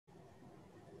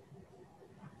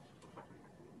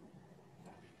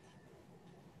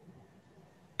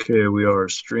Okay, we are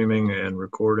streaming and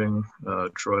recording.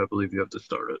 Troy, I believe you have to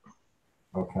start it.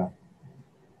 Okay.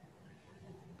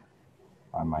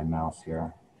 On my mouse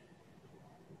here.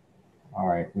 All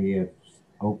right, we have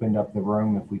opened up the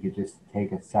room. If we could just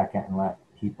take a second and let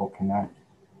people connect.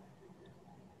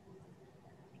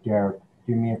 Derek,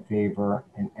 do me a favor,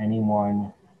 and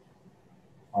anyone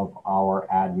of our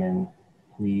admin,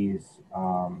 please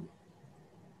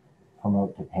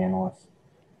promote to panelists.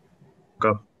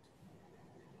 Okay.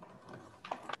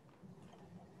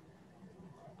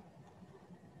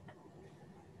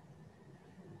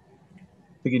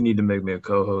 I think you need to make me a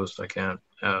co-host. I can't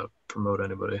promote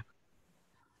anybody.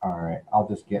 All right, I'll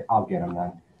get them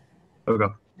then.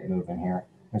 Okay. Get moving here.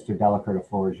 Mr. Delacour, the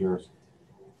floor is yours.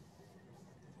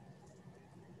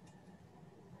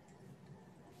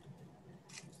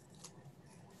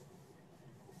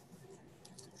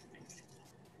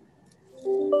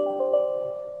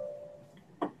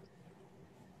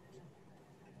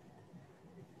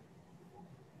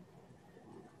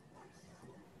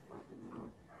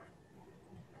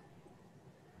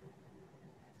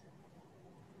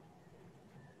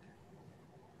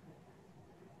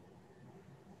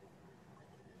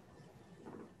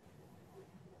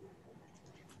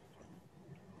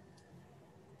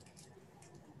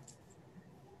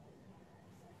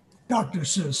 Dr.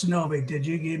 Sosnovic, did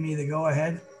you give me the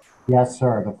go-ahead? Yes,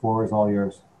 sir. The floor is all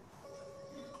yours.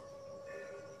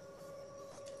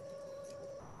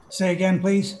 Say again,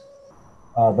 please.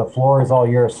 The floor is all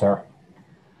yours, sir.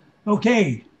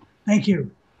 Okay, thank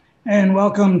you. And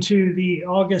welcome to the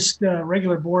August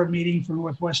regular board meeting for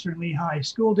Northwestern Lehigh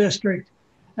School District.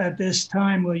 At this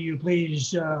time, will you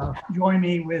please join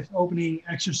me with opening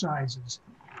exercises?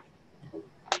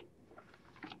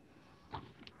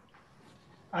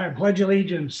 I pledge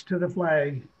allegiance to the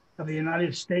flag of the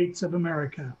United States of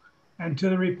America and to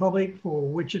the republic for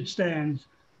which it stands,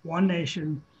 one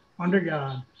nation, under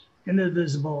God,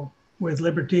 indivisible, with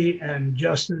liberty and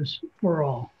justice for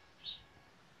all.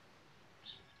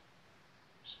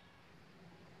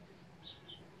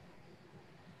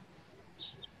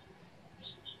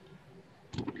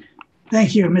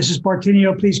 Thank you. Mrs.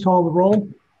 Partinio, please call the roll.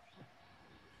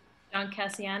 John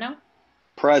Cassiano.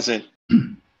 Present.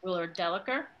 Willard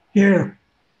Delacour. Here.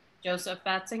 Joseph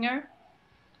Batzinger.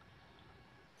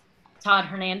 Todd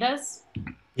Hernandez.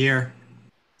 Here.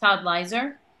 Todd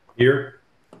Leiser. Here.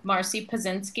 Marcy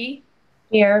Pazinski.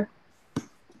 Here.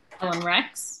 Ellen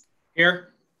Rex.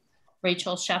 Here.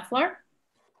 Rachel Scheffler.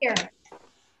 Here.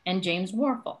 And James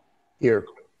Warfel. Here.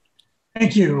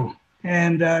 Thank you.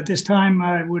 And at this time,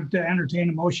 I would entertain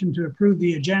a motion to approve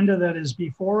the agenda that is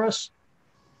before us.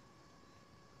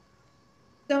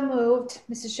 So moved,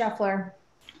 Mrs. Scheffler.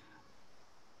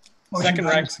 Second,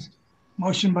 Rex.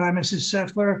 Motion by Mrs.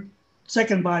 Scheffler,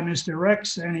 second by Mr.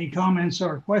 Rex. Any comments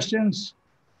or questions?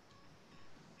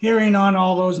 Hearing none,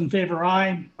 all those in favor,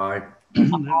 aye. Aye.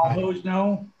 Opposed,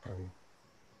 no.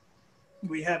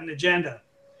 We have an agenda.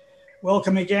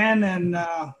 Welcome again, and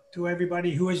to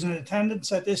everybody who is in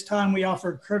attendance. At this time, we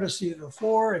offer courtesy of the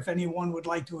floor. If anyone would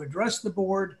like to address the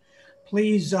board,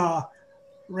 please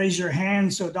raise your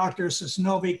hand so Dr.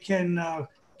 Sosnovic can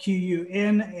cue you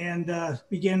in, and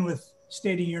begin with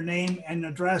stating your name and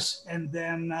address, and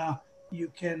then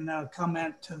you can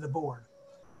comment to the board.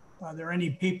 Are there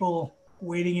any people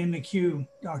waiting in the queue,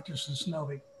 Dr.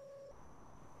 Sosnovic?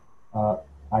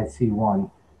 I see one.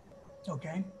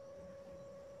 Okay.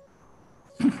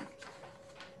 Dr.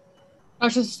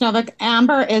 Sosnovic,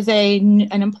 Amber is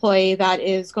an employee that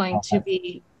is going to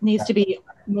be, needs to be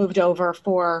moved over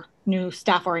for new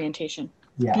staff orientation.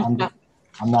 Yeah,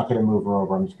 I'm not going to move her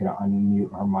over. I'm just going to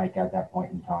unmute her mic at that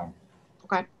point in time.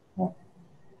 Okay. Yeah.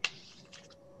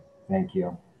 Thank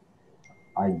you.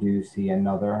 I do see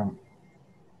another.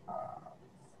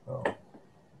 So.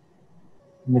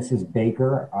 Mrs.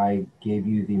 Baker, I gave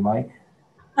you the mic.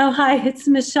 Oh, hi, it's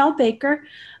Michelle Baker.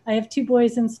 I have two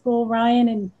boys in school, Ryan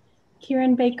and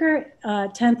Kieran Baker,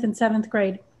 10th and 7th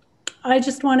grade. I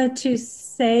just wanted to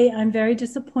say I'm very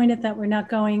disappointed that we're not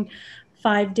going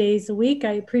 5 days a week.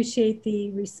 I appreciate the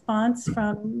response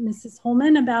from Mrs.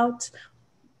 Holman about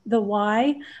the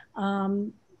why,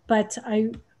 but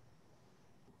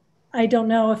I don't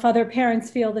know if other parents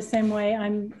feel the same way.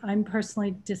 I'm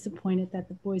personally disappointed that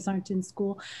the boys aren't in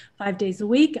school 5 days a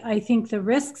week. I think the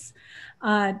risks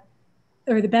or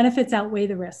the benefits outweigh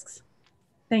the risks.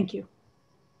 Thank you.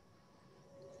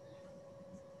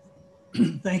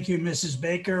 Thank you, Mrs.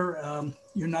 Baker.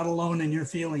 You're not alone in your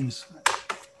feelings.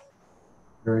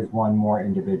 There is one more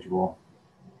individual.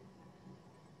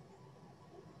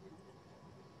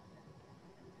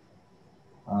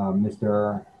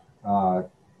 Mr.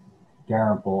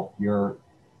 Garample, you're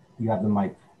You have the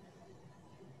mic.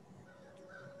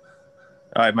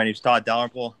 All right, my name is Todd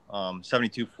Dalrymple,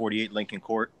 7248 Lincoln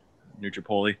Court, New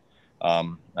Tripoli.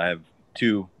 I have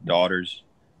two daughters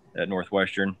at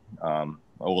Northwestern. My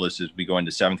oldest is be going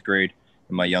to 7th grade,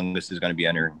 and my youngest is going to be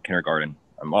entering kindergarten.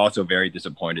 I'm also very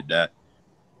disappointed that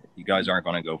you guys aren't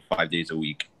going to go 5 days a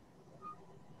week.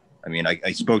 I mean,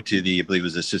 I spoke to I believe it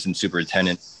was assistant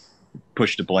superintendent,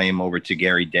 pushed the blame over to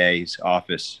Gary Day's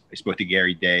office. I spoke to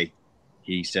Gary Day.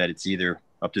 He said it's either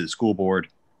up to the school board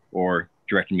or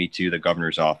directed me to the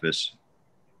governor's office.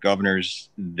 Governors,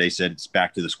 they said it's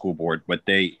back to the school board. What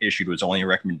they issued was only a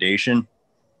recommendation.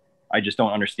 I just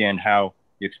don't understand how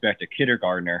you expect a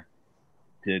kindergartner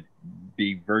to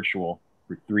be virtual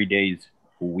for 3 days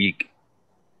a week.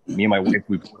 Me and my wife,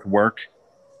 we both work.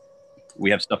 We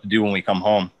have stuff to do when we come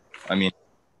home. I mean,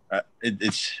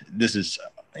 it's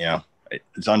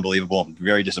unbelievable. I'm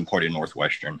very disappointed in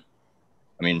Northwestern.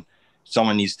 I mean,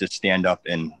 someone needs to stand up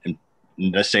and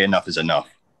let's say enough is enough.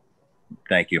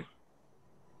 Thank you.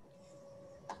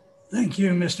 Thank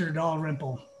you, Mr.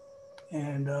 Dalrymple.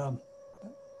 And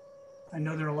I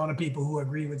know there are a lot of people who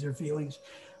agree with your feelings.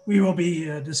 We will be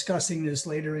discussing this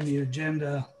later in the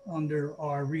agenda under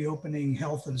our reopening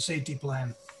health and safety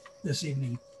plan this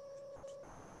evening.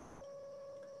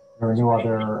 There are no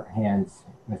other hands,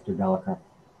 Mr. Delacour.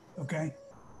 Okay.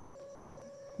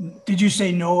 Did you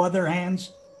say no other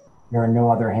hands? There are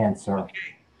no other hands, sir. Okay.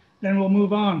 Then we'll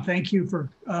move on. Thank you for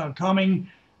coming,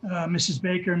 Mrs.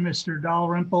 Baker and Mr.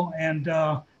 Dalrymple, and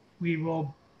we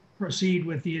will proceed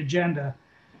with the agenda.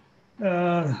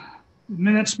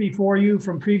 Minutes before you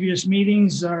from previous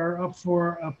meetings are up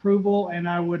for approval, and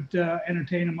I would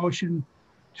entertain a motion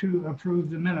to approve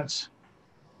the minutes.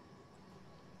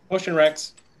 Motion,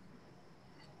 Rex.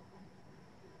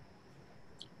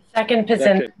 Second,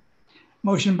 Pazin.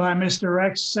 Motion by Mr.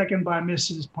 Rex, second by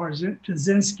Mrs.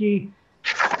 Pazynski.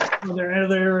 Are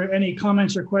there any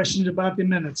comments or questions about the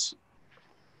minutes?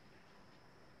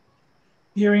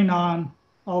 Hearing none.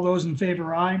 All those in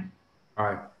favor, aye.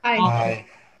 Aye. Aye.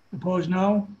 Opposed,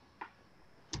 no.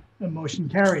 The motion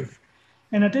carried.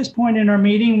 And at this point in our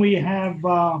meeting, we have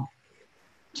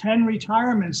 10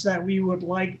 retirements that we would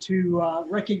like to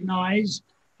recognize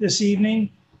this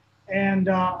evening. And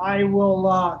I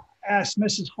will ask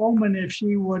Mrs. Holman if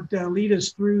she would lead us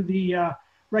through the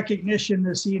recognition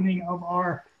this evening of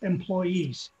our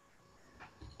employees.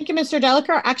 Thank you, Mr.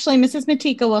 Delacour. Actually, Mrs.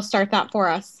 Matika will start that for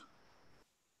us.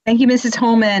 Thank you, Mrs.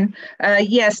 Holman.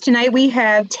 Yes, tonight we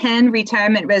have 10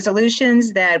 retirement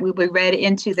resolutions that will be read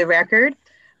into the record.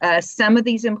 Some of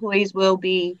these employees will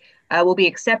be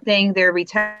accepting their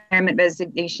retirement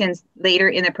resignations later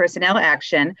in the personnel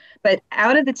action. But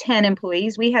out of the 10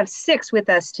 employees, we have 6 with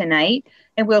us tonight.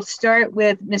 And we'll start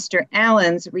with Mr.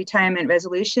 Allen's retirement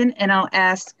resolution, and I'll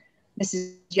ask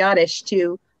Mrs. Yadish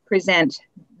to present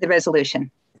the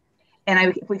resolution.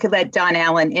 And if we could let Don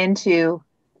Allen into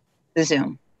the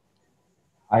Zoom.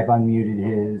 I've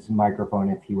unmuted his microphone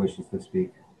if he wishes to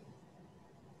speak.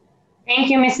 Thank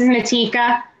you, Mrs.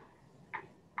 Matika.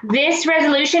 This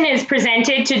resolution is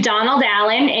presented to Donald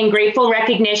Allen in grateful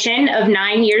recognition of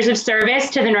 9 years of service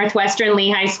to the Northwestern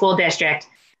Lehigh School District.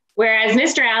 Whereas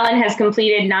Mr. Allen has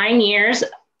completed 9 years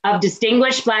of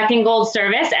distinguished black and gold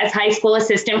service as high school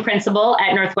assistant principal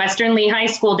at Northwestern Lehigh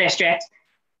School District.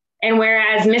 And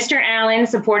whereas Mr. Allen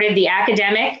supported the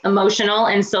academic, emotional,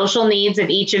 and social needs of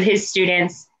each of his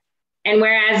students. And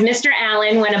whereas Mr.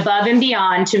 Allen went above and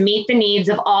beyond to meet the needs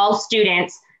of all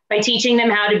students by teaching them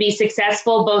how to be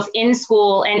successful both in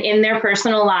school and in their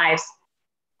personal lives.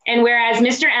 And whereas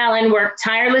Mr. Allen worked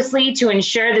tirelessly to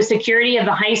ensure the security of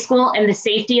the high school and the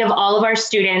safety of all of our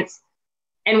students.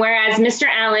 And whereas Mr.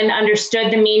 Allen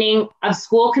understood the meaning of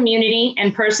school community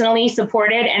and personally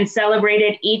supported and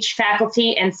celebrated each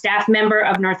faculty and staff member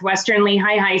of Northwestern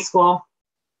Lehigh High School.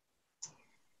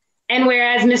 And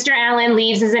whereas Mr. Allen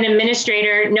leaves as an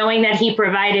administrator knowing that he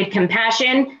provided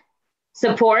compassion,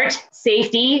 support,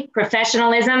 safety,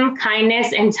 professionalism,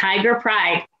 kindness, and tiger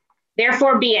pride.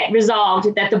 Therefore be it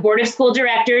resolved that the Board of School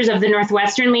Directors of the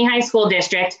Northwestern Lehigh School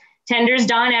District tenders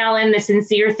Don Allen the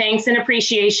sincere thanks and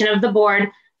appreciation of the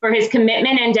board for his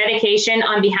commitment and dedication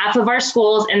on behalf of our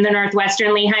schools and the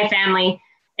Northwestern Lehigh family.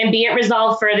 And be it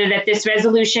resolved further that this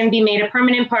resolution be made a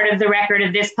permanent part of the record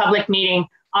of this public meeting,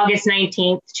 August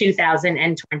 19th,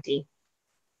 2020.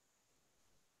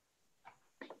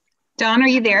 Don, are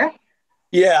you there?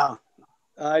 Yeah,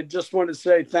 I just want to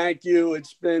say thank you.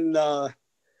 It's been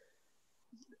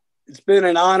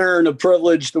an honor and a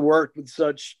privilege to work with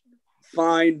such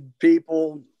fine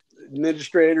people,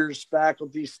 administrators,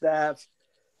 faculty, staff,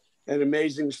 and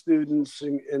amazing students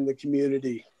in the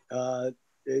community.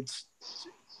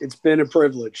 It's been a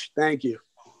privilege. Thank you.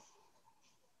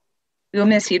 We'll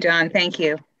miss you, Don. Thank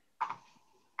you.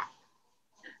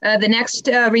 The next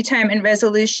retirement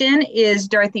resolution is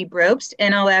Dorothy Brobst,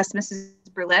 and I'll ask Mrs.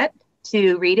 Burlett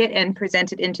to read it and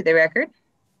present it into the record.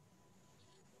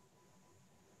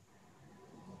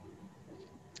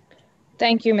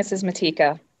 Thank you, Mrs.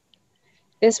 Matika.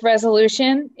 This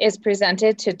resolution is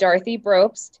presented to Dorothy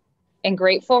Brobst in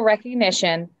grateful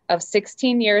recognition of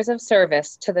 16 years of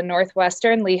service to the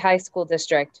Northwestern Lehigh School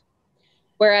District.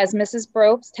 Whereas Mrs.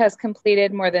 Brobst has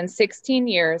completed more than 16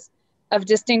 years of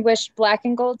distinguished Black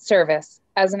and Gold service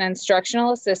as an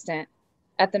instructional assistant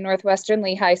at the Northwestern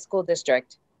Lehigh School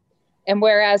District. And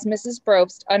whereas Mrs.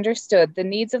 Brobst understood the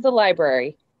needs of the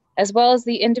library, as well as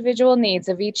the individual needs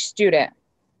of each student,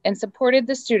 and supported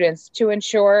the students to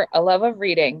ensure a love of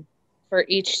reading for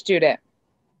each student.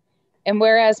 And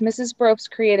whereas Mrs. Brobst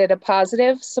created a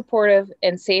positive, supportive,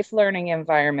 and safe learning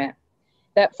environment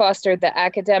that fostered the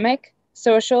academic,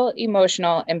 social,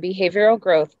 emotional, and behavioral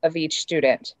growth of each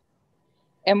student.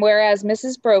 And whereas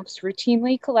Mrs. Brobst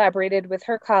routinely collaborated with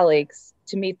her colleagues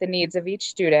to meet the needs of each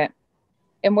student,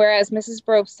 and whereas Mrs.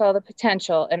 Brobst saw the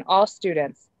potential in all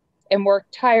students and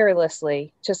worked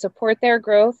tirelessly to support their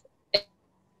growth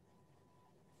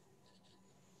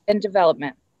and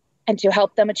development and to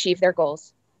help them achieve their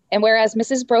goals. And whereas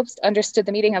Mrs. Brobst understood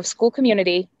the meaning of school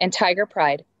community and Tiger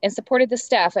Pride and supported the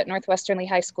staff at Northwestern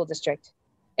Lehigh School District.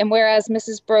 And whereas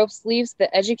Mrs. Brobst leaves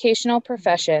the educational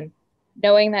profession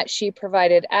knowing that she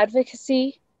provided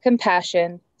advocacy,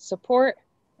 compassion, support,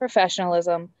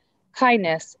 professionalism,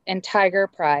 kindness, and Tiger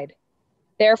Pride.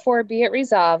 Therefore, be it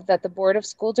resolved that the Board of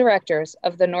School Directors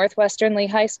of the Northwestern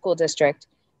Lehigh School District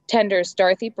tenders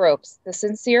Dorothy Brobst the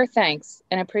sincere thanks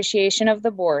and appreciation of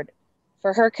the board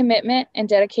for her commitment and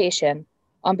dedication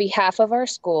on behalf of our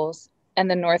schools and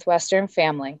the Northwestern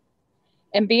family.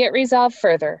 And be it resolved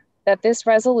further that this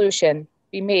resolution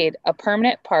be made a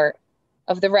permanent part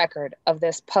of the record of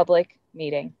this public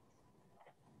meeting.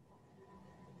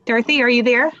 Dorothy, are you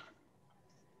there?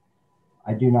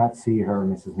 I do not see her,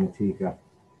 Mrs. Matika.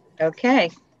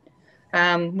 Okay.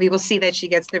 We will see that she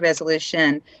gets the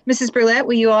resolution. Mrs. Burlett,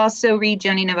 will you also read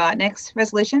Joni Novotnik's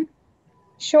resolution?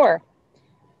 Sure.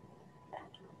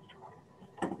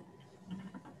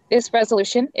 This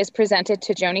resolution is presented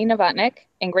to Joni Novotnik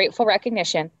in grateful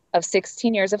recognition of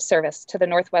 16 years of service to the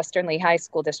Northwestern Lehigh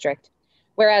School District.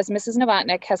 Whereas Mrs.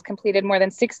 Novotnik has completed more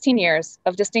than 16 years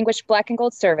of distinguished Black and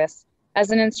Gold service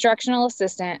as an instructional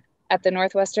assistant at the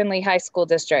Northwestern Lehigh School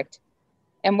District.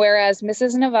 And whereas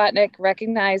Mrs. Novotnik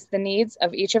recognized the needs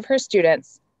of each of her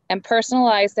students and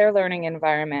personalized their learning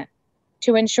environment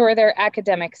to ensure their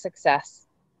academic success.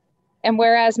 And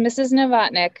whereas Mrs.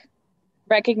 Novotnik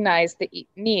recognized the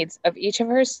needs of each of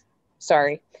her,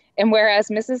 and whereas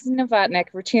Mrs.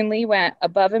 Novotnik routinely went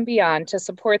above and beyond to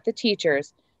support the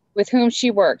teachers with whom she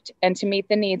worked and to meet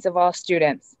the needs of all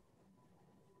students.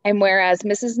 And whereas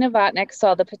Mrs. Novotnik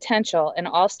saw the potential in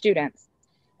all students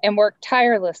and worked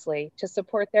tirelessly to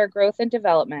support their growth and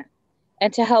development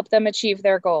and to help them achieve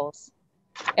their goals.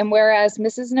 And whereas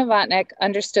Mrs. Novotnik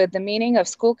understood the meaning of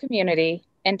school community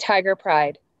and Tiger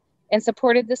Pride and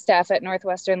supported the staff at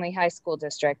Northwestern Lehigh School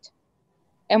District.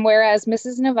 And whereas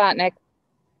Mrs. Novotnik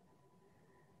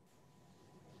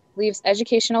leaves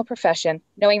educational profession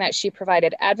knowing that she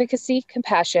provided advocacy,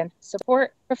 compassion,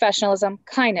 support, professionalism,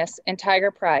 kindness, and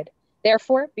Tiger Pride.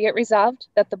 Therefore, be it resolved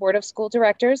that the Board of School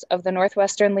Directors of the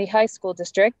Northwestern Lehigh School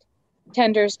District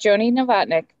tenders Joni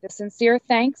Novotnik the sincere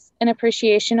thanks and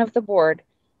appreciation of the board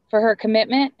for her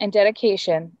commitment and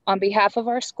dedication on behalf of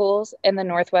our schools and the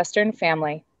Northwestern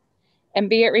family. And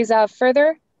be it resolved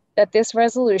further that this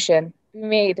resolution be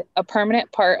made a permanent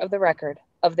part of the record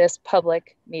of this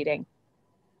public meeting.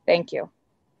 Thank you.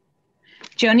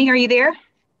 Joni, are you there?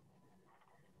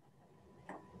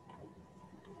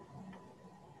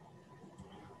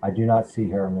 I do not see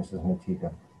her, Mrs.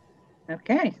 Matika.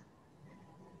 Okay.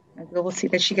 We'll see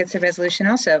that she gets a resolution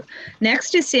also.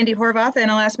 Next is Sandy Horvath,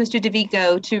 and I'll ask Mr.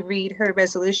 DeVico to read her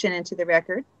resolution into the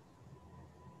record.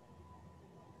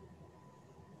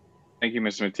 Thank you,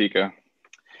 Ms. Matika.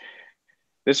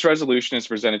 This resolution is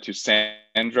presented to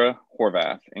Sandra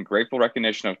Horvath in grateful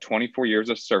recognition of 24 years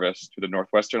of service to the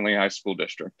Northwestern Lehigh School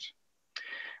District.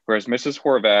 Whereas Mrs.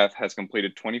 Horvath has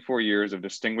completed 24 years of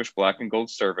distinguished Black and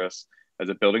Gold service as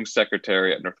a building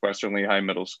secretary at Northwestern Lehigh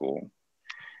Middle School.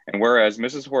 And whereas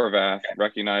Mrs. Horvath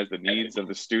recognized the needs of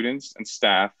the students and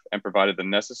staff and provided the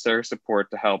necessary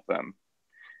support to help them.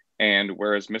 And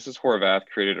whereas Mrs. Horvath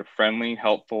created a friendly,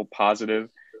 helpful, positive,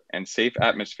 and safe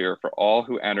atmosphere for all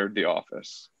who entered the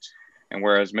office. And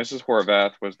whereas Mrs.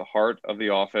 Horvath was the heart of the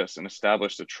office and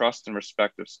established the trust and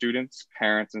respect of students,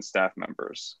 parents, and staff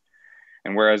members.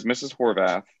 And whereas Mrs.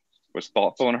 Horvath was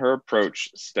thoughtful in her approach,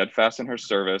 steadfast in her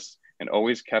service, and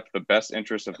always kept the best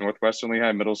interests of Northwestern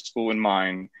Lehigh Middle School in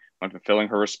mind when fulfilling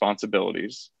her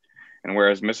responsibilities. And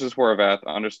whereas Mrs. Horvath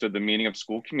understood the meaning of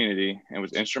school community and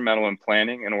was instrumental in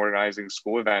planning and organizing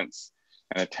school events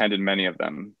and attended many of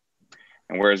them.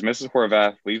 And whereas Mrs.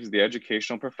 Horvath leaves the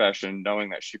educational profession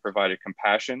knowing that she provided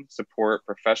compassion, support,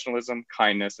 professionalism,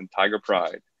 kindness, and tiger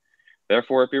pride.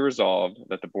 Therefore, it be resolved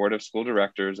that the Board of School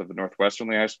Directors of the Northwestern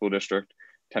Lehigh School District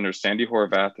tenders Sandy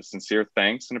Horvath a sincere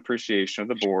thanks and appreciation of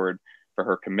the board for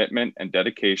her commitment and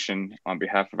dedication on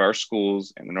behalf of our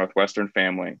schools and the Northwestern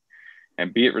family.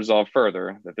 And be it resolved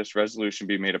further that this resolution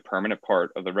be made a permanent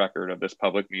part of the record of this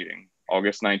public meeting,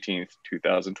 August 19th,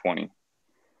 2020.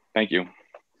 Thank you.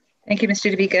 Thank you,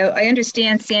 Mr. DeVico. I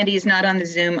understand Sandy is not on the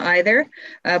Zoom either,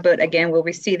 but again, we'll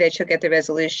see that she'll get the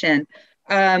resolution.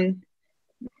 Mr.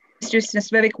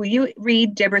 Snesbevic, will you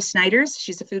read Deborah Snyder's?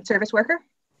 She's a food service worker.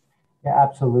 Yeah,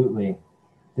 absolutely.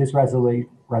 This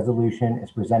resolution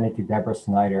is presented to Deborah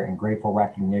Snyder in grateful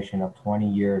recognition of 20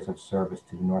 years of service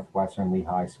to the Northwestern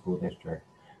Lehigh School District.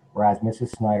 Whereas Mrs.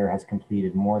 Snyder has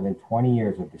completed more than 20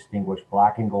 years of distinguished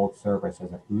black and gold service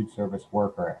as a food service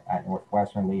worker at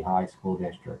Northwestern Lehigh School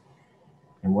District.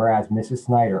 And whereas Mrs.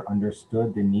 Snyder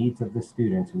understood the needs of the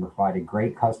students and provided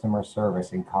great customer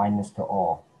service and kindness to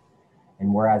all.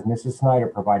 And whereas Mrs. Snyder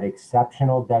provided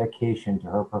exceptional dedication to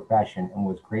her profession and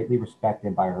was greatly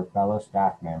respected by her fellow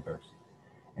staff members.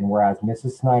 And whereas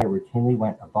Mrs. Snyder routinely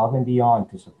went above and beyond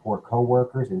to support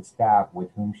coworkers and staff with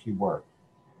whom she worked.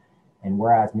 And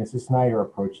whereas Mrs. Snyder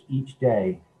approached each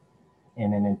day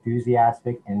in an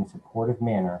enthusiastic and supportive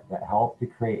manner that helped to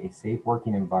create a safe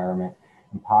working environment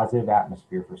and positive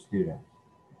atmosphere for students.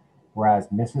 Whereas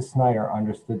Mrs. Snyder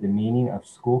understood the meaning of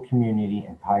school community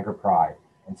and tiger pride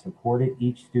and supported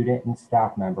each student and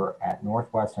staff member at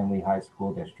Northwestern Lehigh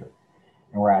School District.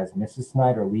 And whereas Mrs.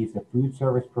 Snyder leaves the food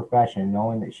service profession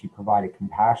knowing that she provided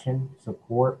compassion,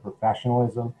 support,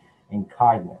 professionalism, and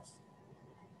kindness.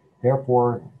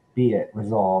 Therefore, be it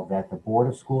resolved that the Board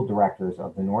of School Directors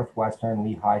of the Northwestern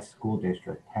Lehigh School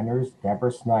District tenders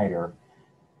Deborah Snyder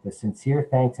the sincere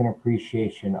thanks and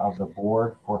appreciation of the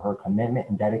board for her commitment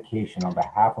and dedication on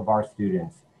behalf of our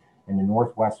students and the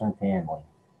Northwestern family.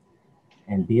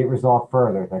 And be it resolved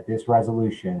further that this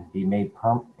resolution be made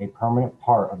a permanent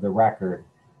part of the record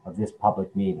of this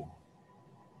public meeting.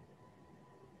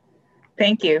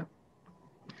 Thank you.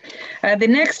 The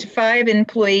next 5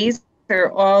 employees are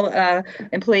all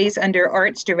employees under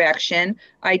Art's direction.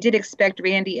 I did expect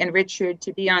Randy and Richard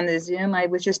to be on the Zoom. I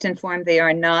was just informed they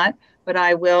are not, but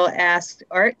I will ask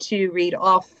Art to read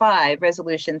all 5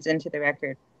 resolutions into the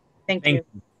record. Thank you.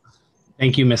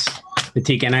 Thank you, Ms.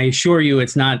 Matika, and I assure you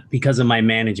it's not because of my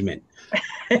management.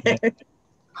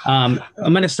 I'm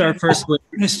going to start first with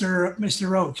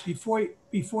Mr. Oakes.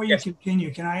 Before you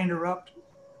continue, can I interrupt?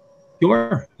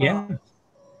 Sure. Yeah.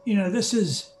 You know,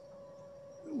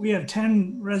 we have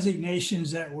 10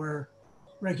 resignations that we're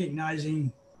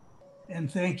recognizing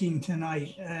and thanking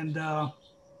tonight, and I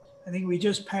think we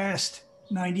just passed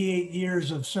 98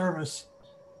 years of service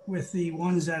with the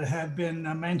ones that have been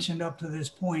mentioned up to this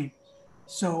point.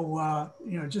 So,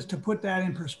 you know, just to put that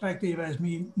in perspective as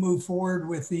we move forward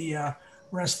with the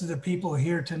rest of the people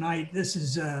here tonight, this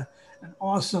is an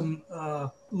awesome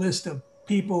list of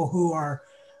people who are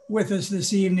with us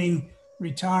this evening,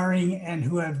 retiring, and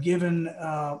who have given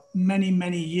many,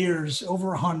 many years, over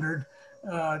 100,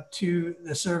 to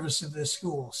the service of this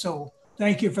school. So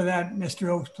thank you for that, Mr.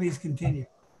 Oakes. Please continue.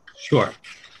 Sure.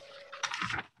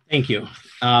 Thank you.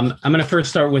 I'm going to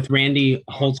first start with Randy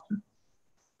Holzer.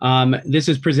 This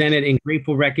is presented in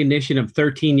grateful recognition of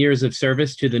 13 years of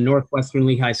service to the Northwestern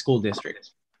Lehigh School District.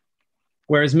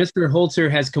 Whereas Mr. Holzer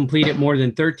has completed more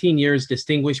than 13 years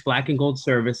distinguished black and gold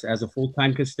service as a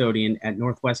full-time custodian at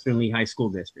Northwestern Lehigh School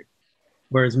District.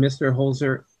 Whereas Mr.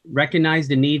 Holzer recognized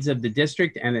the needs of the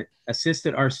district and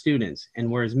assisted our students. And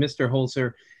whereas Mr.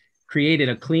 Holzer created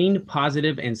a clean,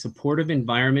 positive, and supportive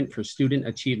environment for student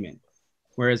achievement.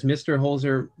 Whereas Mr.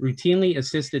 Holzer routinely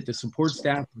assisted the support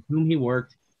staff with whom he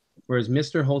worked. Whereas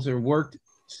Mr. Holzer worked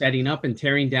setting up and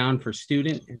tearing down for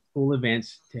student and school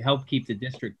events to help keep the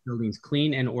district buildings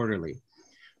clean and orderly.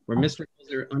 Where Mr.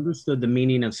 Holzer understood the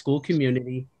meaning of school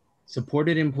community,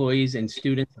 supported employees and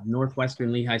students of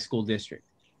Northwestern Lehigh School District.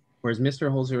 Whereas Mr.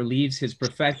 Holzer leaves his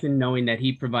profession knowing that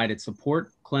he provided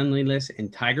support, cleanliness,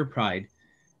 and tiger pride.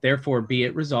 Therefore, be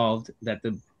it resolved that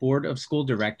the Board of School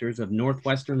Directors of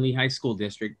Northwestern Lehigh School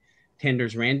District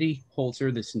tenders Randy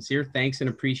Holzer the sincere thanks and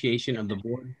appreciation of the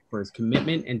board for his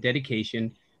commitment and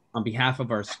dedication on behalf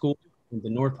of our school and the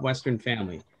Northwestern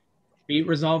family. Be it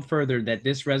resolved further that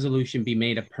this resolution be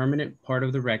made a permanent part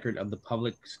of the record of the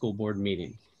public school board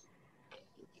meeting.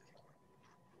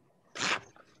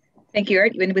 Thank you,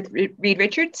 Art. You in with Reed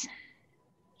Richards?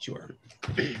 Sure.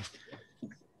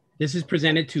 This is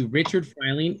presented to Richard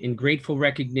Freiling in grateful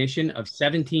recognition of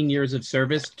 17 years of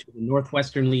service to the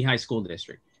Northwestern Lehigh School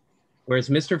District. Whereas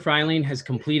Mr. Freiling has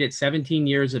completed 17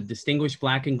 years of distinguished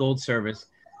black and gold service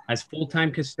as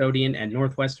full-time custodian at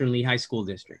Northwestern Lehigh School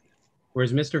District.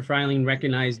 Whereas Mr. Freiling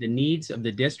recognized the needs of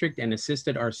the district and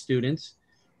assisted our students.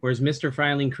 Whereas Mr.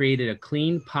 Freiling created a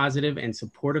clean, positive, and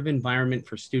supportive environment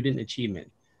for student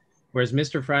achievement. Whereas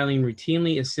Mr. Freiling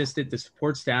routinely assisted the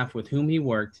support staff with whom he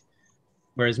worked.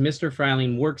 Whereas Mr.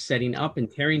 Freiling worked setting up and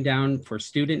tearing down for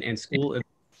student and school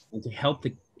events and to help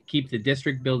to keep the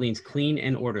district buildings clean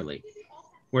and orderly.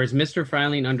 Whereas Mr.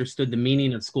 Freiling understood the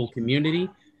meaning of school community,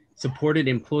 supported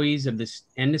employees of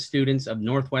and the students of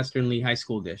Northwestern Lehigh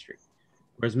School District.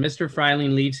 Whereas Mr.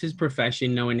 Freiling leaves his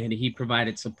profession knowing that he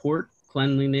provided support,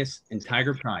 cleanliness, and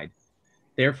tiger pride.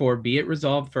 Therefore, be it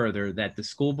resolved further that the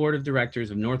School Board of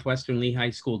Directors of Northwestern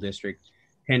Lehigh School District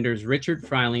tenders Richard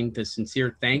Freiling the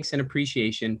sincere thanks and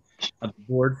appreciation of the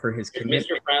board for his commitment.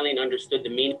 Mr. Freiling understood the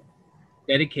meaning,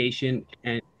 dedication,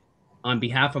 and on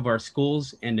behalf of our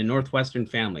schools and the Northwestern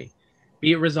family.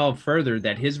 Be it resolved further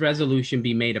that his resolution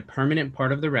be made a permanent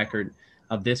part of the record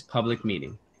of this public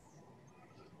meeting.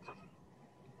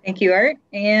 Thank you, Art.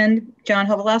 And John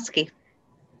Hovlowski.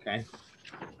 Okay.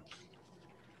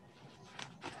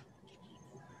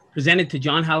 Presented to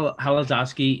John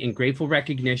Halazowski in grateful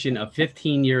recognition of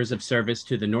 15 years of service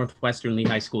to the Northwestern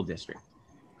Lehigh School District.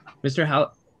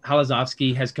 Mr.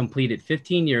 Halazowski has completed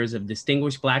 15 years of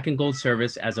distinguished black and gold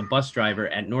service as a bus driver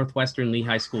at Northwestern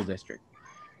Lehigh School District.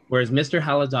 Whereas Mr.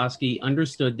 Halazowski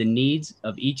understood the needs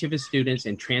of each of his students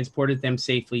and transported them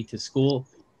safely to school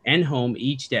and home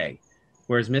each day.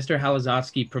 Whereas Mr.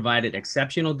 Halazowski provided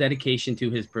exceptional dedication to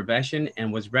his profession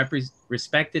and was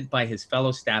respected by his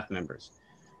fellow staff members.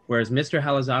 Whereas Mr.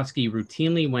 Halazowski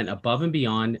routinely went above and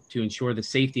beyond to ensure the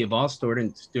safety of all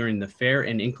students during the fair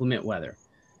and inclement weather.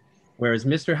 Whereas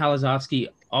Mr. Halazowski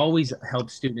always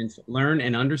helped students learn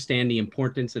and understand the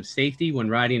importance of safety when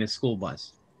riding a school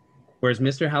bus. Whereas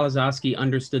Mr. Halazowski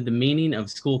understood the meaning of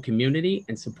school community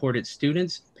and supported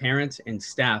students, parents, and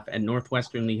staff at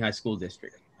Northwestern Lehigh School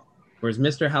District. Whereas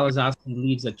Mr. Halazowski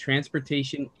leaves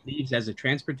as a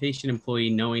transportation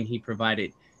employee knowing he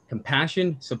provided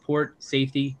compassion, support,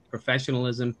 safety,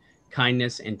 professionalism,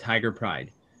 kindness, and tiger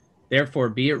pride. Therefore,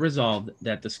 be it resolved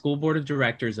that the School Board of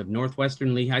Directors of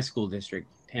Northwestern Lehigh School District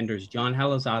tenders John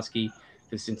Halazowski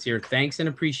the sincere thanks and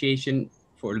appreciation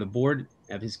for the board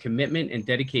of his commitment and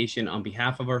dedication on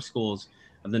behalf of our schools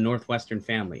of the Northwestern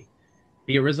family.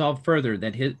 Be it resolved further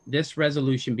that this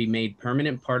resolution be made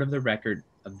permanent part of the record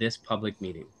of this public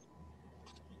meeting.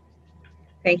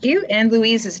 Thank you. And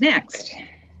Louise is next.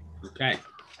 Okay.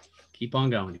 Keep on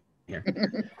going here.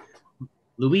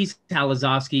 Louise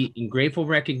Halazowski in grateful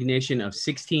recognition of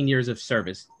 16 years of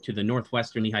service to the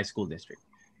Northwestern Lehigh School District.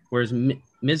 Whereas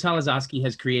Ms. Halazowski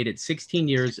has created 16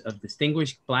 years of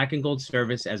distinguished black and gold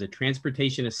service as a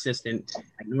transportation assistant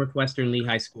at Northwestern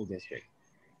Lehigh School District.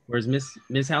 Whereas Ms.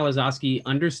 Halazowski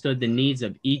understood the needs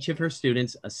of each of her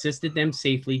students, assisted them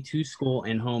safely to school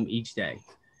and home each day.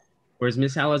 Whereas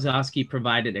Ms. Halazowski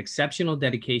provided exceptional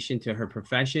dedication to her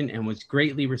profession and was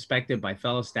greatly respected by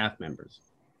fellow staff members.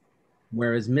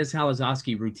 Whereas Ms.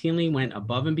 Halazowski routinely went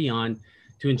above and beyond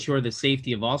to ensure the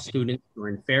safety of all students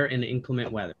during fair and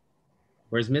inclement weather.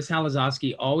 Whereas Ms.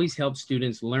 Halazowski always helped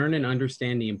students learn and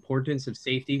understand the importance of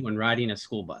safety when riding a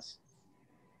school bus.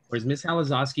 Whereas Ms.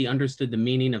 Halazowski understood the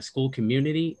meaning of school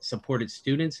community, supported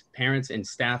students, parents, and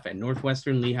staff at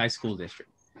Northwestern Lehigh School District.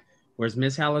 Whereas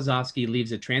Ms. Halazowski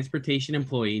leaves a transportation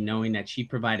employee knowing that she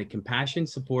provided compassion,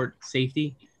 support,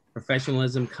 safety,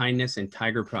 professionalism, kindness, and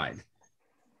tiger pride.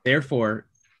 Therefore,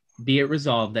 be it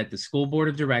resolved that the School Board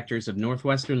of Directors of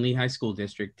Northwestern Lehigh School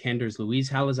District tenders Louise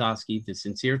Halazowski the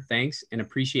sincere thanks and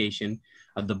appreciation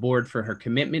of the board for her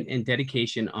commitment and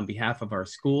dedication on behalf of our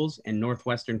schools and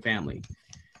Northwestern family.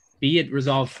 Be it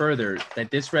resolved further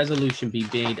that this resolution be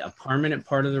made a permanent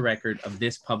part of the record of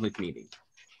this public meeting.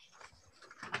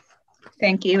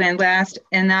 Thank you. And last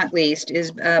and not least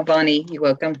is Bonnie. You're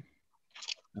welcome.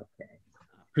 Okay.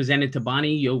 Presented to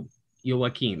Bonnie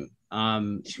Joachim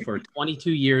for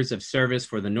 22 years of service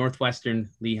for the Northwestern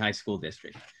Lehigh School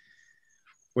District.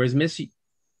 Whereas Ms.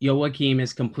 Joachim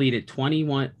has completed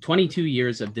 22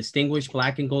 years of distinguished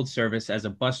black and gold service as a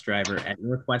bus driver at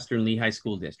Northwestern Lehigh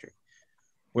School District.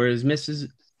 Whereas Mrs.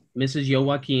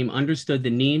 Joachim understood the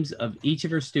needs of each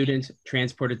of her students,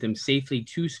 transported them safely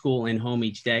to school and home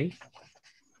each day.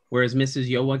 Whereas Mrs.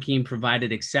 Joachim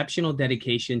provided exceptional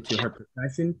dedication to her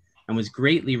profession and was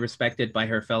greatly respected by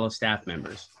her fellow staff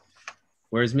members.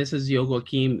 Whereas Mrs.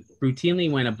 Joachim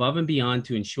routinely went above and beyond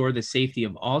to ensure the safety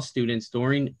of all students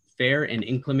during fair and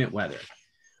inclement weather.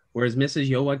 Whereas Mrs.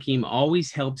 Joachim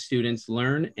always helped students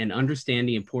learn and understand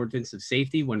the importance of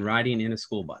safety when riding in a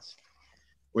school bus.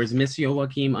 Whereas Ms.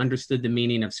 Joachim understood the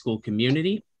meaning of school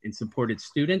community and supported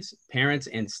students, parents,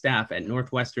 and staff at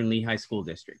Northwestern Lehigh School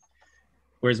District.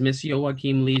 Whereas Ms.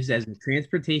 Joachim leaves as a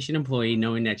transportation employee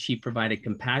knowing that she provided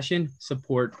compassion,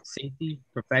 support, safety,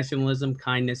 professionalism,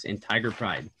 kindness, and tiger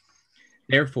pride.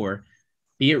 Therefore,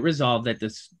 be it resolved that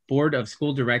the Board of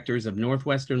School Directors of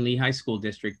Northwestern Lehigh School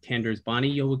District tenders Bonnie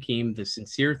Joachim the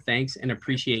sincere thanks and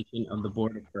appreciation of the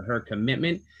board for her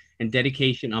commitment and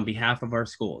dedication on behalf of our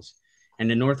schools and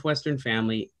the Northwestern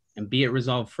family, and be it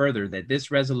resolved further that this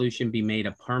resolution be made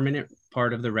a permanent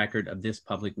part of the record of this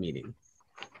public meeting.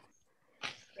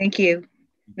 Thank you,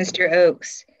 Mr.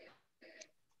 Oakes.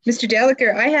 Mr.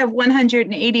 Delacour, I have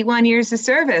 181 years of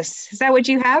service. Is that what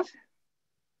you have?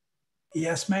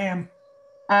 Yes, ma'am.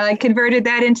 I converted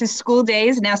that into school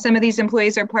days. Now some of these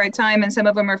employees are part-time and some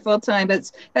of them are full-time,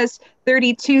 but that's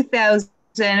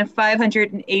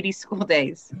 32,580 school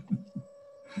days.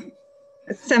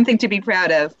 It's something to be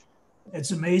proud of. It's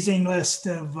an amazing list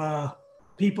of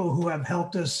people who have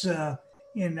helped us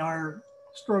in our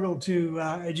struggle to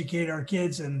educate our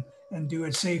kids and do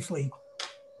it safely.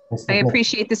 I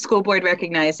appreciate the school board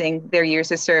recognizing their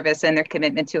years of service and their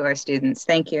commitment to our students.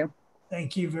 Thank you.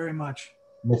 Thank you very much.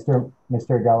 Mr.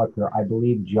 Delacour, I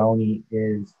believe Joni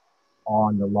is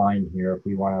on the line here if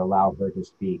we want to allow her to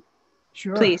speak.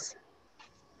 Sure. Please.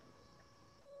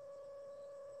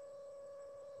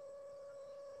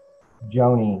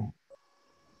 Joni.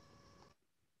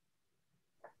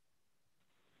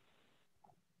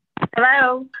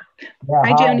 Hello. Yeah,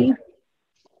 hi, Joni.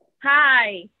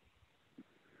 Hi.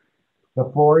 The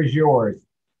floor is yours.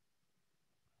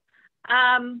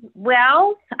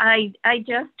 Well, I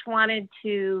just wanted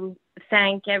to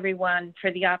thank everyone for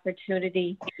the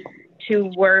opportunity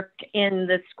to work in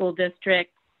the school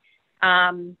district.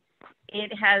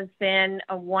 It has been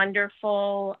a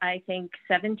wonderful, I think,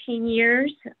 17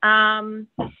 years. And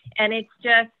it's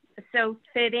just so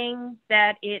fitting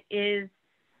that it is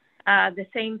the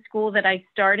same school that I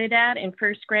started at in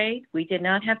first grade. We did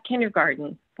not have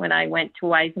kindergarten when I went to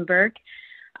Weisenberg.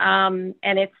 And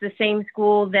it's the same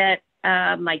school that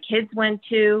my kids went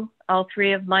to. All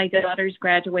three of my daughters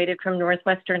graduated from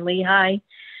Northwestern Lehigh.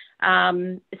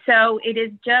 So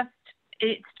it's just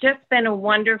been a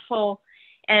wonderful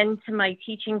end to my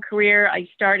teaching career. I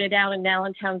started out in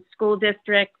Allentown School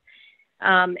District,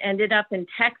 ended up in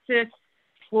Texas,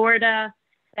 Florida,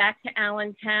 back to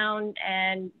Allentown,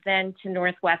 and then to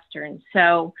Northwestern.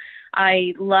 So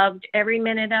I loved every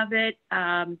minute of it.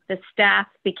 The staff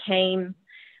became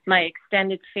my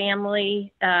extended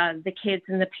family. The kids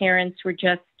and the parents were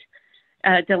just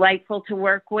delightful to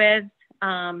work with.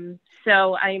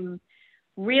 So I'm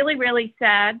really, really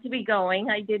sad to be going.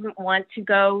 I didn't want to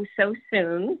go so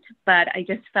soon, but I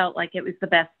just felt like it was the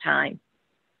best time.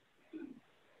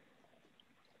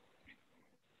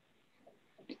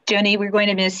 Joni, we're going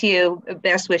to miss you.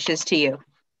 Best wishes to you.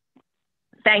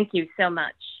 Thank you so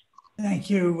much. Thank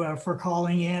you for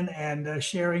calling in and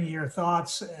sharing your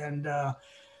thoughts, and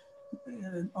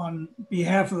on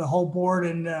behalf of the whole board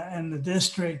and the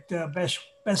district,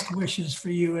 best wishes for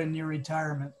you in your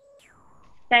retirement.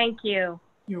 Thank you.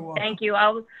 You're welcome. Thank you.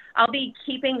 I'll be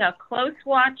keeping a close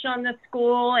watch on the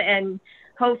school and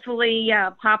hopefully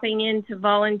popping in to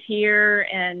volunteer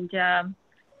and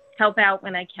help out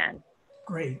when I can.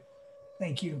 Great.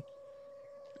 Thank you.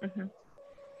 Mm-hmm.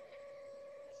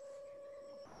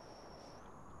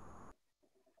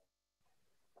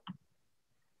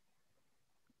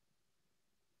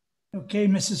 Okay,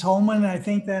 Mrs. Holman, I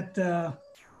think that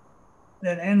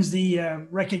that ends the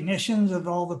recognitions of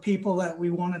all the people that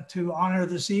we wanted to honor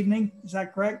this evening. Is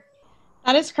that correct?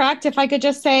 That is correct. If I could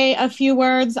just say a few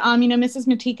words, Mrs.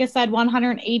 Matika said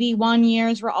 181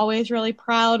 years. We're always really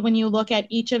proud when you look at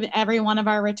each of every one of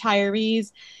our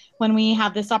retirees, when we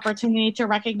have this opportunity to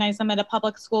recognize them at a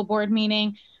public school board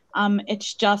meeting.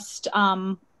 It's just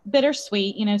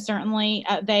bittersweet, certainly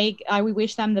we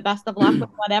wish them the best of luck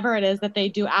with whatever it is that they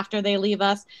do after they leave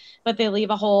us, but they leave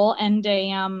a hole and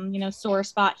a sore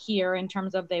spot here in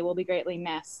terms of they will be greatly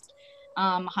missed.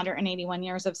 181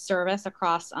 years of service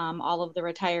across all of the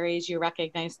retirees you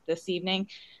recognized this evening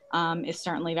is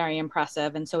certainly very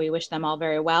impressive. And so we wish them all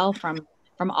very well from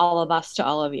all of us to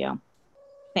all of you.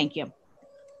 Thank you.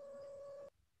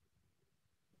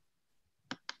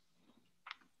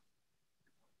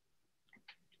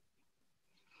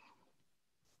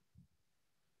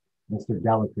 Mr.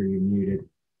 Deliker, you're muted.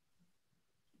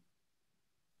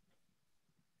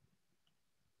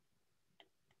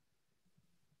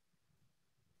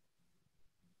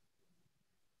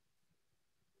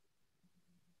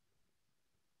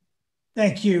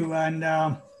 Thank you. And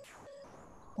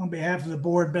on behalf of the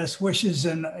board, best wishes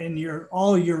in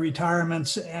all your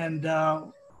retirements. And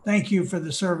thank you for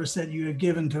the service that you have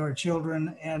given to our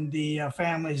children and the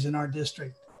families in our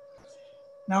district.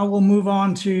 Now we'll move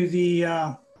on to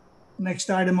the next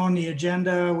item on the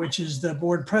agenda, which is the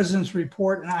board president's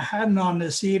report. And I hadn't on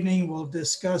this evening. We'll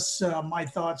discuss my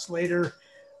thoughts later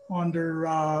under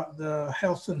the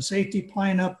health and safety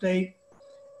plan update.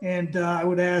 And I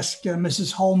would ask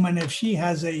Mrs. Holman if she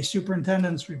has a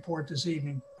superintendent's report this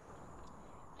evening.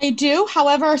 I do.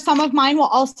 However, some of mine will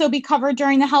also be covered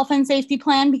during the health and safety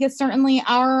plan, because certainly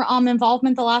our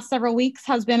involvement the last several weeks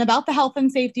has been about the health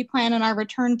and safety plan and our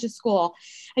return to school.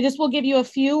 I just will give you a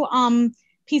few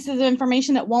pieces of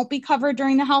information that won't be covered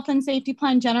during the health and safety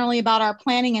plan, generally about our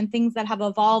planning and things that have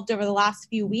evolved over the last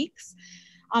few weeks.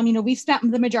 We've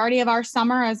spent the majority of our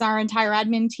summer as our entire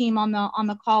admin team on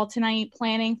the call tonight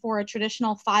planning for a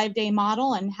traditional 5-day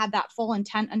model and had that full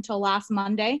intent until last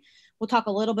Monday. We'll talk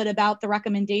a little bit about the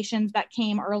recommendations that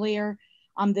came earlier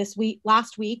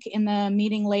last week in the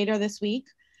meeting later this week.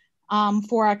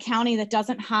 For a county that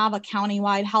doesn't have a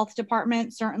countywide health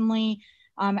department, certainly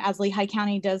as Lehigh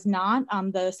County does not,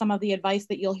 some of the advice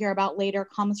that you'll hear about later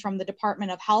comes from the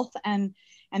Department of Health, and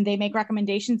they make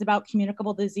recommendations about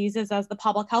communicable diseases as the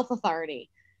public health authority.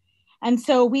 And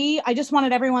so I just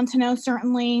wanted everyone to know,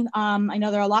 certainly, I know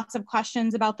there are lots of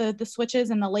questions about the switches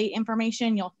and the late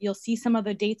information. You'll see some of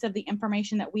the dates of the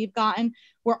information that we've gotten.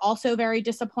 We're also very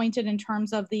disappointed in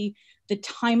terms of the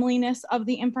timeliness of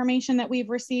the information that we've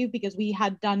received, because we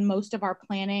had done most of our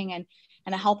planning and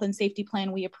a health and safety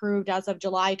plan we approved as of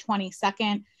July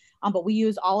 22nd. But we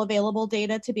use all available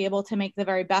data to be able to make the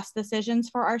very best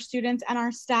decisions for our students and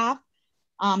our staff.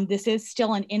 This is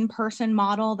still an in-person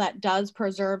model that does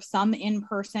preserve some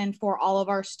in-person for all of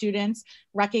our students,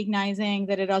 recognizing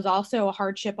that it is also a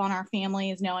hardship on our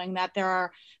families, knowing that there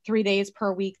are 3 days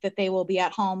per week that they will be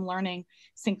at home learning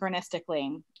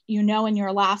synchronistically. In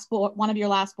your one of your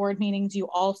last board meetings, you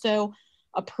also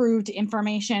approved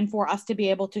information for us to be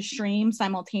able to stream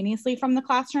simultaneously from the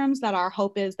classrooms, that our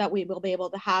hope is that we will be able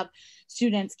to have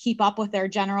students keep up with their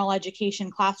general education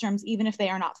classrooms, even if they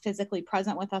are not physically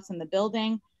present with us in the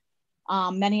building.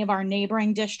 Many of our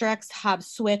neighboring districts have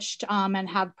switched and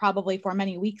have probably for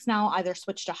many weeks now either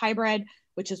switched to hybrid,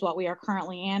 which is what we are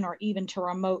currently in, or even to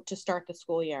remote to start the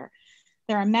school year.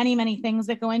 There are many, many things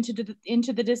that go into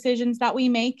the decisions that we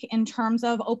make in terms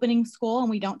of opening school, and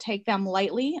we don't take them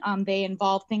lightly. They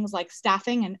involve things like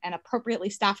staffing and appropriately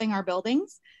staffing our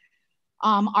buildings,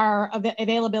 our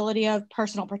availability of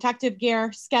personal protective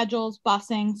gear, schedules,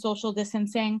 busing, social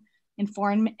distancing,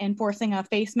 enforcing a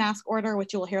face mask order,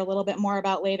 which you'll hear a little bit more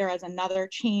about later as another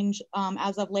change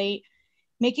as of late,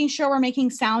 making sure we're making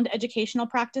sound educational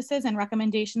practices and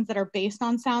recommendations that are based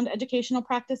on sound educational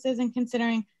practices, and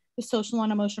considering the social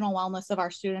and emotional wellness of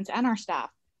our students and our staff.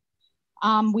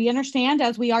 We understand,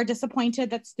 as we are disappointed,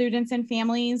 that students and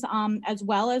families, as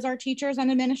well as our teachers and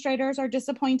administrators, are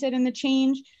disappointed in the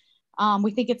change.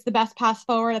 We think it's the best path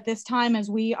forward at this time, as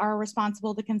we are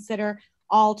responsible to consider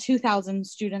all 2,000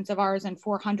 students of ours and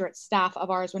 400 staff of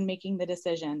ours when making the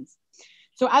decisions.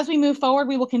 So as we move forward,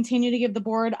 we will continue to give the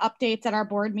board updates at our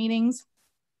board meetings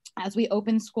as we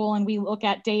open school and we look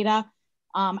at data,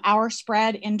 our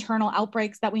spread, internal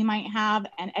outbreaks that we might have,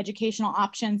 and educational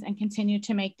options, and continue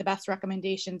to make the best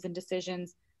recommendations and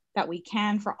decisions that we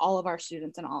can for all of our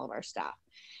students and all of our staff.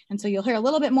 And so you'll hear a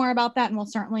little bit more about that, and we'll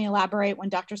certainly elaborate when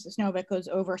Dr. Sosnovic goes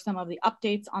over some of the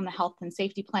updates on the health and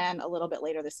safety plan a little bit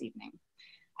later this evening.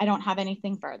 I don't have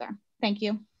anything further. Thank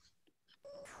you.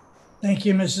 Thank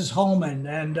you, Mrs. Holman.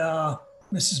 And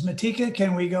Mrs. Matika,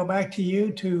 can we go back to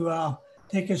you to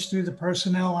take us through the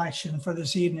personnel action for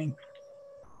this evening?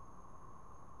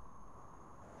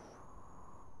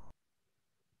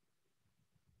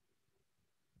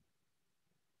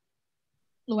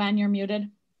 Luann, you're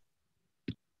muted.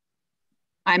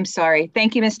 I'm sorry.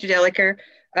 Thank you, Mr. Deliker.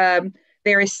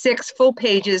 There is 6 full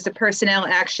pages of personnel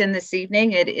action this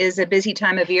evening. It is a busy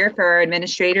time of year for our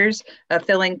administrators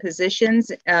filling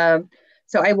positions.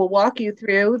 So I will walk you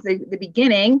through the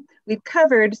beginning. We've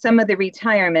covered some of the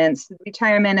retirements, the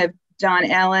retirement of John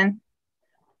Allen,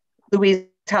 Louise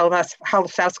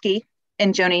Halafowski,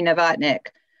 and Joni Novotnik.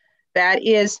 That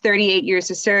is 38 years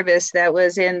of service. That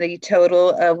was in the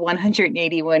total of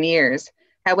 181 years.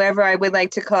 However, I would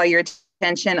like to call your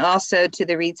attention also to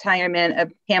the retirement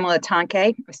of Pamela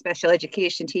Tonke, a special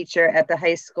education teacher at the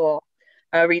high school,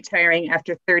 retiring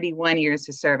after 31 years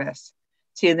of service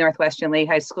to Northwestern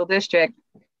Lehigh School District.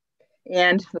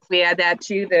 And if we add that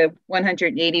to the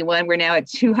 181, we're now at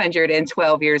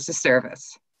 212 years of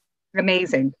service.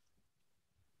 Amazing.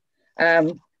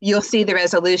 You'll see the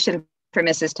resolution for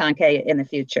Mrs. Tonke in the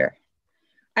future.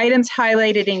 Items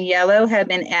highlighted in yellow have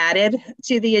been added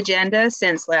to the agenda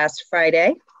since last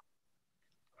Friday.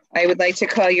 I would like to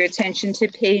call your attention to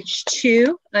page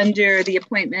 2 under the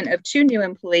appointment of 2 new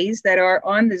employees that are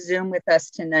on the Zoom with us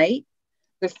tonight.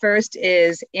 The first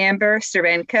is Amber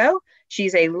Serenko.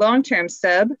 She's a long-term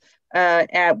sub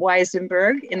at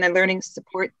Weisenberg in the learning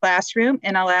support classroom.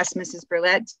 And I'll ask Mrs.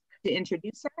 Burlett to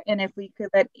introduce her, and if we could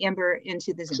let Amber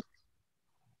into the Zoom.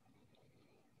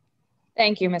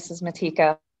 Thank you, Mrs.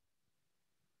 Matika.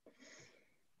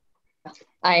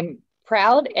 I'm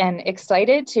proud and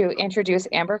excited to introduce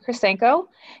Amber Krasenko.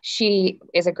 She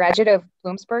is a graduate of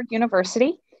Bloomsburg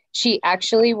University. She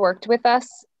actually worked with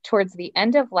us towards the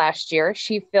end of last year.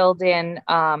 She filled in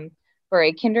for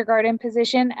a kindergarten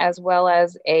position as well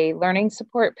as a learning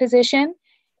support position.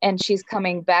 And she's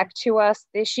coming back to us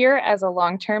this year as a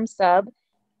long-term sub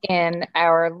in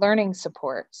our learning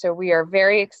support. So we are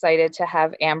very excited to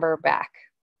have Amber back.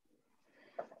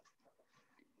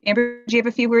 Amber, do you have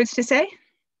a few words to say?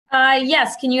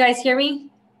 Yes, can you guys hear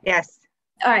me? Yes.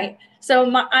 All right, so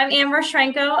I'm Amber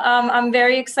Shrenko. I'm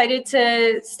very excited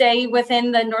to stay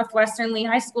within the Northwestern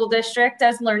Lehigh School District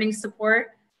as learning support.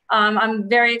 I'm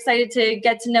very excited to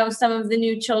get to know some of the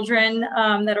new children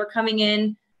that are coming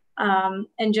in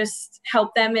and just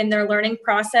help them in their learning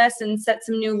process and set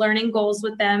some new learning goals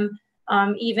with them,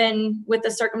 even with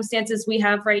the circumstances we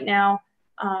have right now,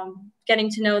 getting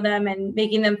to know them and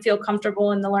making them feel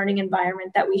comfortable in the learning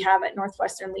environment that we have at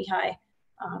Northwestern Lehigh.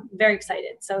 Very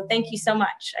excited. So thank you so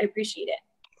much. I appreciate it.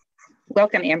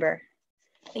 Welcome, Amber.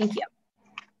 Thank you.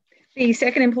 The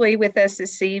second employee with us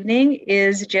this evening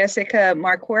is Jessica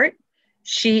Marquardt.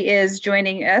 She is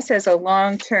joining us as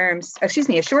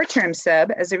a short-term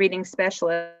sub as a reading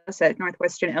specialist at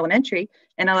Northwestern Elementary.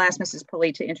 And I'll ask Mrs.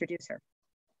 Pulley to introduce her.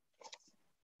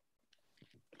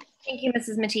 Thank you,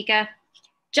 Mrs. Matika.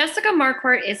 Jessica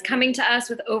Marquardt is coming to us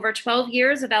with over 12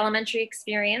 years of elementary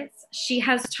experience. She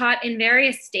has taught in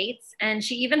various states, and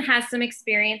she even has some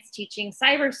experience teaching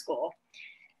cyber school.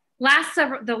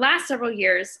 The last several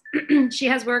years, she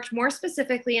has worked more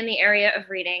specifically in the area of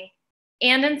reading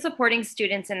and in supporting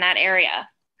students in that area.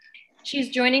 She's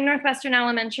joining Northwestern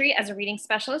Elementary as a reading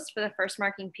specialist for the first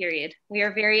marking period. We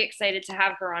are very excited to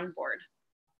have her on board.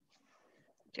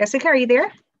 Jessica, are you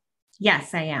there?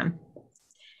 Yes, I am. Would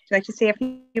you like to say a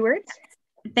few words?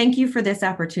 Thank you for this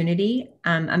opportunity.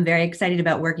 I'm very excited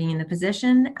about working in the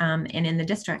position and in the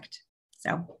district.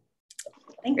 So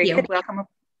thank you. Good.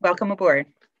 Welcome aboard.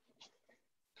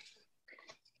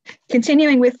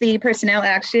 Continuing with the personnel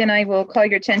action, I will call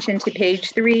your attention to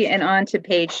page 3 and on to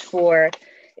page 4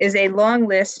 is a long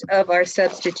list of our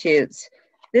substitutes.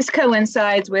 This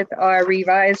coincides with our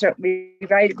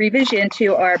revision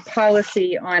to our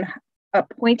policy on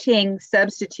appointing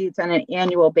substitutes on an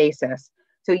annual basis.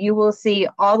 So you will see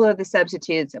all of the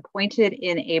substitutes appointed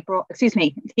in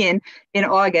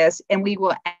August, and we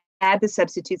will add the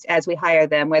substitutes as we hire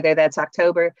them, whether that's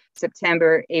October,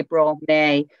 September, April,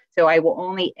 May. So I will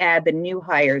only add the new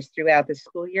hires throughout the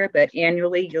school year, but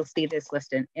annually you'll see this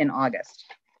list in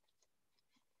August.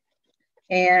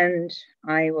 And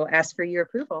I will ask for your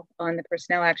approval on the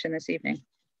personnel action this evening.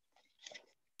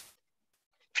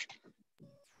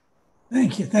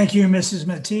 Thank you, Mrs.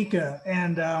 Matika.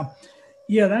 And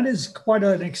yeah, that is quite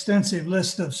an extensive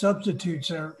list of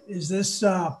substitutes. Is this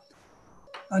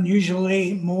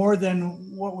unusually more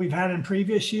than what we've had in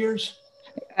previous years?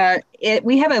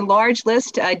 We have a large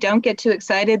list. Don't get too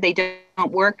excited. They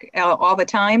don't work all the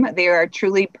time. They are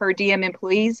truly per diem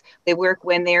employees. They work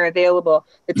when they're available.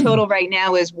 The total right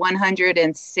now is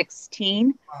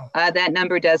 116. Wow. That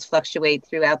number does fluctuate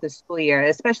throughout the school year,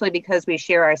 especially because we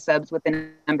share our subs with a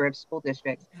number of school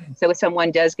districts. So if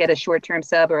someone does get a short-term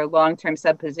sub or a long-term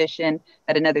sub position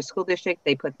at another school district,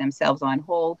 they put themselves on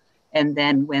hold. And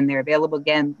then when they're available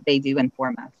again, they do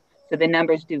inform us. So the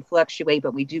numbers do fluctuate,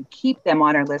 but we do keep them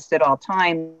on our list at all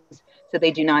times, so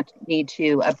they do not need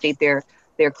to update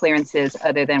their clearances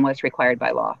other than what's required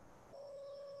by law.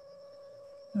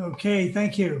 Okay,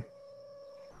 thank you.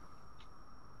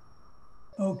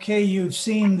 Okay, you've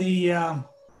seen the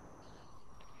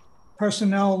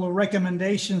personnel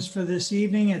recommendations for this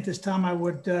evening. At this time, I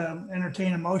would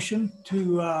entertain a motion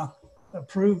to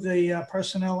approve the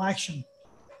personnel action?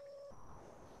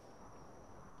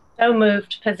 So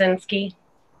moved, Pazinski.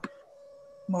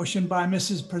 Motion by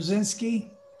Mrs. Brzezinski,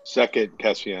 Second,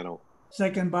 Cassiano.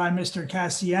 second by Mr.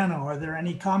 Cassiano. Are there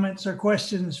any comments or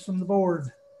questions from the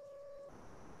board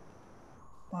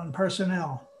on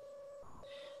personnel?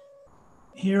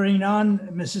 Hearing none,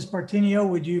 Mrs. Partinio,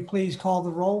 would you please call the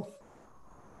roll?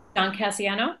 John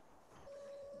Cassiano,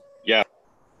 Yeah.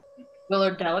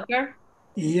 Willard Delacour,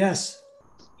 Yes.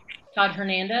 Todd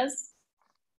Hernandez,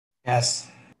 Yes.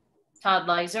 Todd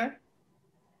Leiser,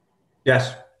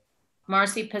 Yes.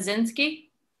 Marcy Pazinski,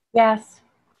 Yes.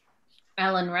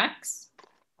 Ellen Rex,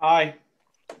 Aye.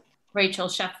 Rachel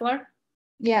Scheffler,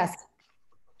 Yes.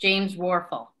 James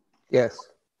Warfel. Yes.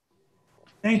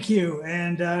 Thank you.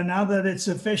 And now that it's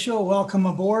official, welcome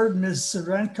aboard, Ms.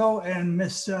 Serenko and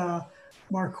Ms.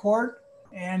 Marquardt,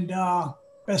 and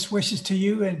best wishes to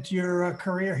you and to your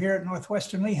career here at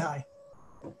Northwestern Lehigh.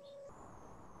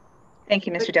 Thank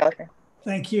you, Mr. Delacour.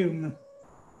 Thank you,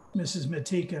 Mrs.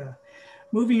 Matika.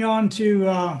 Moving on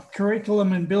to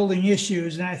curriculum and building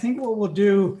issues. And I think what we'll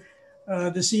do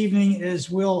this evening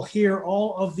is we'll hear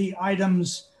all of the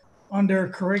items under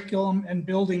curriculum and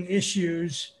building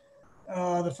issues.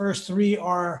 The first three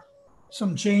are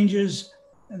some changes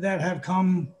that have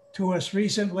come to us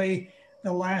recently.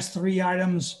 The last three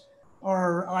items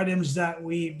are items that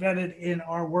we vetted in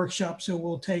our workshop, so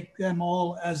we'll take them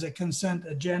all as a consent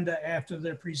agenda after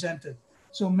they're presented.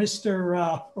 So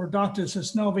Mr. or Dr.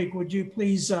 Sosnovic, would you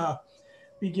please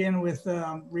begin with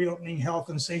reopening health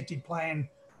and safety plan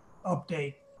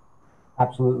update?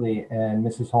 Absolutely. And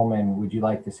Mrs. Holman, would you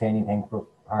like to say anything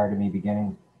prior to me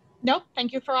beginning? Nope.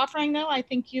 Thank you for offering, though. I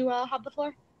think you have the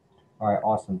floor. All right,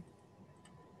 awesome.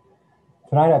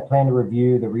 Tonight, I plan to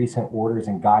review the recent orders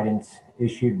and guidance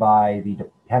issued by the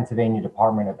Pennsylvania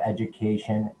Department of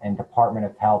Education and Department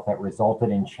of Health that resulted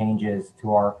in changes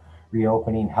to our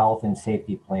reopening health and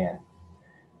safety plan.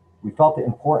 We felt it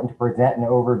important to present an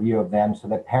overview of them so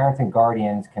that parents and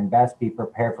guardians can best be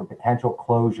prepared for potential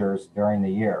closures during the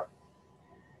year.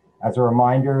 As a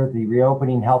reminder, the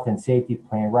reopening health and safety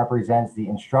plan represents the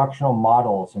instructional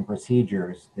models and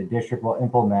procedures the district will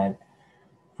implement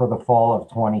for the fall of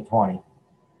 2020.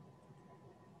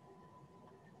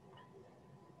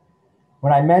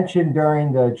 When I mentioned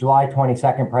during the July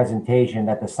 22nd presentation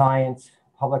that the science,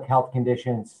 public health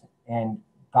conditions, and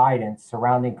guidance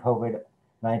surrounding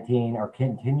COVID-19 are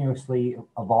continuously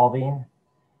evolving,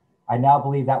 I now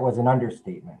believe that was an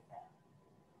understatement.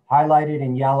 Highlighted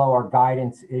in yellow are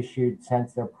guidance issued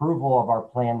since the approval of our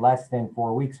plan less than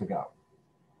 4 weeks ago.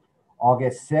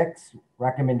 August 6,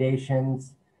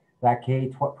 recommendations that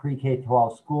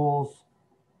pre-K-12 schools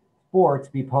sports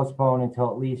be postponed until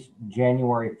at least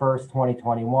January 1st,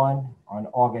 2021. On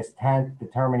August 10th,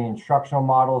 determining instructional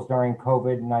models during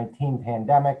COVID-19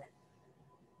 pandemic.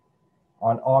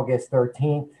 On August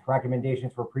 13th,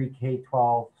 recommendations for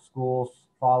pre-K-12 schools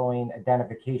following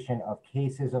identification of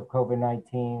cases of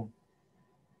COVID-19.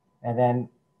 And then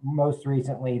most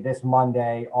recently, this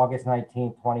Monday, August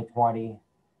 19th, 2020,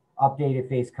 updated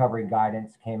face covering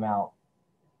guidance came out.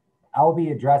 I will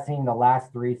be addressing the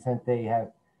last three since they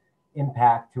have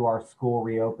impact to our school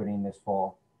reopening this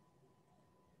fall.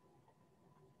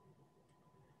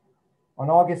 On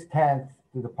August 10th,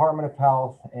 the Department of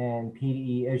Health and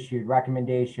PDE issued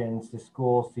recommendations to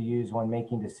schools to use when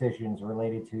making decisions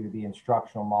related to the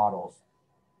instructional models.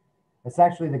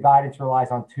 Essentially, the guidance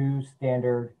relies on two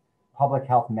standard public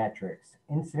health metrics,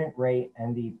 incident rate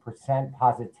and the percent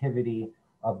positivity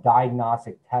of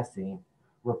diagnostic testing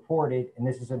reported, and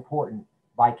this is important,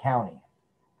 by county.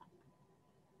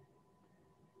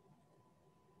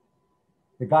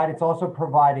 The guidance also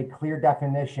provided clear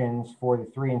definitions for the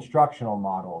three instructional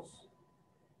models.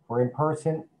 For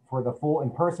the full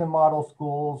in-person model,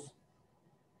 schools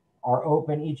are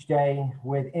open each day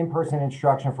with in-person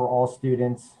instruction for all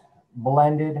students.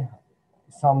 Blended,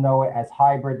 some know it as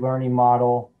hybrid learning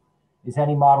model, is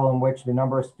any model in which the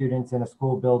number of students in a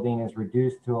school building is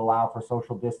reduced to allow for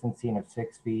social distancing of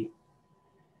 6 feet.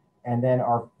 And then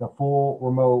the full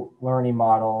remote learning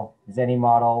model is any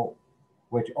model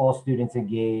which all students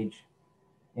engage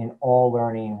in all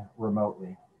learning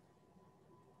remotely.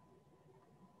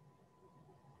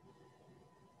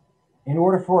 In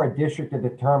order for a district to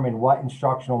determine what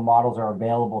instructional models are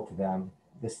available to them,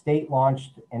 the state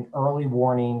launched an early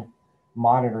warning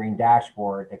monitoring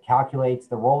dashboard that calculates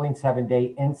the rolling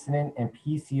 7-day incident and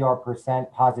PCR percent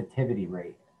positivity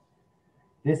rate.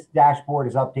 This dashboard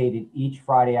is updated each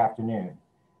Friday afternoon.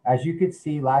 As you could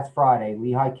see last Friday,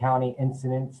 Lehigh County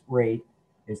incidence rate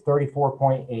is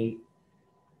 34.8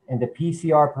 and the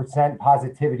PCR percent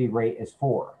positivity rate is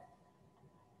 4.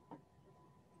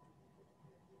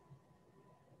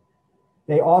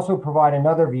 They also provide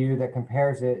another view that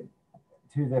compares it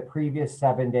to the previous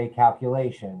 7-day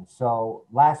calculation. So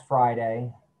last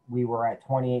Friday, we were at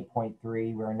 28.3.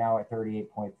 We're now at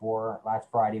 38.4. Last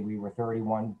Friday, we were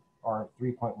 31 or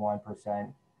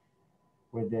 3.1%,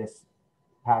 with this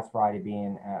past Friday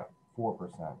being at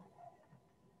 4%.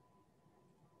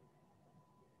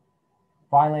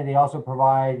 Finally, they also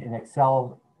provide an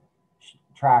Excel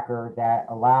tracker that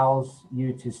allows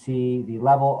you to see the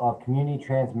level of community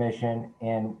transmission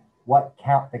and what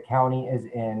count the county is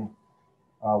in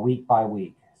week by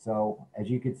week. So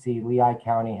as you can see, Lehigh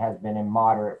County has been in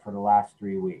moderate for the last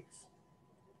 3 weeks.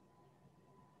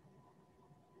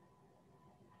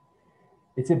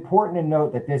 It's important to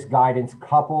note that this guidance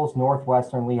couples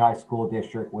Northwestern Lehigh School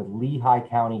District with Lehigh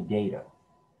County data.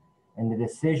 And the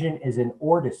decision is an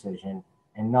or decision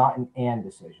and not an and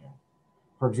decision.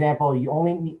 For example, you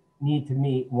only need to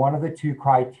meet one of the two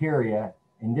criteria,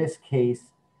 in this case,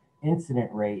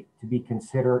 incident rate, to be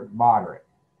considered moderate.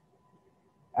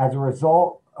 As a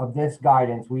result of this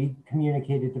guidance, we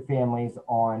communicated to families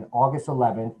on August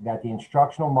 11th that the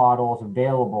instructional models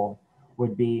available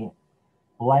would be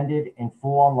blended and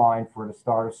full online for the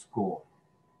start of school.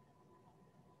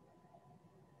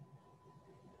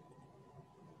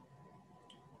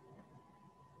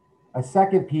 A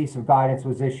second piece of guidance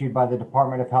was issued by the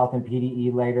Department of Health and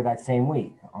PDE later that same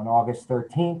week, on August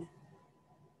 13th.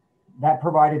 That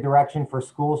provided direction for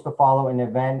schools to follow in the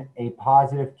event a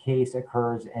positive case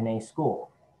occurs in a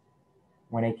school.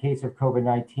 When a case of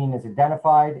COVID-19 is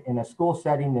identified in a school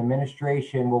setting, the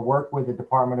administration will work with the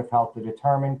Department of Health to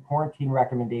determine quarantine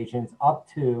recommendations up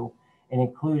to and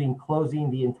including closing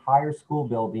the entire school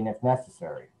building if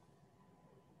necessary.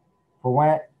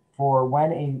 For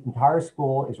when an entire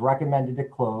school is recommended to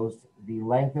close, the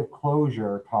length of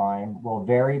closure time will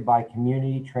vary by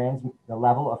the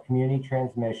level of community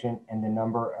transmission and the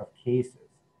number of cases.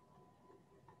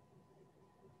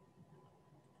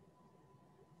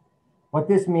 What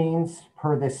this means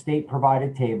per the state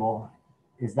provided table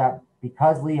is that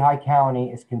because Lehigh County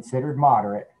is considered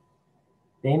moderate,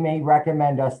 they may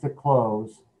recommend us to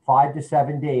close 5 to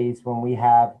 7 days when we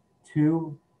have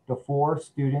 2 to 4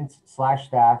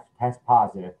 students/staff test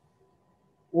positive,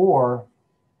 or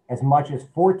as much as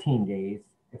 14 days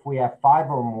if we have 5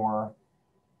 or more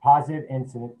positive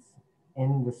incidents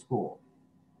in the school.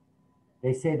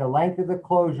 They say the length of the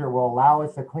closure will allow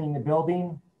us to clean the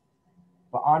building,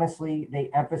 but honestly, they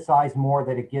emphasize more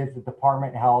that it gives the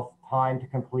Department of Health time to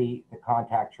complete the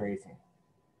contact tracing.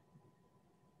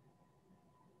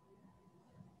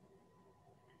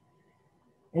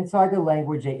 Inside the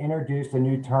language, they introduced a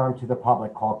new term to the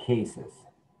public called cases.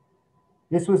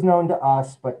 This was known to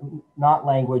us, but not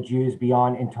language used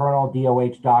beyond internal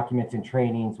DOH documents and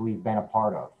trainings we've been a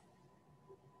part of.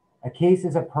 A case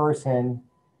is a person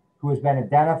who has been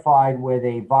identified with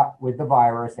the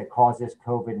virus that causes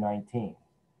COVID-19.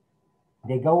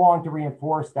 They go on to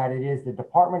reinforce that it is the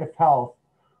Department of Health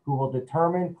who will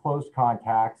determine close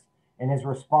contacts and is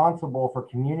responsible for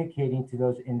communicating to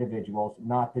those individuals,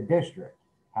 not the district.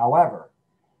 However,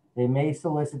 they may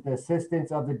solicit the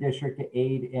assistance of the district to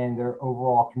aid in their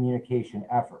overall communication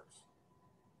efforts.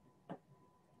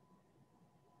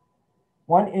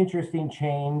 One interesting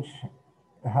change,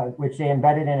 which they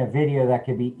embedded in a video that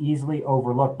could be easily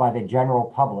overlooked by the general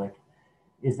public,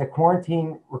 is the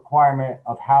quarantine requirement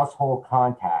of household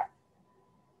contact.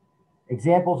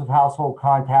 Examples of household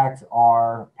contacts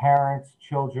are parents,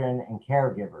 children, and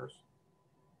caregivers.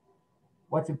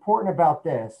 What's important about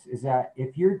this is that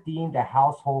if you're deemed a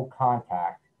household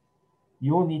contact,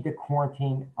 you will need to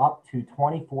quarantine up to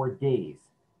 24 days,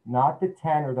 not the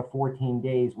 10 or the 14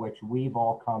 days, which we've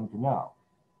all come to know.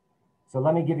 So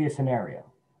let me give you a scenario.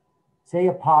 Say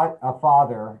a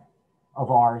father of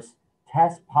ours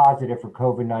tests positive for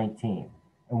COVID-19,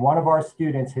 and one of our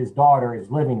students, his daughter,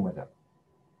 is living with him.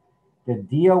 The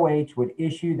DOH would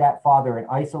issue that father an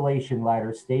isolation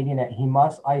letter stating that he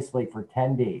must isolate for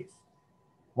 10 days.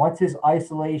 Once his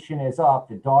isolation is up,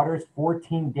 the daughter's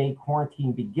 14-day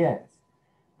quarantine begins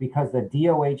because the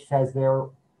DOH says there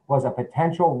was a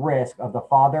potential risk of the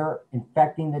father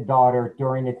infecting the daughter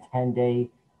during the 10-day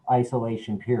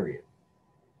isolation period.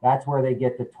 That's where they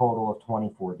get the total of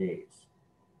 24 days.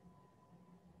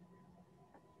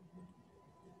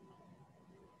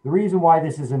 The reason why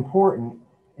this is important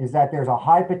is that there's a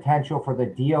high potential for the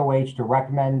DOH to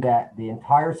recommend that the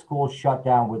entire school shut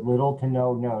down with little to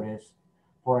no notice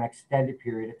for an extended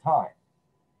period of time.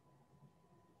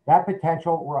 The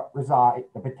potential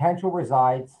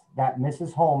resides that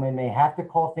Mrs. Holman may have to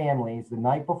call families the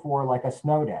night before, like a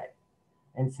snow day,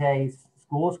 and say,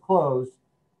 school is closed,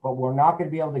 but we're not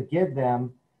going to be able to give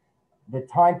them the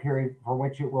time period for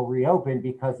which it will reopen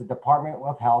because the Department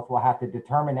of Health will have to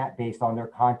determine that based on their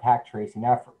contact tracing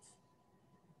efforts.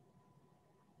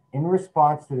 In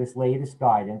response to this latest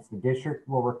guidance, the district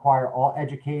will require all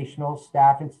educational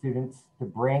staff and students to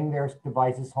bring their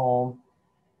devices home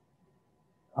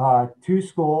to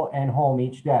school and home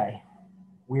each day.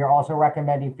 We are also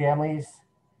recommending families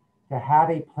to have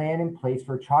a plan in place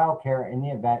for childcare in the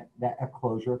event that a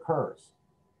closure occurs.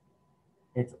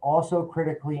 It's also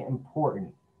critically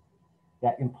important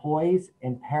that employees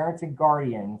and parents and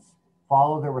guardians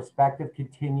follow their respective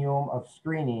continuum of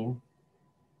screening,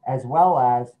 as well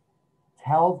as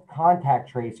tell contact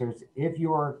tracers if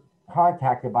you are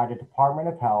contacted by the Department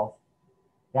of Health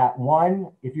that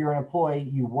one, if you're an employee,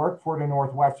 you work for the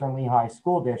Northwestern Lehigh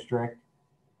School District,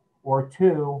 or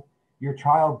two, your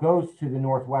child goes to the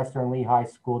Northwestern Lehigh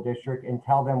School District, and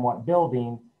tell them what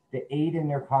building to aid in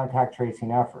their contact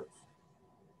tracing efforts.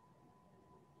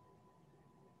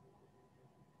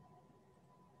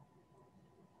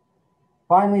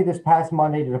 Finally, this past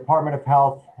Monday, the Department of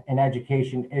Health and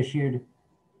Education issued,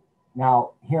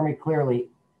 now hear me clearly,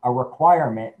 a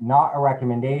requirement, not a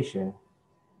recommendation,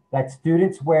 that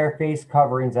students wear face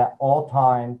coverings at all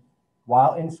times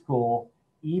while in school,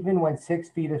 even when 6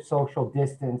 feet of social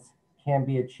distance can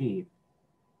be achieved.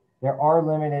 There are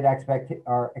limited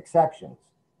exceptions.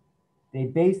 They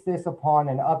base this upon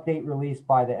an update released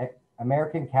by the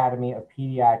American Academy of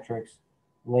Pediatrics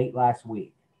late last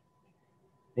week.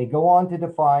 They go on to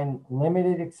define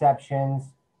limited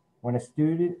exceptions when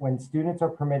students are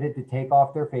permitted to take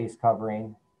off their face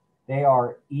covering. They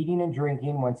are eating and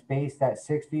drinking when spaced at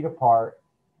 6 feet apart,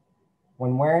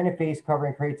 when wearing a face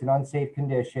covering creates an unsafe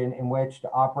condition in which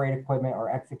to operate equipment or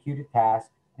execute a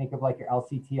task. Think of like your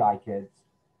LCTI kids.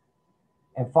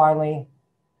 And finally,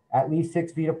 at least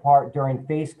 6 feet apart during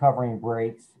face covering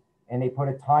breaks, and they put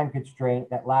a time constraint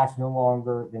that lasts no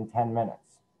longer than 10 minutes.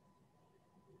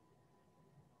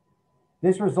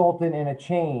 This resulted in a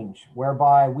change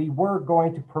whereby we were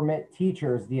going to permit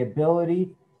teachers the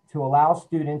ability to allow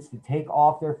students to take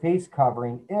off their face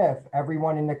covering if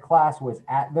everyone in the class was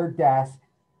at their desk,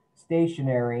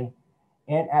 stationary,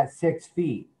 and at 6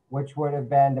 feet, which would have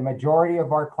been the majority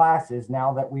of our classes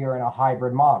now that we are in a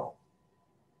hybrid model.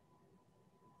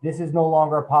 This is no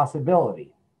longer a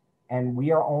possibility, and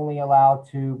we are only allowed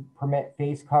to permit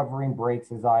face covering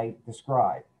breaks as I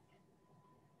described.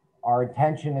 Our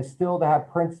intention is still to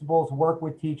have principals work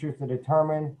with teachers to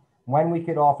determine when we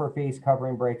could offer face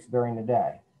covering breaks during the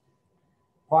day.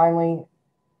 Finally,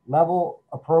 level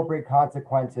appropriate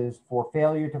consequences for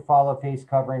failure to follow face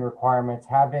covering requirements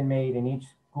have been made in each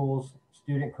school's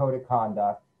student code of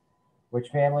conduct, which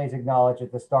families acknowledge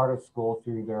at the start of school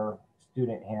through their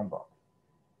student handbook.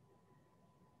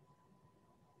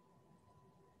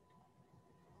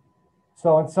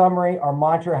 So in summary, our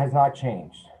mantra has not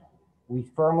changed. We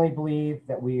firmly believe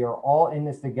that we are all in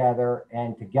this together,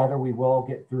 and together we will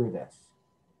get through this.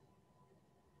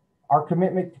 Our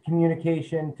commitment to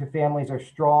communication to families are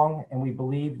strong, and we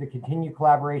believe the continued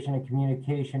collaboration and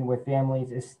communication with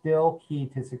families is still key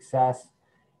to success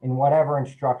in whatever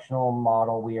instructional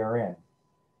model we are in.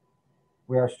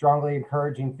 We are strongly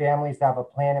encouraging families to have a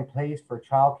plan in place for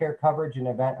childcare coverage in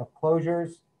event of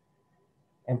closures.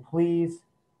 And please,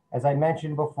 as I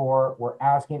mentioned before, we're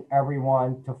asking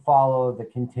everyone to follow the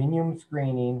continuum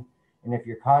screening. And if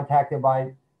you're contacted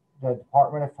by the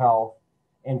Department of Health,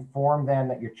 inform them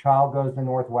that your child goes to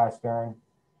Northwestern,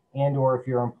 and or if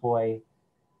you're an employee,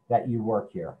 that you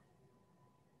work here.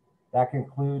 That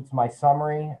concludes my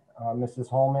summary. Mrs.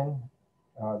 Holman,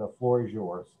 the floor is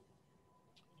yours.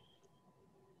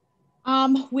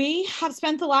 We have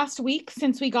spent the last week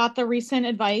since we got the recent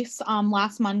advice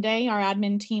last Monday. Our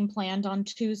admin team planned on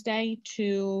Tuesday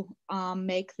to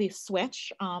make the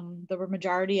switch. The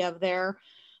majority of their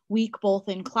week, both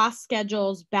in class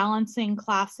schedules, balancing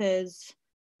classes,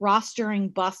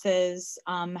 rostering buses,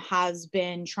 has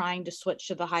been trying to switch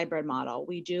to the hybrid model.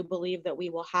 We do believe that we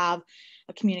will have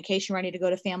a communication ready to go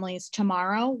to families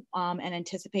tomorrow, and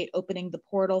anticipate opening the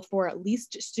portal for at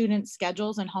least student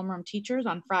schedules and homeroom teachers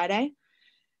on Friday.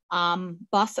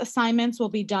 Bus assignments will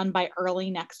be done by early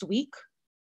next week.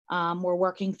 We're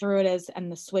working through it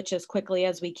and the switch as quickly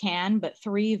as we can, but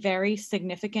 3 very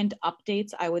significant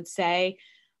updates, I would say,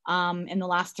 in the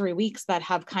last 3 weeks that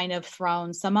have kind of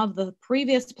thrown some of the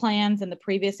previous plans and the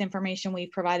previous information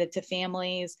we've provided to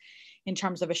families in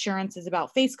terms of assurances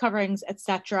about face coverings, et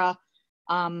cetera,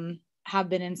 have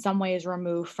been in some ways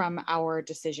removed from our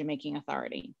decision-making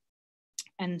authority.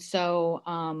 And so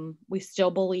we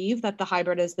still believe that the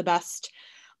hybrid is the best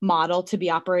model to be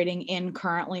operating in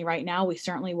currently right now. We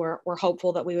certainly were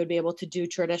hopeful that we would be able to do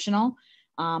traditional.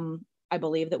 I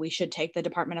believe that we should take the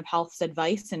Department of Health's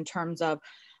advice in terms of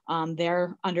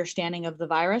their understanding of the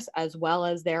virus, as well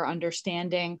as their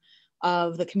understanding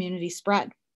of the community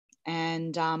spread.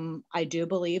 And I do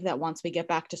believe that once we get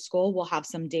back to school, we'll have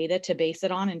some data to base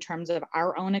it on in terms of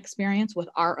our own experience with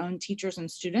our own teachers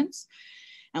and students.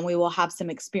 And we will have some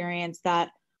experience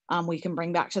that we can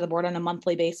bring back to the board on a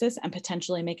monthly basis and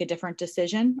potentially make a different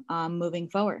decision moving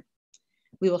forward.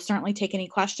 We will certainly take any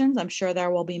questions. I'm sure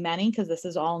there will be many because this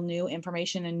is all new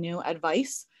information and new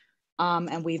advice.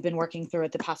 And we've been working through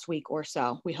it the past week or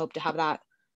so. We hope to have that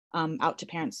out to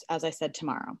parents, as I said,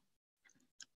 tomorrow.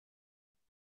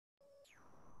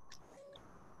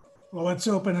 Well, let's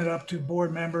open it up to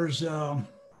board members. Are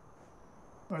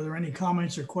there any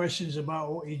comments or questions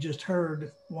about what you just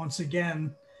heard? Once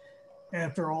again,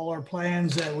 after all our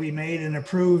plans that we made and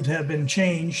approved have been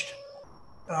changed,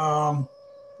 I'd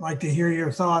like to hear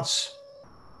your thoughts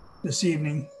this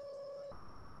evening.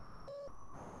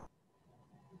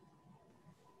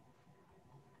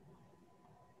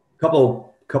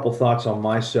 Couple thoughts on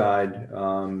my side.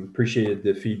 Appreciated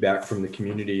the feedback from the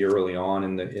community early on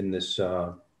in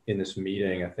this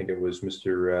meeting. I think it was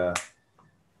Mr.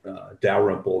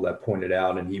 Dalrymple that pointed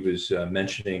out, and he was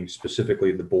mentioning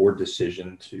specifically the board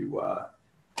decision to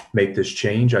make this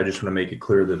change. I just want to make it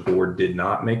clear the board did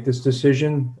not make this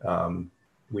decision.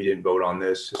 We didn't vote on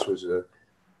this. This was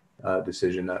a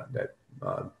decision that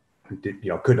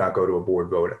could not go to a board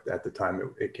vote at the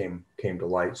time it came to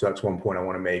light. So that's one point I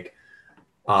want to make.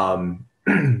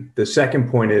 The second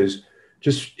point is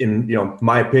just in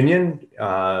my opinion,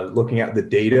 looking at the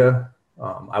data,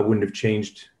 I wouldn't have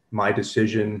changed my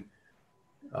decision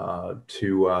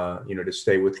to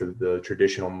stay with the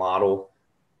traditional model.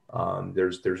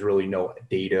 There's really no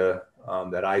data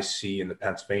that I see in the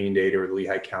Pennsylvania data or the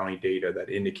Lehigh County data that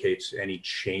indicates any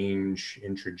change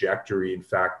in trajectory. In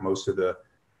fact, most of the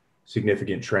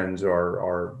significant trends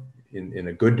are in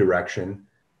a good direction.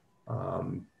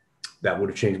 That would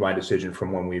have changed my decision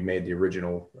from when we made the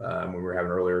original, when we were having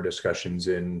earlier discussions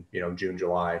in June,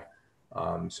 July.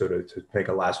 So to make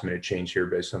a last minute change here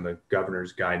based on the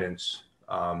governor's guidance,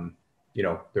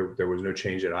 there was no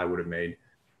change that I would have made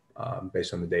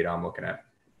based on the data I'm looking at.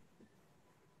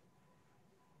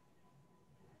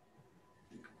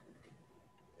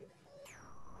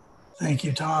 Thank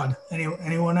you, Todd.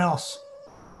 Anyone else?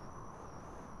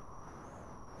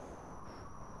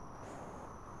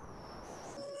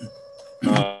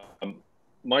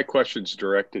 My question's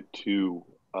directed to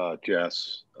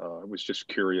Jess. I was just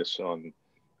curious on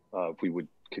if we would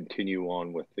continue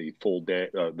on with the full day,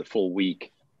 the full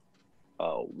week.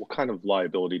 What kind of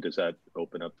liability does that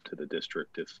open up to the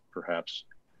district if perhaps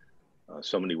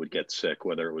somebody would get sick,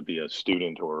 whether it would be a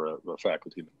student or a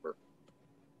faculty member?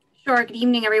 Sure. Good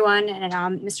evening, everyone. And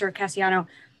Mr. Cassiano,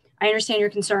 I understand your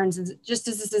concerns. Just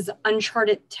as this is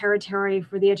uncharted territory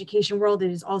for the education world, it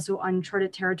is also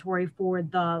uncharted territory for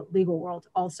the legal world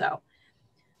also.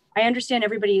 I understand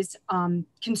everybody's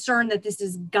concern that this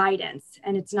is guidance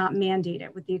and it's not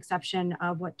mandated, with the exception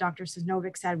of what Dr.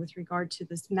 Sosnovic said with regard to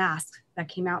this mask that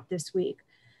came out this week.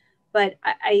 But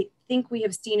I think we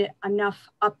have seen enough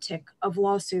uptick of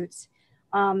lawsuits.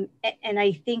 And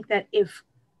I think that if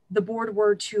the board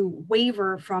were to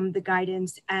waver from the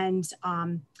guidance and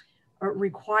or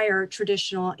require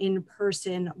traditional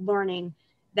in-person learning,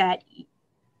 that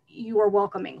you are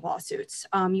welcoming lawsuits.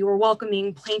 You are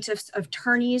welcoming plaintiffs'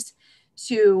 attorneys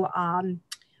to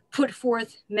put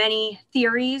forth many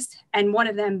theories, and one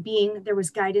of them being there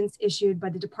was guidance issued by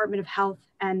the Department of Health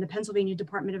and the Pennsylvania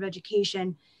Department of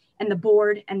Education, and the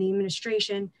board and the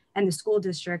administration and the school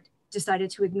district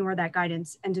decided to ignore that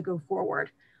guidance and to go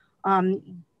forward.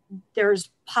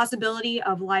 There's possibility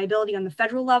of liability on the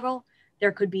federal level.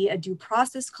 There could be a due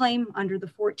process claim under the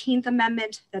 14th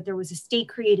Amendment that there was a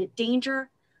state-created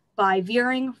danger by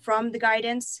veering from the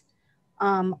guidance.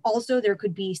 Also, there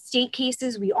could be state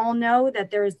cases. We all know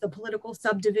that there is the Political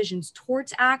Subdivisions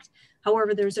Torts Act.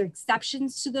 However, there's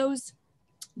exceptions to those,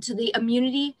 to the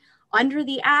immunity under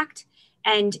the act.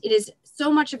 And it is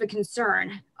so much of a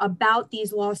concern about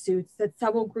these lawsuits that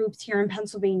several groups here in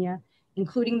Pennsylvania,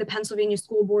 including the Pennsylvania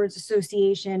School Boards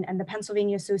Association and the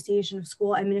Pennsylvania Association of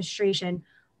School Administration,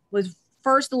 was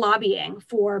first lobbying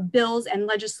for bills and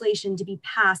legislation to be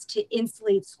passed to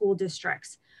insulate school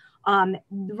districts.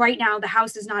 Right now, the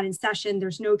House is not in session.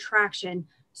 There's no traction.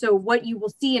 So what you will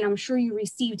see, and I'm sure you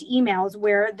received emails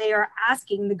where they are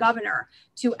asking the governor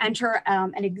to enter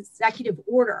an executive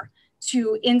order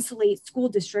to insulate school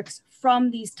districts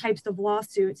from these types of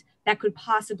lawsuits that could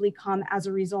possibly come as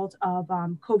a result of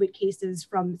COVID cases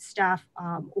from staff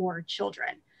or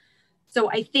children. So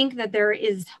I think that there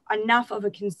is enough of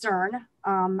a concern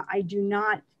I do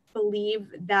not believe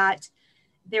that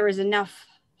there is enough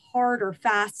hard or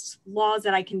fast laws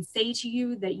that I can say to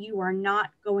you that you are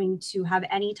not going to have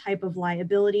any type of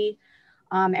liability.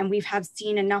 And we've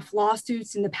seen enough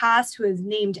lawsuits in the past who has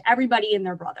named everybody and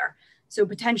their brother. So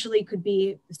potentially could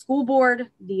be the school board,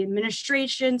 the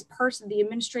administrators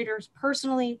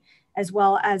personally, as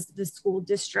well as the school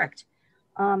district.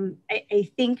 I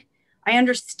think I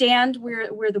understand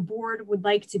where the board would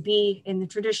like to be in the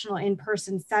traditional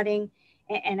in-person setting.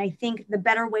 And I think the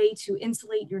better way to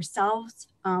insulate yourselves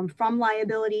from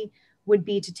liability would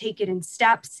be to take it in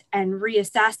steps and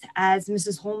reassess, as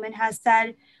Mrs. Holman has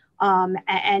said.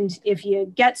 And if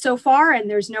you get so far and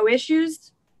there's no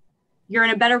issues, you're in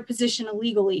a better position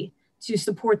legally to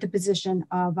support the position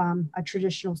of a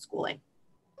traditional schooling.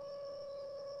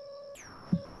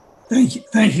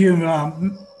 Thank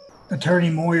you, Attorney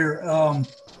Moyer.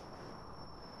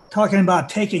 Talking about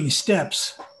taking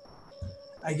steps,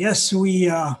 I guess we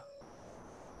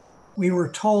were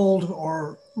told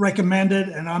or recommended,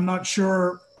 and I'm not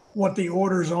sure what the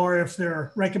orders are, if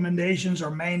they're recommendations or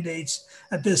mandates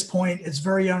at this point. It's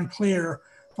very unclear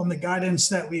from the guidance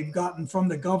that we've gotten from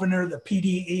the governor, the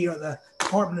PDE, or the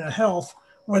Department of Health,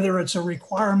 whether it's a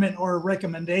requirement or a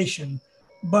recommendation.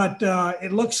 But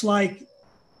it looks like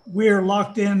we're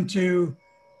locked into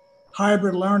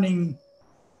hybrid learning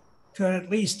to at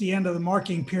least the end of the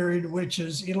marking period, which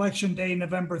is Election Day,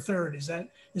 November 3rd.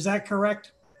 Is that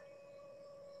correct?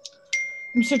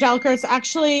 Mr. Delker, it's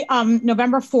actually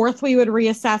November 4th we would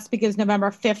reassess, because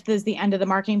November 5th is the end of the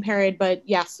marking period. But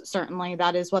yes, certainly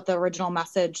that is what the original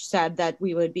message said, that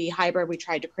we would be hybrid. We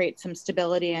tried to create some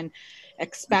stability and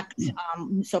expect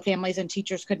so families and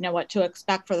teachers could know what to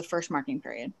expect for the first marking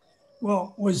period.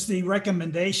 Well, was the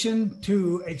recommendation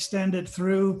to extend it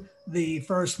through the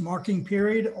first marking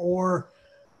period, or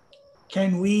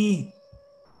can we,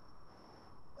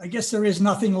 I guess there is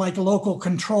nothing like local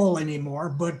control anymore,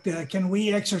 but can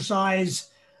we exercise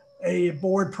a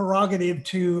board prerogative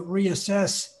to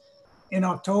reassess in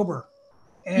October?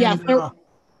 And, yeah,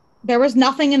 there was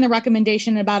nothing in the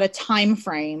recommendation about a time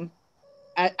frame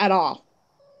at all.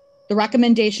 The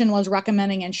recommendation was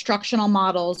recommending instructional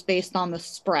models based on the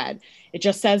spread. It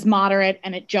just says moderate,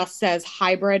 and it just says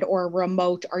hybrid or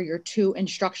remote are your two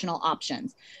instructional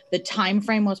options. The time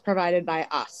frame was provided by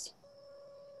us.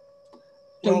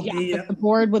 So well, if the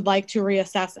board would like to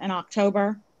reassess in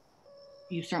October,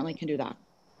 you certainly can do that.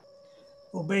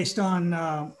 Well, based on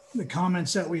the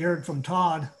comments that we heard from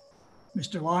Todd,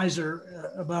 Mr.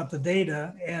 Leiser, about the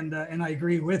data, and I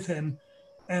agree with him.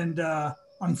 And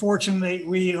unfortunately,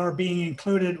 we are being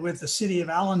included with the city of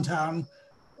Allentown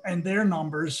and their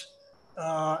numbers,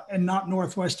 and not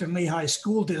Northwestern Lehigh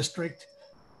School District.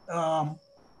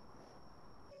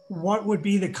 What would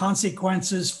be the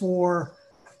consequences for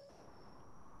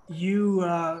you,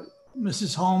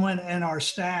 Mrs. Holman, and our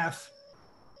staff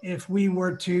if we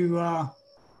were to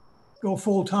go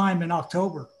full time in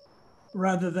October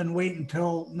rather than wait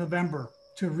until November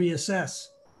to reassess?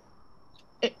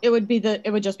 It would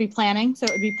just be planning. So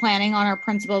it would be planning on our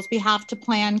principals' behalf to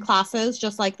plan classes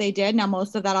just like they did. Now,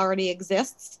 most of that already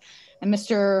exists. And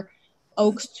Mr.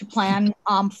 Oaks to plan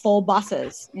full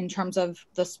buses in terms of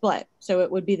the split. So it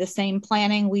would be the same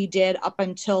planning we did up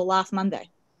until last Monday,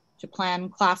 to plan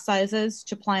class sizes,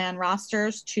 to plan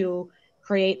rosters, to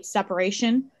create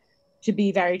separation, to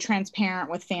be very transparent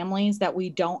with families that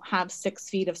we don't have 6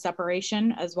 feet of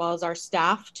separation, as well as our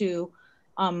staff to,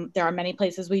 there are many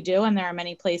places we do, and there are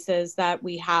many places that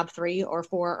we have 3 or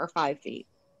 4 or 5 feet.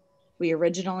 We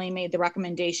originally made the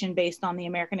recommendation based on the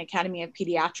American Academy of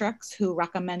Pediatrics, who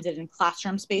recommended in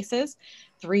classroom spaces,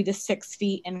 3 to 6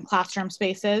 feet in classroom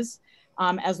spaces,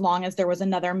 as long as there was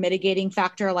another mitigating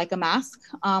factor like a mask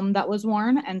that was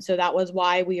worn. And so that was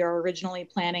why we are originally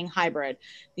planning hybrid.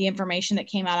 The information that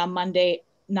came out on Monday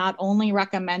not only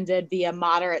recommended the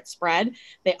moderate spread,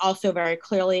 they also very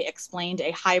clearly explained a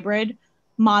hybrid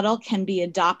model can be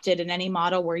adopted in any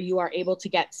model where you are able to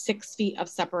get 6 feet of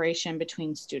separation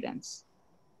between students.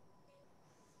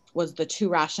 Was the 2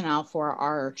 rationale for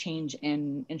our change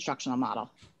in instructional model.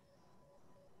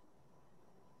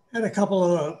 Had a couple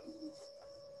of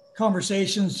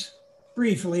conversations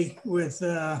briefly with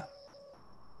a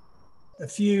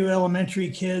few elementary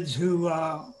kids who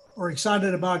are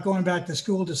excited about going back to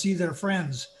school to see their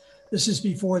friends. This is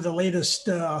before the latest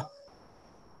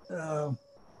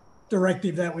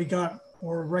directive that we got,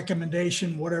 or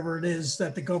recommendation, whatever it is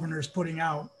that the governor is putting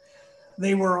out.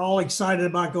 They were all excited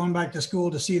about going back to school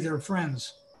to see their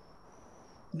friends.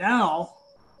 Now,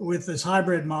 with this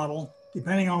hybrid model,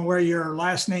 depending on where your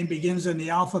last name begins in the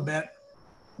alphabet,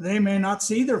 they may not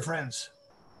see their friends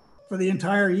for the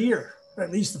entire year.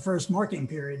 at least the first marking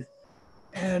period.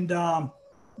 And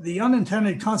the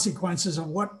unintended consequences of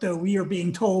what we are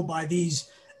being told by these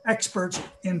experts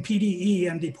in PDE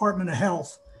and Department of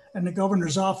Health and the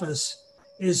governor's office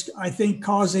is, I think,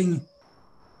 causing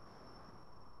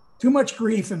too much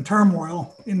grief and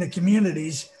turmoil in the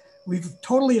communities. We've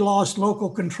totally lost local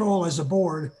control as a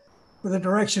board for the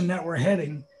direction that we're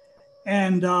heading.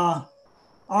 And Mrs.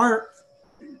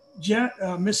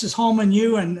 Holman,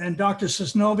 you and Dr.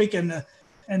 Sosnovic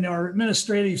and our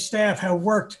administrative staff have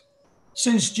worked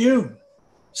since June,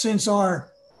 since our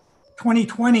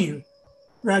 2020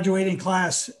 graduating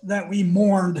class that we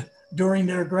mourned during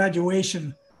their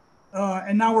graduation.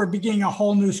 And now we're beginning a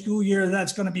whole new school year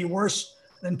that's going to be worse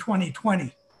than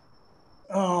 2020.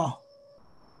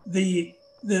 The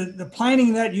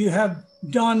planning that you have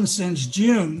done since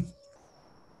June,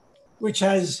 which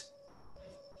has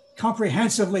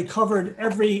comprehensively covered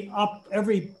every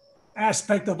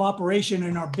aspect of operation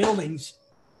in our buildings,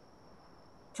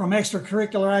 from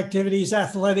extracurricular activities,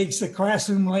 athletics, the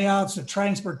classroom layouts, the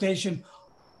transportation,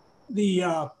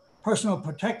 the personal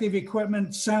protective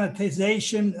equipment,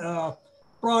 sanitization,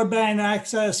 broadband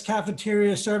access,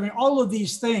 cafeteria serving, all of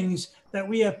these things that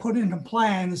we have put into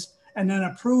plans and then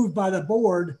approved by the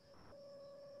board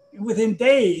within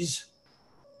days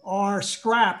are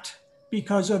scrapped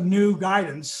because of new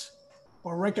guidance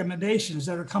or recommendations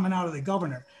that are coming out of the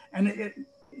governor. And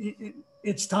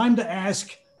it's time to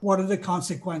ask, what are the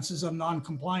consequences of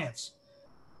non-compliance?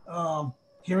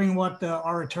 Hearing what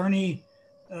our attorney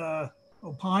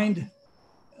opined,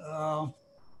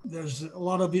 there's a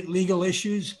lot of legal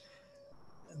issues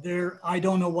there. I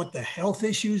don't know what the health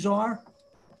issues are,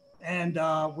 and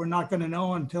we're not going to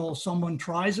know until someone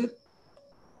tries it.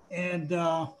 And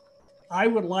I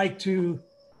would like to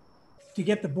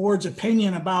get the board's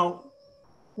opinion about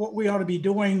what we ought to be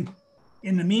doing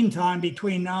in the meantime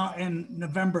between now and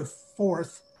November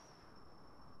 4th.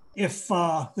 If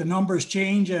the numbers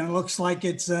change and it looks like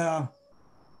it's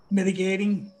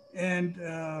mitigating and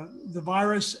the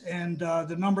virus and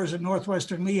the numbers at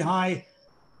Northwestern Lehigh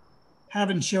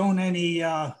haven't shown any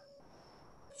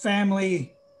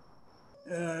family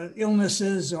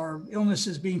illnesses or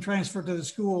illnesses being transferred to the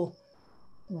school,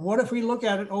 what if we look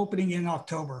at it opening in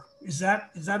October? Is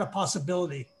that a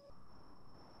possibility?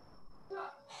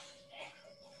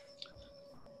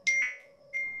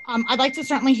 I'd like to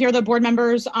certainly hear the board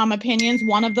members' opinions.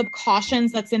 One of the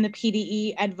cautions that's in the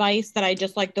PDE advice that I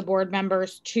just like the board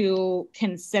members to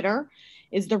consider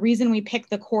is the reason we picked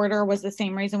the quarter was the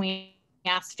same reason we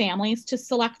asked families to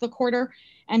select the quarter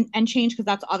and change, because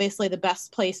that's obviously the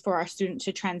best place for our student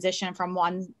to transition from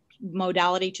one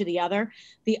modality to the other.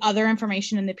 The other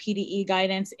information in the PDE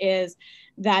guidance is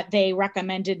that they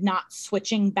recommended not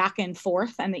switching back and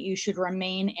forth and that you should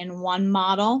remain in one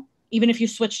model. Even if you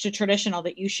switch to traditional,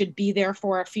 that you should be there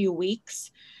for a few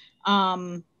weeks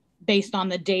based on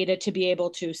the data to be able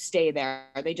to stay there.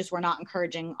 They just were not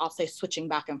encouraging, I'll say, switching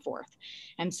back and forth.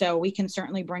 And so we can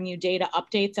certainly bring you data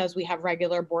updates as we have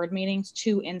regular board meetings,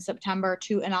 2 in September,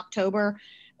 2 in October,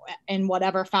 in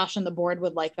whatever fashion the board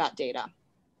would like that data.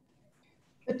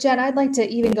 But Jen, I'd like to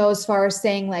even go as far as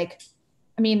saying, like,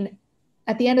 I mean,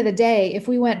 at the end of the day, if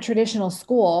we went traditional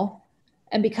school,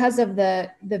 and because of the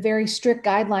very strict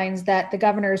guidelines that the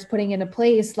governor is putting into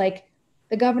place, like,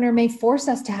 the governor may force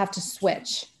us to have to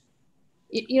switch.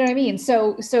 You know what I mean?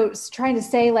 So trying to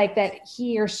say like that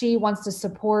he or she wants to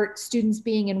support students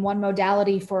being in one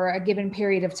modality for a given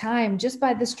period of time, just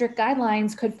by the strict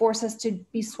guidelines, could force us to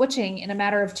be switching in a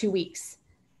matter of 2 weeks.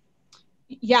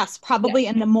 Yes, probably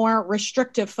in the more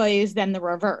restrictive phase than the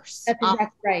reverse. That's exactly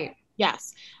right.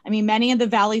 Yes. I mean, many of the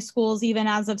Valley schools, even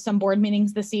as of some board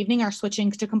meetings this evening, are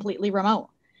switching to completely remote.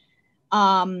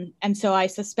 And so I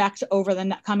suspect over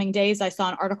the coming days, I saw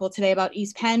an article today about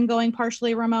East Penn going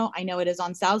partially remote. I know it is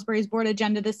on Salisbury's board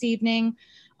agenda this evening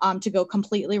to go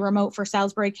completely remote for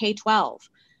Salisbury K-12.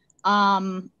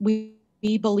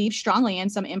 We believe strongly in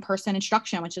some in-person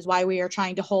instruction, which is why we are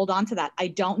trying to hold on to that. I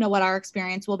don't know what our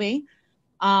experience will be.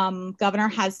 Governor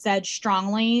has said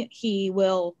strongly he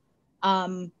will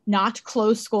not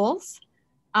close schools.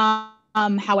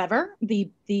 However, the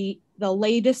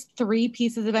latest 3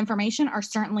 pieces of information are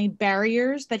certainly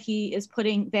barriers that he is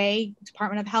putting,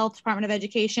 Department of Health, Department of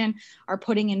Education, are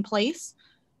putting in place.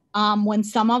 When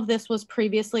some of this was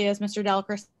previously, as Mr.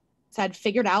 Delacour said,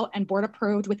 figured out and board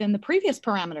approved within the previous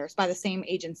parameters by the same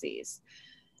agencies.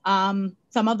 Some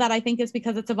of that I think is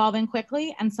because it's evolving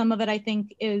quickly, and some of it I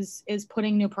think is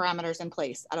putting new parameters in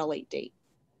place at a late date.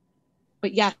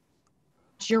 But yes,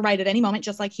 you're right, at any moment,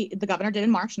 just like the governor did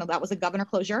in March. No, that was a governor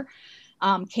closure.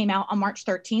 Came out on March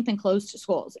 13th and closed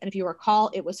schools. And if you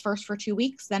recall, it was first for 2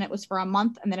 weeks, then it was for a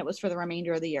month, and then it was for the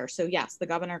remainder of the year. So yes, the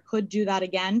governor could do that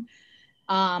again.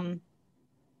 I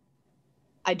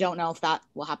don't know if that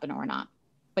will happen or not,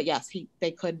 but yes,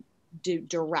 they could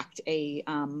direct a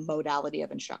modality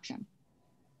of instruction.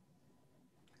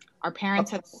 Our parents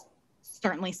have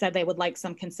certainly said they would like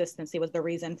some consistency, was the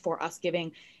reason for us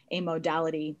giving a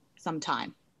modality some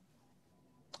time.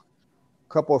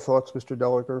 Couple of thoughts, Mr.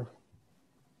 Delaker.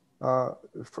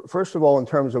 First of all, in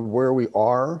terms of where we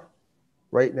are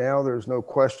right now, there's no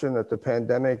question that the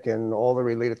pandemic and all the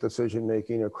related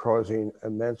decision-making are causing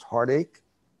immense heartache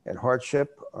and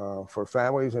hardship for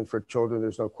families and for children.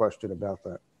 There's no question about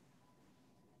that.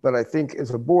 But I think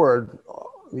as a board,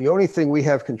 the only thing we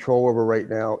have control over right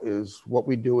now is what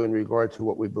we do in regard to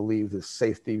what we believe is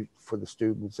safety for the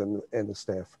students and the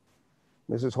staff.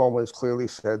 Mrs. Holman has clearly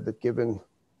said that given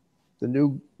the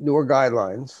newer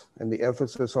guidelines and the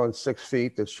emphasis on 6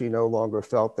 feet, that she no longer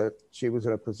felt that she was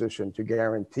in a position to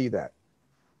guarantee that.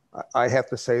 I have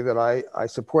to say that I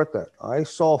support that. I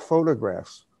saw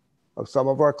photographs of some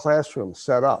of our classrooms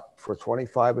set up for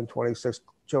 25 and 26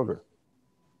 children.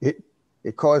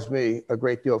 It caused me a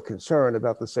great deal of concern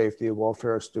about the safety and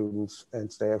welfare of students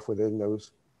and staff within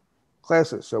those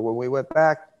classes. So when we went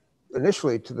back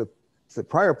initially to the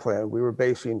prior plan, we were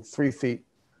basing 3 feet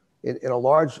in a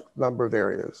large number of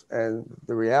areas. And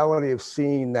the reality of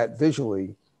seeing that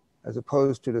visually, as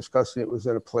opposed to discussing it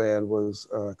within a plan, was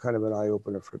kind of an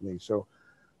eye-opener for me. So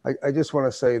I just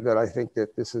want to say that I think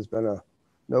that this has been a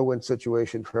no-win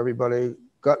situation for everybody,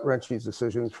 gut-wrenching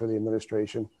decisions for the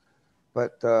administration.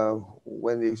 But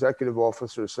when the executive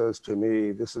officer says to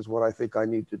me, this is what I think I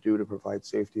need to do to provide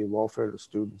safety and welfare to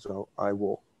students, I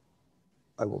will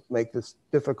make this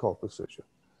difficult decision.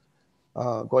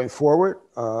 Going forward,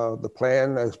 the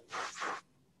plan as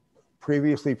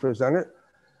previously presented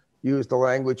used the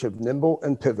language of nimble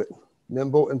and pivot,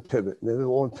 nimble and pivot,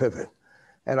 nimble and pivot.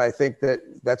 And I think that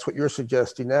that's what you're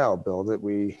suggesting now, Bill, that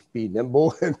we be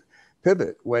nimble and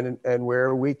pivot when and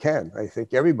where we can. I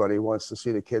think everybody wants to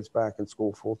see the kids back in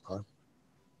school full time.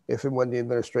 If and when the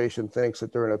administration thinks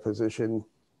that they're in a position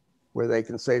where they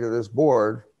can say to this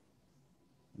board,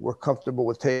 we're comfortable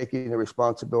with taking the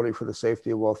responsibility for the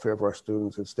safety and welfare of our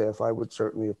students and staff, I would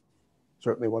certainly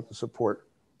want to support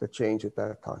the change at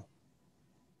that time.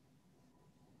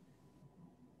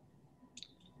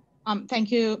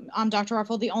 Thank you, Dr.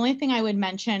 Ruffel. The only thing I would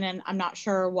mention, and I'm not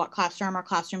sure what classroom or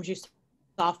classrooms you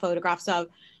saw photographs of,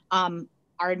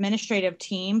 our administrative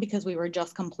team, because we were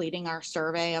just completing our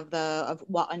survey of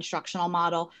what instructional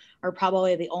model, are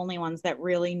probably the only ones that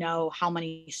really know how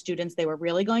many students they were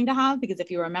really going to have. Because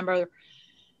if you remember,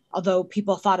 although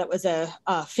people thought it was a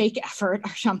fake effort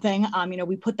or something,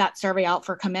 we put that survey out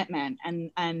for commitment.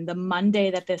 And the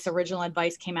Monday that this original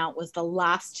advice came out was the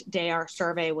last day our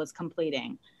survey was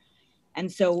completing. And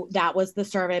so that was the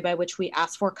survey by which we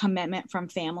asked for commitment from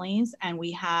families. And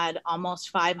we had almost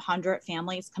 500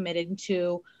 families committed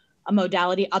to a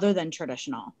modality other than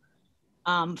traditional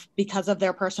because of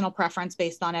their personal preference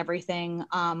based on everything,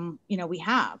 we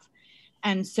have.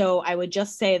 And so I would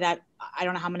just say that I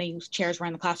don't know how many chairs were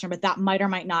in the classroom, but that might or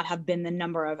might not have been the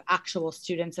number of actual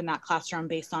students in that classroom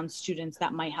based on students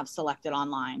that might have selected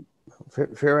online.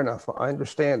 Fair enough. I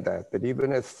understand that. But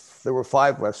even if there were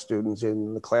 5 less students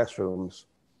in the classrooms,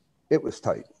 it was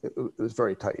tight. It was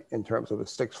very tight in terms of a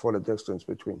 6 foot of distance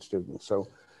between students. So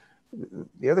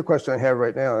the other question I have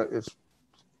right now is,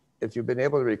 if you've been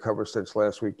able to recover since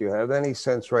last week, do you have any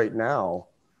sense right now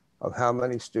of how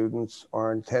many students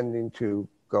are intending to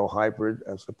go hybrid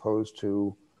as opposed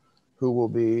to who will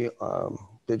be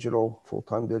digital,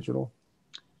 full-time digital?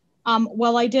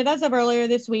 Well, I did as of earlier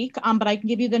this week, but I can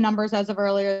give you the numbers as of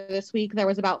earlier this week. There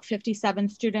was about 57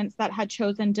 students that had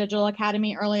chosen Digital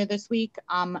Academy earlier this week,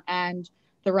 and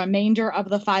the remainder of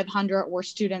the 500 were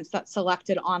students that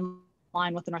selected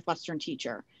online with the Northwestern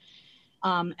teacher.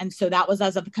 And so that was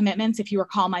as of commitments. If you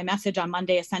recall, my message on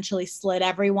Monday essentially slid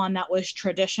everyone that was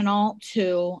traditional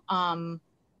to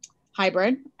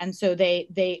hybrid. And so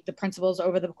the principals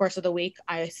over the course of the week,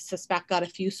 I suspect, got a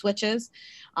few switches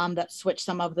that switched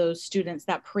some of those students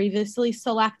that previously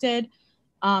selected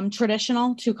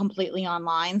traditional to completely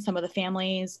online. Some of the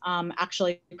families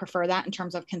actually prefer that in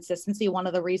terms of consistency. One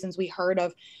of the reasons we heard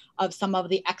of some of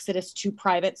the exodus to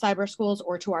private cyber schools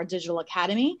or to our Digital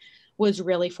Academy was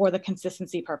really for the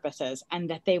consistency purposes, and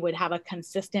that they would have a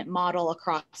consistent model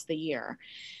across the year.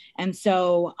 And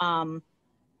so,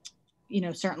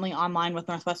 certainly online with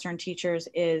Northwestern teachers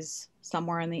is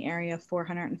somewhere in the area of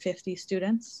 450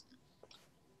 students.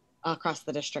 across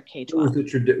the district What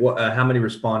was K-12. how many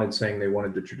responded saying they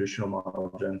wanted the traditional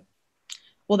model, Jen?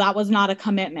 Well, that was not a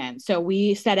commitment. So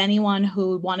we said anyone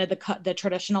who wanted the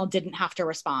traditional didn't have to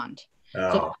respond.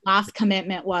 Oh. So the last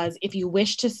commitment was, if you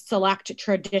wish to select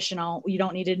traditional, you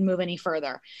don't need to move any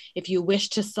further. If you wish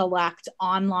to select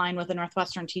online with a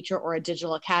Northwestern teacher or a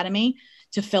digital academy,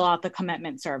 to fill out the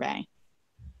commitment survey.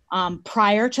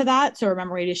 Prior to that, so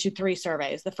remember, we issued 3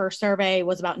 surveys. The first survey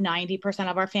was about 90%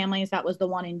 of our families. That was the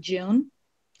one in June.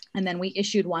 And then we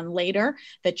issued one later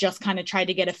that just kind of tried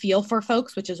to get a feel for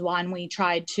folks, which is when we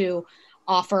tried to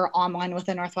offer online with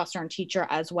a Northwestern teacher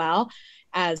as well.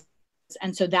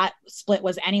 And so that split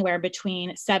was anywhere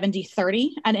between 70-30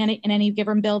 in any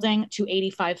given building to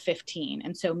 85-15.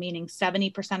 And so meaning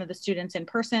 70% of the students in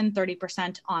person,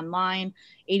 30% online,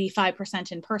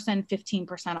 85% in person,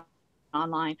 15%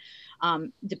 online,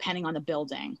 depending on the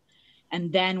building.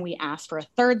 And then we asked for a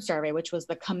third survey, which was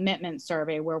the commitment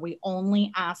survey, where we only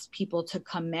asked people to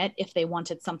commit if they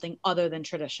wanted something other than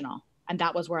traditional. And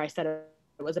that was where I said it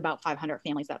was about 500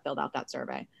 families that filled out that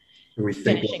survey. So we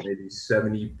think maybe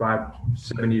 70 to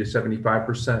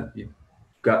 75%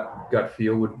 gut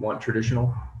feel would want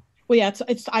traditional. Well, yeah,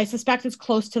 I suspect it's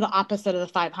close to the opposite of the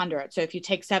 500. So if you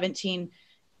take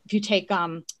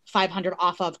 500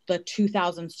 off of the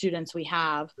 2,000 students we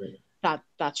have, right,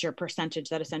 that's your percentage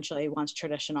that essentially wants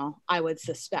traditional, I would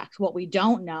suspect. What we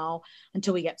don't know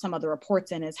until we get some of the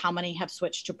reports in is how many have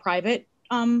switched to private,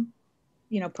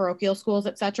 parochial schools,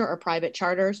 et cetera, or private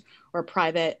charters or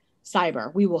private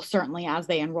cyber. We will certainly, as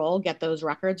they enroll, get those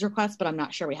records requests, but I'm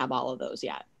not sure we have all of those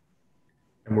yet.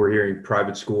 And we're hearing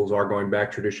private schools are going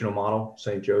back traditional model,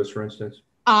 St. Joe's, for instance.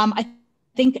 I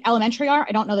think elementary are.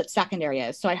 I don't know that secondary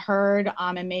is. So I heard,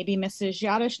 and maybe Mrs.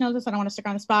 Yadish knows this, I don't want to stick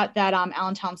on the spot, that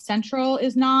Allentown Central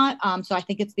is not. So I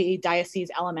think it's the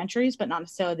diocese elementaries, but not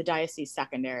necessarily the diocese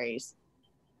secondaries.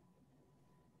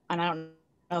 And I don't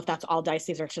know if that's all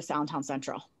diocese or it's just Allentown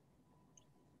Central.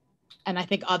 And I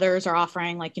think others are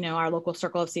offering, like, our local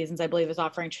Circle of Seasons, I believe, is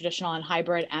offering traditional and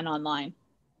hybrid and online.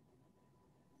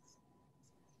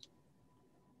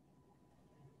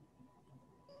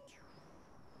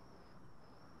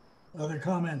 Other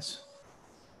comments?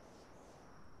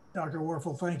 Dr.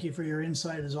 Warfel, thank you for your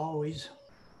insight as always.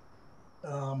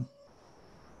 I'm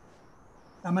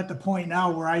at the point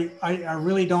now where I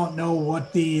really don't know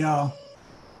what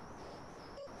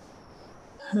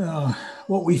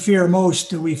what we fear most.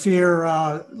 Do we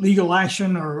fear legal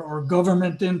action or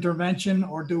government intervention,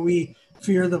 or do we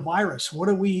fear the virus? What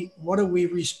are we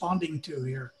responding to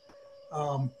here?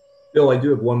 Bill, I do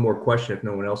have one more question if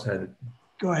no one else had it.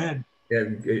 Go ahead. Yeah,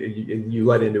 you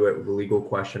led into it with a legal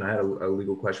question. I had a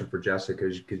legal question for Jessica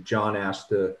because John asked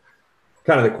kind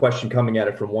of the question coming at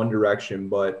it from one direction,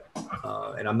 but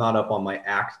and I'm not up on my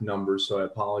ACT numbers, so I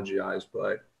apologize,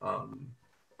 but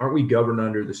aren't we governed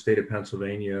under the state of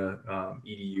Pennsylvania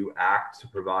EDU Act to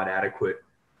provide adequate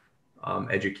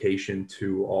education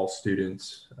to all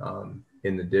students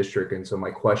in the district? And so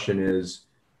my question is,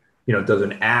 does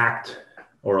an act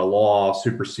or a law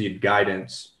supersede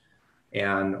guidance?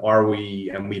 And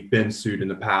we've been sued in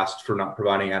the past for not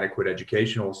providing adequate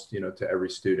educational, to every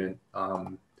student.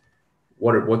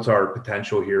 What's our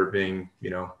potential here being,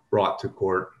 brought to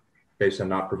court based on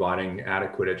not providing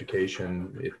adequate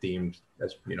education, if deemed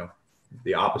as,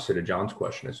 the opposite of John's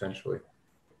question, essentially?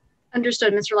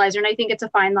 Understood, Mr. Leiser, and I think it's a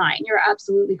fine line. You're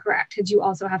absolutely correct, because you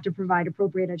also have to provide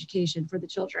appropriate education for the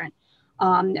children.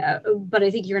 But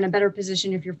I think you're in a better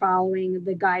position if you're following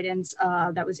the guidance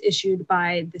that was issued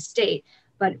by the state.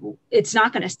 But it's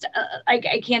not going to,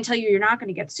 I can't tell you you're not going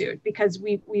to get sued, because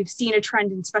we've seen a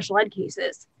trend in special ed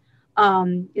cases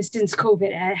since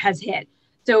COVID has hit.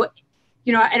 So,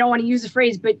 I don't want to use the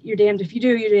phrase, but you're damned if you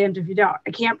do, you're damned if you don't.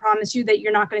 I can't promise you that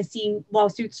you're not going to see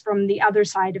lawsuits from the other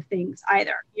side of things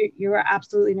either. You're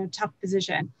absolutely in a tough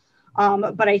position.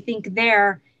 But I think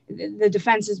the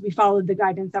defense is we followed the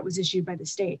guidance that was issued by the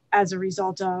state as a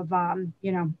result of,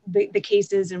 the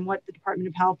cases and what the Department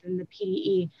of Health and the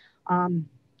PDE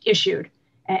issued,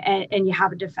 and you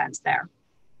have a defense there.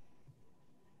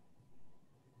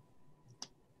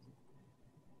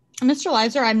 Mr.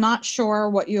 Leiser, I'm not sure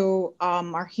what you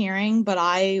are hearing, but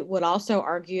I would also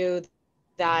argue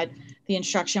that the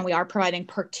instruction we are providing,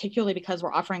 particularly because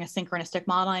we're offering a synchronistic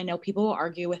model, I know people will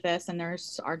argue with this, and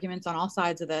there's arguments on all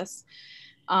sides of this,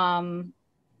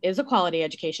 is a quality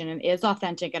education and is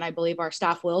authentic. And I believe our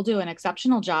staff will do an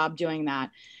exceptional job doing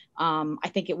that. I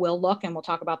think it will look, and we'll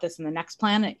talk about this in the next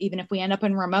plan, even if we end up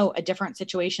in remote, a different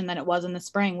situation than it was in the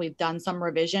spring. We've done some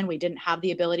revision. We didn't have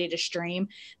the ability to stream.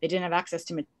 They didn't have access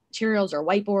to materials or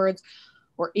whiteboards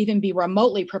or even be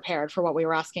remotely prepared for what we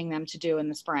were asking them to do in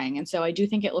the spring. And so I do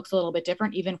think it looks a little bit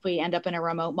different, even if we end up in a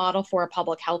remote model for a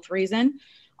public health reason.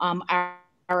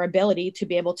 Our ability to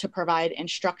be able to provide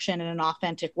instruction in an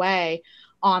authentic way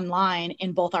online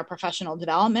in both our professional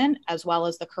development as well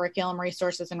as the curriculum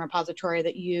resources and repository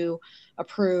that you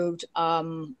approved,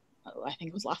 I think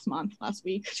it was last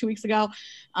week, 2 weeks ago,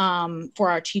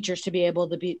 for our teachers to be able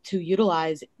to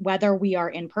utilize, whether we are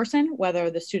in person,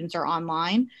 whether the students are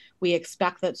online. We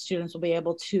expect that students will be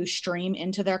able to stream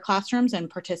into their classrooms and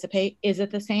participate. Is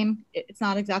it the same? It's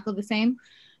not exactly the same.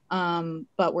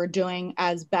 But we're doing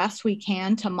as best we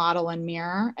can to model and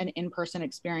mirror an in-person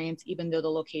experience, even though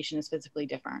the location is physically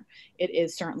different. It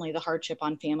is certainly the hardship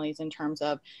on families in terms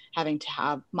of having to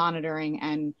have monitoring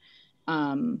and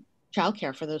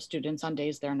childcare for those students on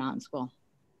days they're not in school.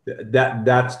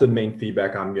 That's the main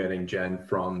feedback I'm getting, Jen,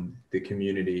 from the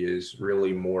community, is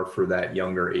really more for that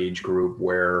younger age group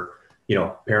where, you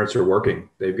know, parents are working,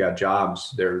 they've got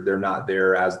jobs, they're not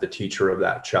there as the teacher of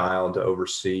that child to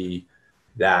oversee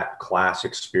that class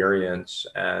experience.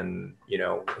 And, you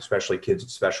know, especially kids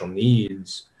with special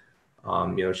needs, you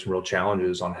know, there's some real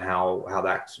challenges on how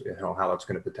that's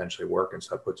going to potentially work. And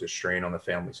so it puts a strain on the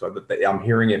family. So I'm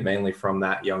hearing it mainly from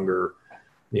that younger,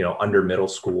 you know, under middle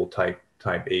school type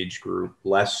age group,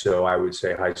 less so I would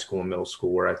say high school and middle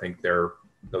school, where I think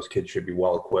those kids should be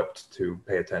well equipped to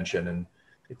pay attention, and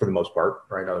for the most part,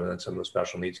 right, other than some of the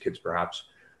special needs kids perhaps.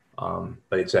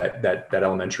 But it's that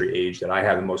elementary age that I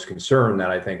have the most concern,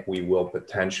 that I think we will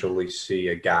potentially see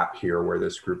a gap here where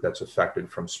this group that's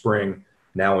affected from spring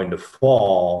now into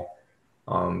fall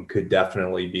could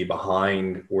definitely be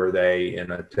behind where they,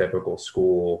 in a typical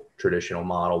school traditional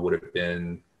model, would have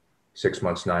been 6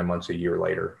 months, 9 months, a year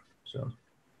later. So.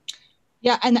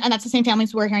 Yeah, and that's the same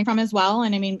families we're hearing from as well.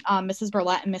 And I mean, Mrs.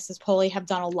 Burlett and Mrs. Pulley have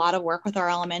done a lot of work with our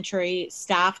elementary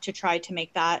staff to try to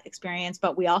make that experience.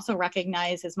 But we also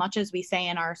recognize, as much as we say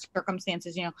in our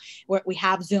circumstances, you know, we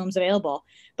have Zooms available,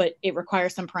 but it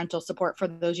requires some parental support for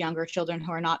those younger children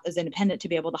who are not as independent to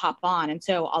be able to hop on. And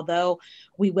so although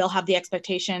we will have the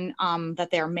expectation that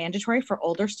they are mandatory for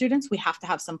older students, we have to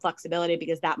have some flexibility,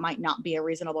 because that might not be a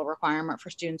reasonable requirement for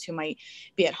students who might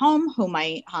be at home, who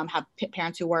might have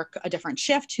parents who work a different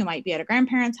shift, who might be at a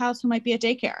grandparent's house, who might be at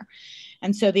daycare.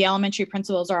 And so the elementary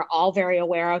principals are all very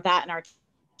aware of that and are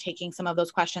taking some of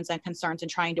those questions and concerns and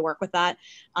trying to work with that.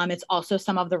 It's also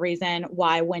some of the reason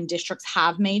why, when districts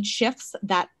have made shifts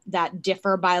that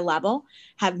differ by level,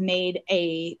 have made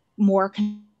a more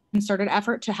concerted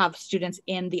effort to have students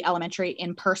in the elementary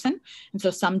in person. And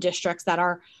so some districts that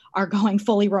are going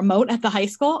fully remote at the high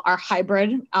school are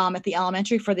hybrid at the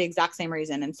elementary for the exact same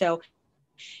reason. And so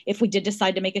if we did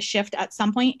decide to make a shift at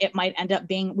some point, it might end up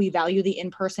being, we value the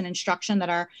in-person instruction that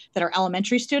are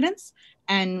elementary students,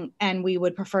 and we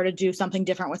would prefer to do something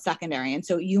different with secondary. And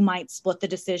so you might split the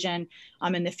decision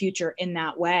in the future in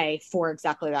that way for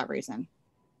exactly that reason.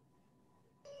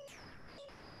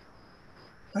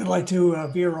 I'd like to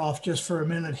veer off just for a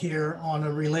minute here on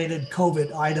a related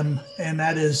COVID item, and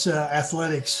that is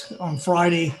athletics. On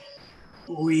Friday,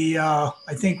 I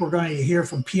think we're going to hear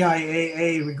from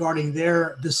PIAA regarding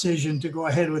their decision to go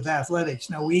ahead with athletics.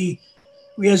 Now, we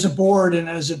as a board and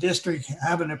as a district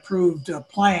have an approved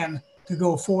plan to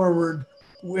go forward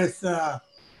with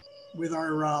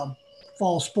our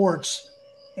fall sports,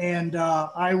 and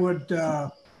I would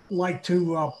like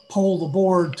to poll the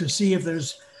board to see if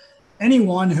there's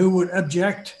anyone who would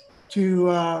object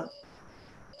to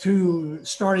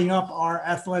starting up our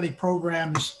athletic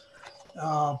programs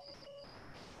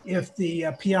if the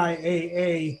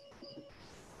PIAA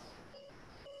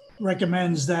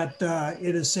recommends that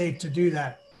it is safe to do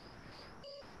that.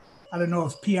 I don't know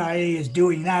if PIAA is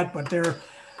doing that, but they're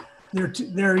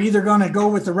either going to go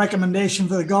with the recommendation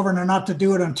for the governor not to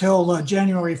do it until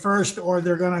January 1st, or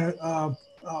they're going to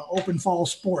open fall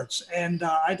sports. And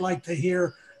I'd like to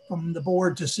hear from the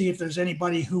board to see if there's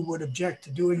anybody who would object to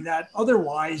doing that.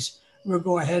 Otherwise, we'll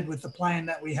go ahead with the plan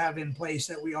that we have in place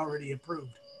that we already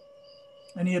approved.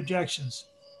 Any objections?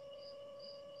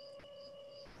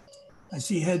 I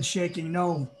see heads shaking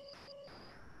no.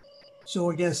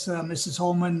 So I guess Mrs.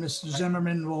 Holman, Mr.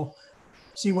 Zimmerman will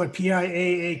see what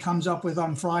PIAA comes up with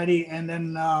on Friday, and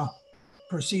then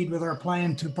proceed with our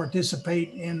plan to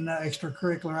participate in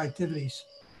extracurricular activities.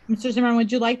 Mr. Zimmerman,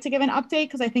 would you like to give an update?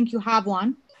 Because I think you have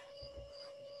one.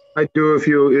 I do, if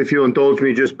you indulge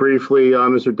me just briefly.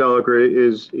 Mr. Delaker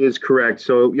is correct.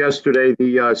 So yesterday,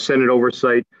 the Senate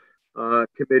Oversight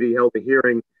Committee held a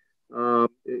hearing.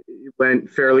 It went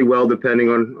fairly well, depending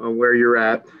on where you're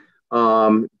at.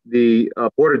 The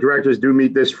Board of Directors do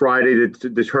meet this Friday to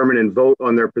determine and vote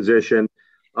on their position.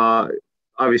 I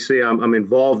obviously I'm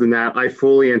involved in that. I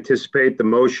fully anticipate the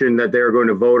motion that they're going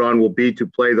to vote on will be to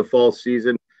play the fall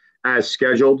season as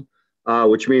scheduled,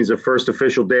 which means the first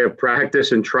official day of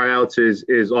practice and tryouts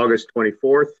is August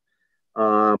 24th,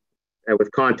 and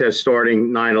with contests starting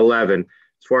 9/11.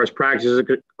 As far as practices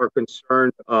are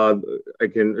concerned, I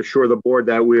can assure the board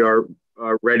that we are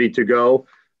ready to go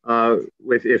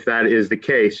if that is the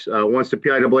case. Once the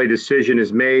PIAA decision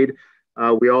is made,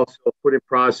 we also put in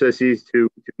processes to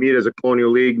meet as a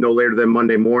Colonial League no later than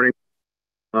Monday morning,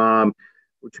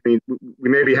 which means we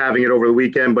may be having it over the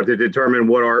weekend, but to determine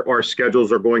what our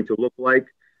schedules are going to look like.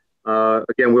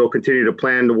 Again, we'll continue to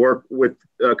plan to work with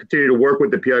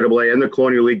the PIAA and the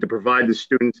Colonial League to provide the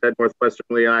students at Northwestern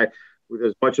Lehigh with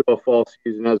as much of a fall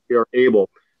season as we are able.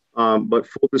 But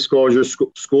full disclosure,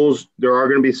 schools, there are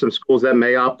going to be some schools that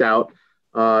may opt out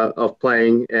of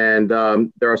playing, and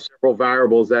there are several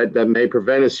variables that may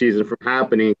prevent a season from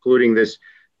happening, including this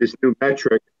new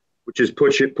metric, which is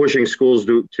pushing schools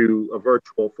to a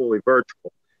fully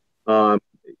virtual.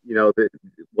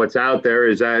 What's out there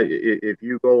is that if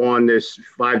you go on this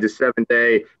 5 to 7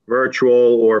 day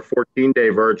virtual or 14-day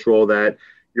virtual, that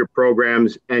your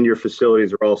programs and your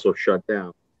facilities are also shut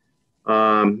down.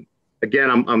 Again,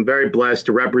 I'm very blessed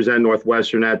to represent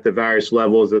Northwestern at the various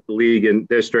levels of the league and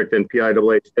district and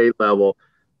PIAA state level.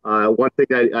 One thing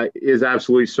that is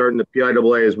absolutely certain, the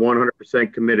PIAA is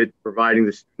 100% committed to providing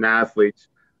the student athletes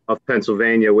of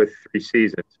Pennsylvania with 3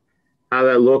 seasons. How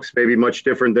that looks may be much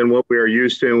different than what we are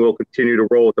used to, and we'll continue to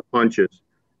roll with the punches.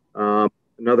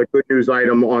 Another good news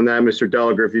item on that, Mr.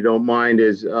 Delager, if you don't mind,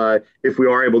 is if we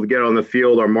are able to get on the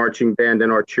field, our marching band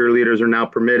and our cheerleaders are now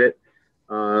permitted.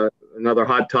 Another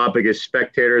hot topic is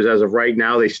spectators. As of right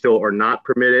now, they still are not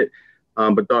permitted.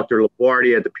 But Dr.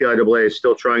 Laguardi at the PIAA is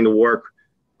still trying to work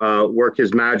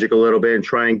his magic a little bit and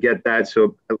try and get that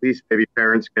so at least maybe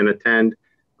parents can attend.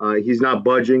 He's not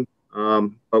budging,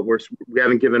 but we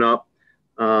haven't given up.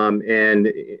 And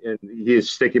he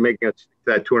is making us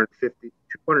that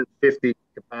 250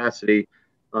 capacity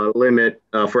limit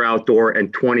for outdoor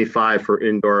and 25 for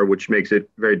indoor, which makes it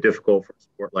very difficult for a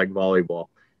sport like volleyball.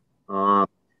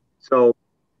 So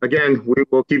again, we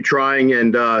will keep trying,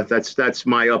 and that's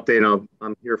my update.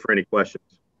 I'm here for any questions.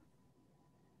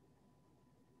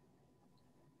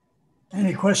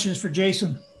 Any questions for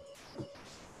Jason?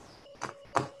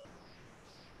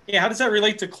 Yeah, how does that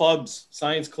relate to clubs,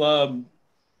 science club,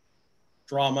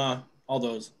 drama, all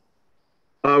those?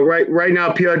 Right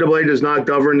now, PIAA does not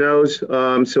govern those.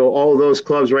 So all of those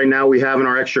clubs right now we have in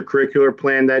our extracurricular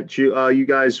plan that you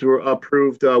guys were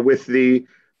approved with the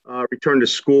return to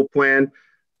school plan.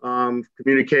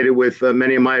 Communicated with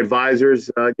many of my advisors.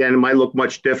 Again, it might look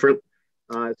much different.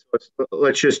 So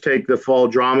let's just take the fall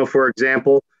drama, for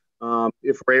example.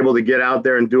 If we're able to get out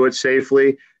there and do it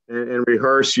safely and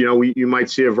rehearse, you might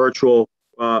see a virtual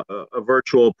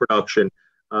production.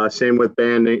 Same with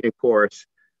band and chorus.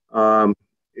 We're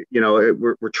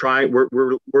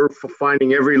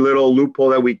finding every little loophole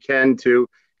that we can to,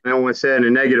 I don't want to say it in a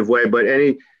negative way, but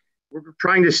we're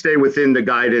trying to stay within the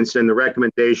guidance and the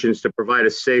recommendations to provide a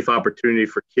safe opportunity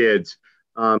for kids,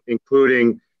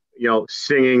 including,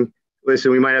 singing.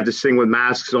 Listen, we might have to sing with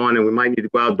masks on, and we might need to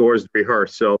go outdoors to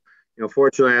rehearse. So,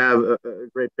 fortunately, I have a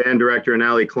great band director in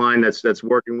Allie Klein that's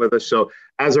working with us. So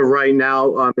as of right now,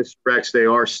 Mr. Rex, they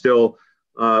are still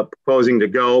proposing to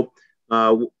go.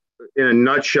 In a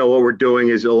nutshell, what we're doing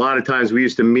is a lot of times we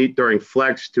used to meet during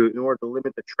flex in order to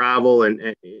limit the travel and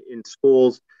in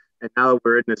schools. And now that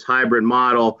we're in this hybrid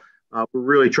model, we're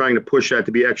really trying to push that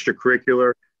to be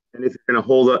extracurricular. And if you're going to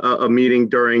hold a meeting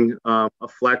during a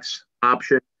flex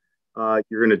option,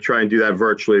 you're going to try and do that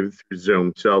virtually through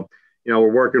Zoom. So,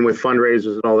 we're working with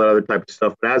fundraisers and all that other type of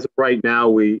stuff. But as of right now,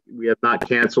 we have not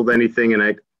canceled anything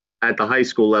at the high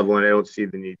school level, and I don't see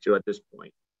the need to at this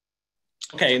point.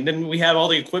 Okay, and then we have all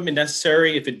the equipment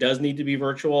necessary if it does need to be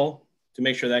virtual to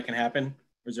make sure that can happen.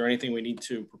 Or is there anything we need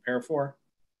to prepare for?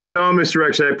 No, Mr.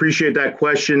 Rex, I appreciate that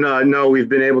question. No, we've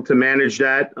been able to manage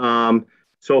that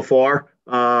so far,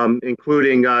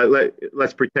 including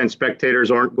let's pretend spectators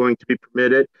aren't going to be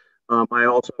permitted. I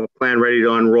also have a plan ready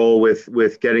to unroll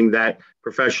with getting that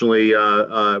professionally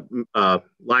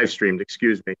live streamed,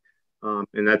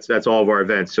 and that's all of our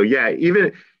events. So yeah,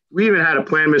 we even had a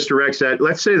plan, Mr. Rex, that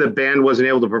let's say the band wasn't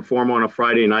able to perform on a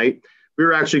Friday night. We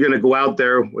were actually going to go out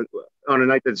there on a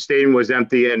night that the stadium was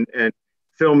empty and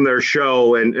film their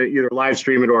show and either live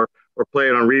stream it or play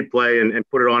it on replay and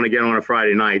put it on again on a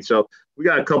Friday night. So we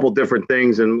got a couple different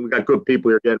things, and we got good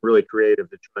people here getting really creative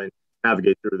to try and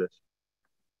navigate through this.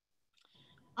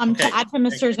 To add to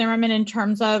Mr. Zimmerman in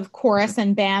terms of chorus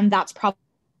and band, that's probably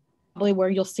where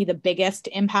you'll see the biggest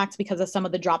impacts because of some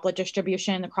of the droplet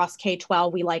distribution across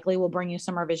K-12. We likely will bring you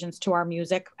some revisions to our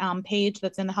music page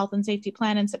that's in the health and safety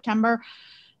plan in September.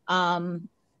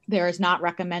 There is not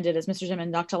recommended, as Mr.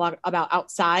 Zimmerman talked a lot about,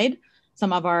 outside.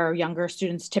 Some of our younger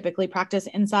students typically practice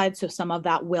inside, so some of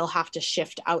that will have to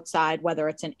shift outside, whether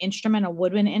it's an instrument, a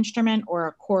woodwind instrument, or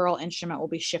a choral instrument will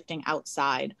be shifting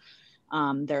outside.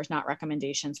 There's not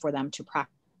recommendations for them to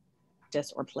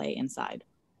practice or play inside.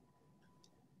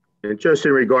 And just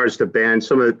in regards to band,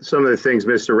 some of the things,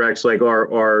 Mr. Rex, like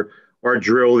our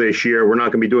drill this year, we're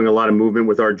not going to be doing a lot of movement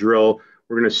with our drill.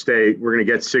 We're going to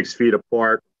get 6 feet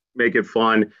apart, make it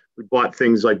fun. We bought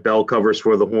things like bell covers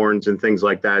for the horns and things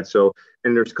like that. So,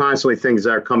 and there's constantly things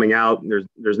that are coming out.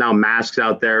 There's now masks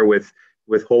out there with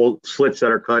hole slits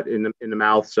that are cut in the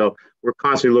mouth. So we're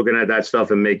constantly looking at that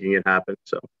stuff and making it happen.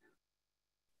 So.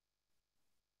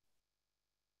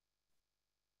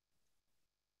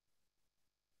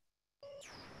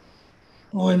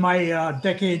 Well, in my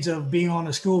decades of being on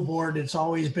the school board, it's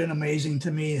always been amazing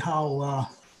to me how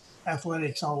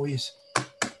athletics always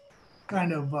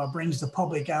kind of brings the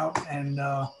public out. And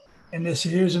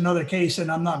here's another case,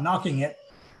 and I'm not knocking it.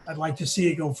 I'd like to see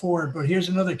it go forward, but here's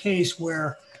another case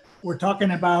where we're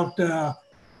talking about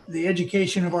the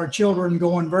education of our children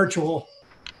going virtual,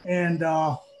 and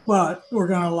but we're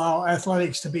going to allow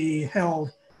athletics to be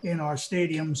held in our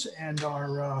stadiums and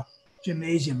our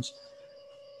gymnasiums.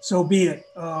 So be it.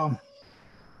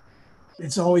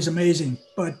 It's always amazing,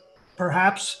 but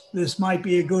perhaps this might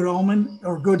be a good omen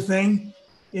or good thing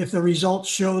if the results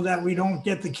show that we don't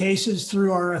get the cases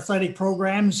through our athletic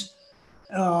programs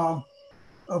of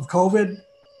COVID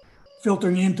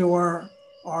filtering into our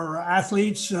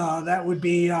athletes. That would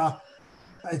be, I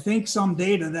think, some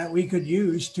data that we could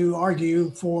use to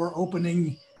argue for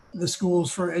opening the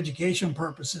schools for education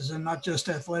purposes and not just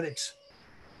athletics.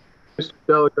 Mr.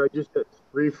 Delica, just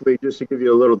briefly, just to give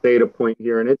you a little data point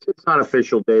here, and it's not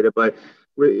official data, but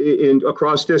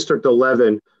across District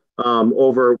 11,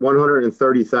 over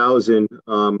 130,000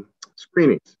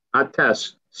 screenings, not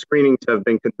tests, screenings have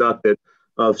been conducted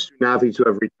of student athletes who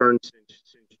have returned since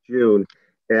June.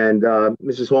 And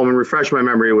Mrs. Holman, refresh my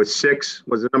memory, it was 6,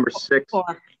 was it number 6?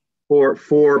 4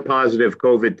 positive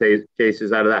COVID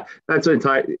cases out of that. That's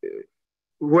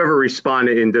whoever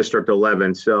responded in District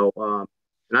 11. So,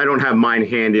 and I don't have mine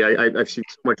handy. I've seen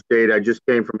so much data. I just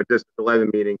came from a District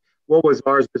 11 meeting. What was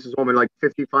ours, Mrs. Holman, like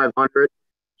 5,500?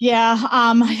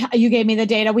 Yeah, you gave me the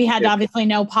data. We had obviously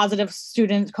no positive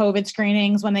student COVID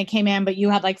screenings when they came in, but you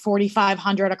had like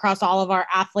 4,500 across all of our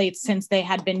athletes since they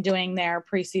had been doing their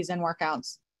preseason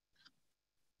workouts.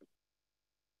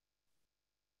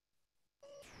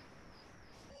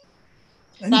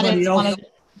 That is one of the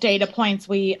data points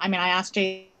I asked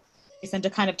Jason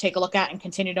to kind of take a look at and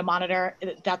continue to monitor.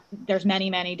 That there's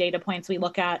many data points we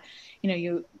look at.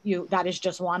 That is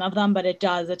just one of them, but it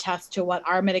does attest to what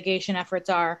our mitigation efforts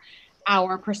are,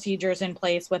 our procedures in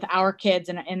place with our kids,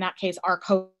 and in that case, our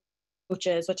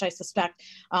coaches, which I suspect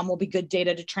will be good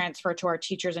data to transfer to our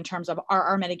teachers in terms of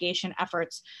our mitigation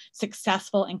efforts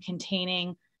successful in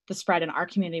containing the spread in our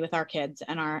community with our kids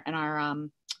and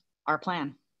our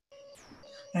plan.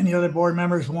 Any other board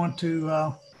members want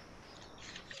to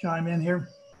chime in here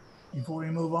before we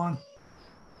move on?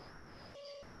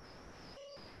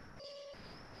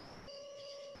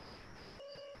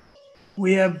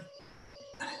 We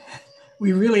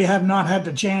really have not had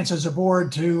the chance as a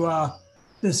board to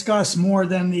discuss more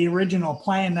than the original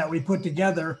plan that we put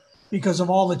together because of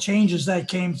all the changes that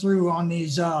came through on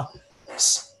these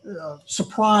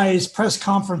surprise press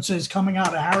conferences coming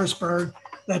out of Harrisburg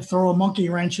that throw a monkey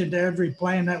wrench into every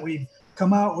plan that we've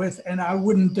come out with. And I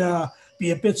wouldn't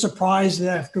be a bit surprised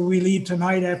after we leave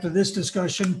tonight after this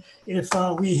discussion if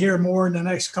we hear more in the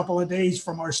next couple of days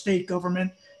from our state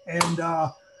government and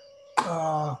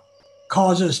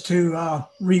cause us to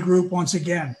regroup once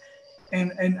again.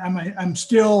 And I'm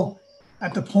still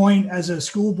at the point as a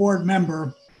school board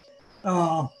member,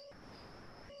 I'm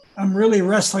really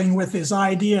wrestling with this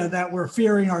idea that we're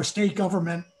fearing our state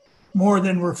government more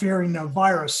than we're fearing the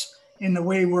virus in the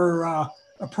way we're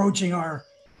approaching our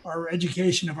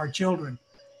education of our children.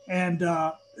 And,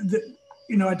 at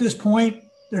this point,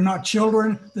 they're not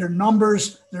children, they're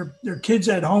numbers, they're kids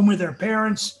at home with their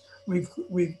parents.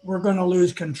 We're going to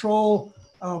lose control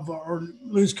of or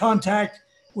lose contact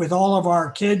with all of our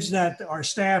kids that our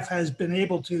staff has been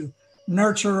able to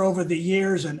nurture over the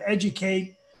years and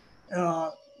educate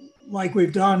like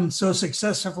we've done so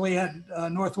successfully at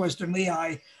Northwestern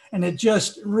Lehigh. And it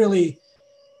just really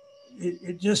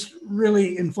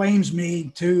inflames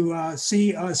me to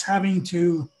see us having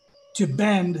to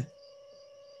bend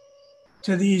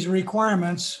to these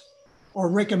requirements or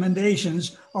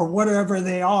recommendations or whatever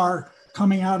they are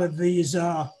coming out of these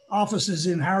offices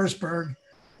in Harrisburg,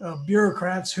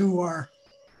 bureaucrats who are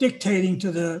dictating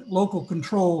to the local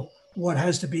control what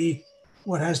has to be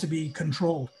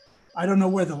controlled. I don't know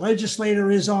where the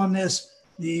legislator is on this.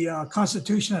 The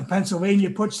Constitution of Pennsylvania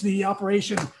puts the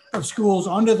operation of schools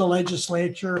under the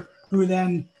legislature, who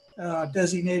then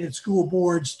designated school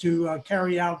boards to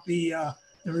carry out the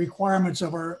requirements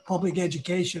of our public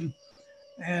education.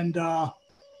 And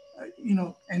you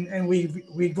know, and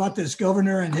we've got this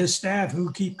governor and his staff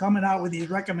who keep coming out with these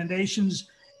recommendations,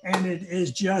 and it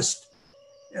is just,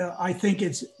 I think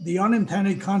it's the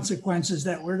unintended consequences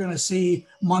that we're going to see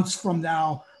months from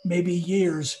now, maybe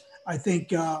years. I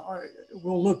think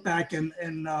we'll look back and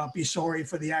be sorry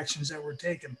for the actions that were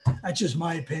taken. That's just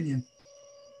my opinion.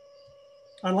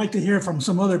 I'd like to hear from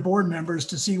some other board members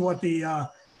to see what the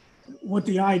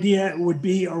idea would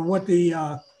be, or what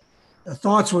the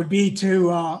thoughts would be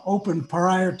to open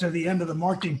prior to the end of the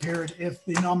marketing period if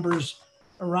the numbers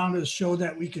around us show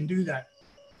that we can do that.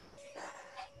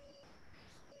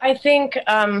 I think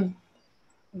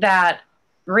that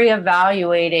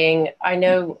reevaluating, I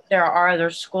know there are other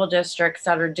school districts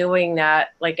that are doing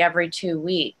that like every 2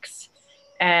 weeks,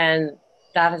 and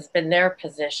that has been their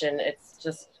position. It's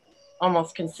just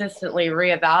almost consistently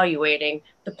reevaluating.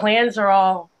 The plans are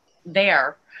all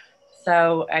there.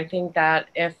 So I think that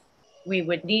if we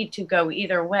would need to go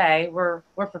either way, we're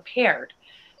prepared.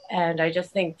 And I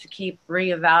just think to keep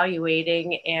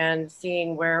reevaluating and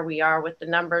seeing where we are with the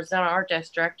numbers in our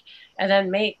district, and then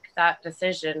make that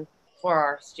decision for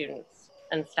our students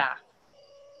and staff.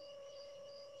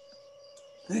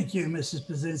 Thank you, Mrs.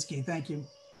 Pazinski. Thank you.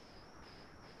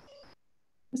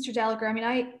 Mr. Gallagher, I mean,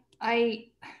 I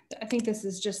think this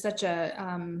is just such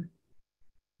a,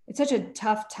 it's such a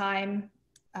tough time.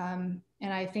 And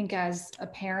I think as a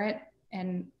parent,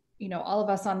 and, you know, all of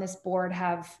us on this board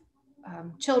have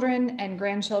children and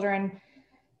grandchildren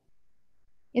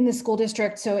in the school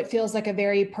district. So it feels like a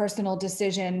very personal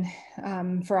decision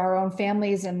for our own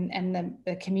families and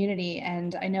the community.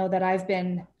 And I know that I've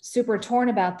been super torn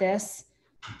about this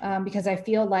because I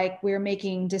feel like we're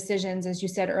making decisions, as you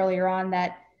said earlier on,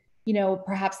 that, you know,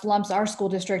 perhaps lumps our school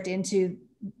district into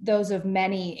those of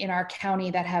many in our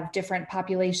county that have different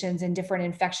populations and different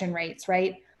infection rates,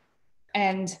 right?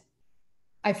 And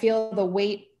I feel the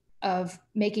weight of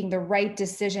making the right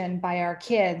decision by our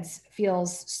kids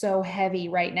feels so heavy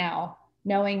right now,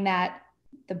 knowing that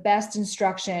the best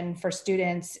instruction for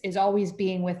students is always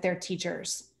being with their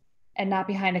teachers and not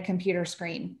behind a computer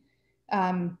screen.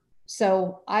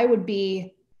 So I would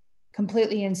be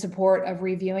completely in support of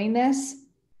reviewing this,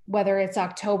 whether it's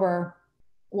October,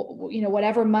 you know,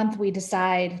 whatever month we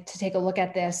decide to take a look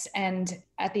at this. And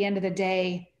at the end of the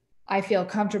day, I feel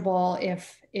comfortable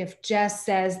if Jess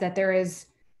says that there is,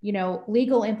 you know,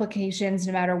 legal implications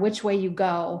no matter which way you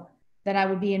go, then I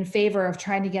would be in favor of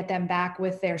trying to get them back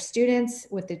with their students,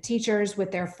 with the teachers,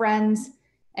 with their friends,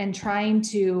 and trying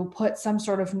to put some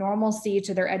sort of normalcy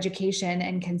to their education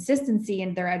and consistency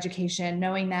in their education,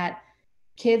 knowing that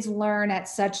kids learn at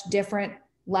such different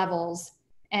levels.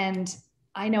 And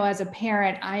I know as a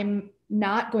parent, I'm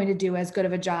not going to do as good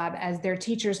of a job as their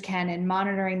teachers can in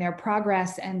monitoring their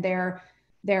progress and their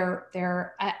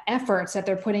efforts that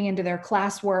they're putting into their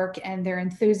classwork and their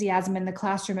enthusiasm in the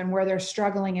classroom and where they're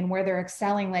struggling and where they're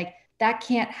excelling. Like that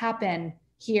can't happen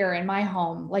here in my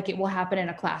home like it will happen in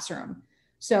a classroom.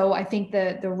 So I think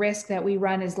the risk that we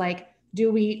run is like,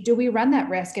 do we run that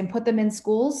risk and put them in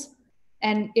schools?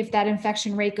 And if that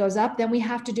infection rate goes up, then we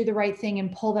have to do the right thing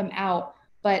and pull them out.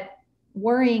 But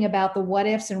worrying about the what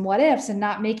ifs and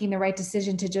not making the right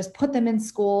decision to just put them in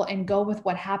school and go with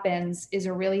what happens is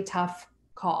a really tough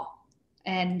call.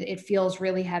 And it feels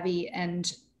really heavy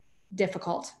and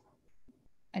difficult.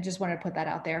 I just wanted to put that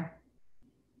out there.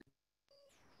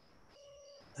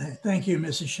 Thank you,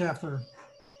 Mrs. Scheffler.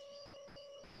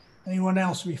 Anyone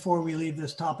else before we leave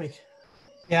this topic?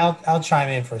 Yeah, I'll chime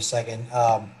in for a second.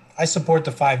 I support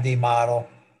the 5D model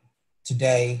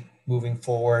today, moving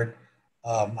forward.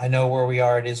 I know where we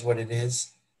are, it is what it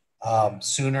is.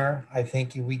 Sooner, I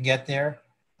think we can get there.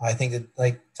 I think that,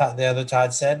 like the other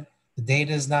Todd said, the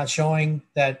data is not showing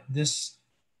that this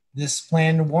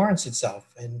plan warrants itself.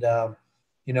 And,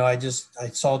 you know, I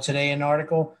saw today an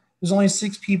article, there's only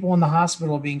 6 people in the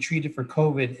hospital being treated for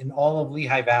COVID in all of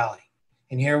Lehigh Valley.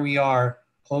 And here we are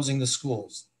closing the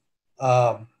schools.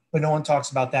 But no one talks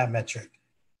about that metric.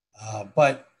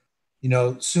 But, you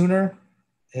know, sooner,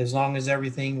 as long as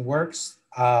everything works,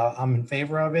 I'm in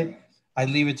favor of it. I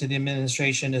leave it to the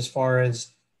administration as far as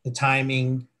the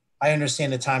timing. I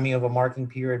understand the timing of a marking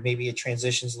period. Maybe it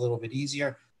transitions a little bit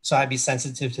easier, So I'd be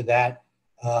sensitive to that.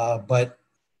 But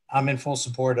I'm in full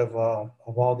support of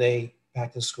all day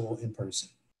back to school in person.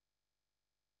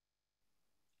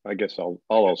 I guess I'll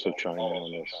also chime in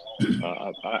on this.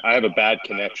 I have a bad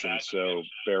connection, so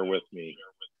bear with me.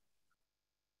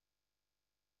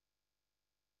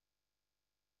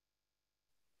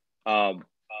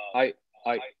 I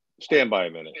stand by a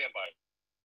minute.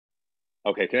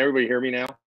 Okay, can everybody hear me now?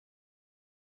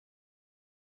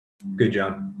 Good,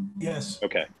 John. Yes.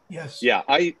 Okay. Yes. Yeah,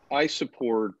 I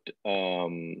support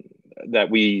that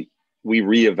we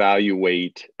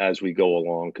reevaluate as we go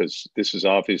along, because this is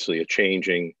obviously a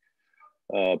changing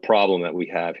problem that we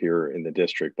have here in the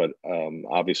district. But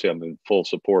obviously, I'm in full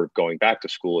support of going back to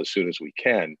school as soon as we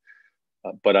can.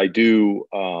 But I do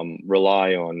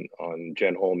rely on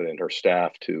Jen Holman and her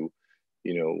staff to,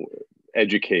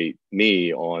 educate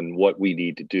me on what we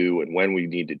need to do and when we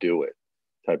need to do it,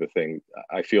 type of thing.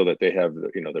 I feel that they have,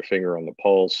 their finger on the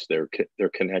pulse. They're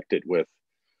connected with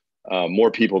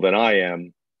more people than I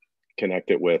am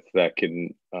connected with, that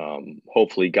can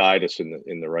hopefully guide us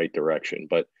in the right direction.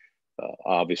 But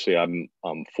obviously, I'm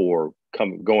for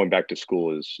going back to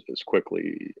school as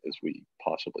quickly as we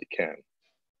possibly can.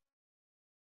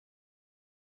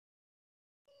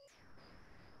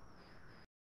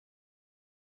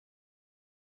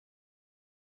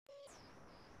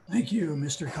 Thank you,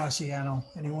 Mr. Cassiano.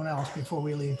 Anyone else before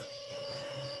we leave?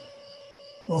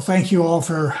 Well, thank you all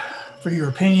for your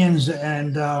opinions,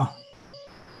 and I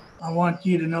want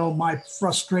you to know my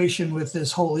frustration with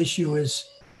this whole issue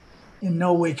is in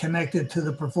no way connected to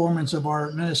the performance of our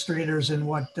administrators and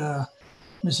what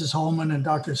Mrs. Holman and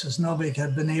Dr. Sosnovic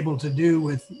have been able to do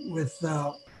with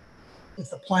the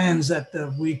plans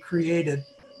that we created.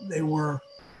 They were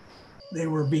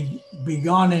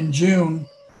begun in June.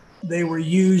 They were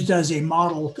used as a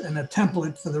model and a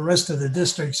template for the rest of the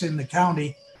districts in the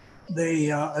county.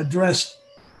 They addressed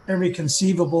every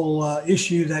conceivable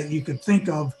issue that you could think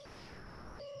of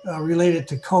related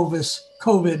to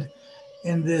COVID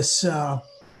in this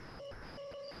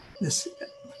this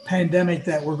pandemic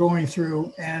that we're going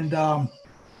through. And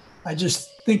I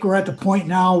just think we're at the point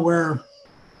now where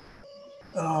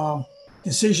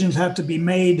decisions have to be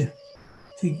made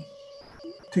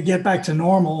to get back to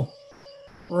normal,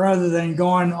 rather than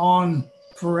going on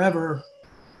forever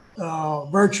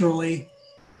virtually.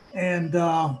 And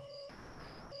the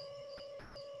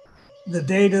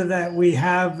data that we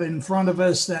have in front of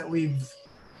us that we've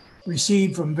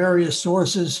received from various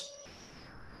sources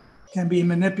can be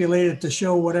manipulated to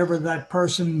show whatever that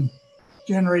person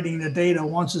generating the data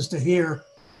wants us to hear.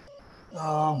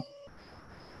 But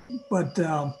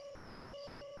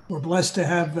we're blessed to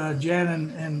have Jen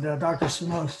and Dr.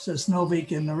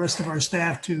 Sosnovic and the rest of our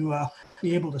staff to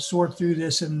be able to sort through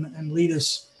this and lead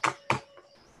us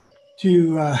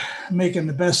to making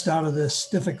the best out of this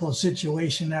difficult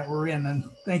situation that we're in. And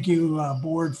thank you,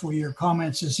 board, for your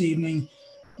comments this evening.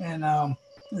 And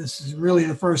this is really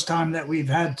the first time that we've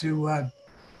had to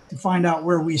find out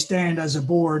where we stand as a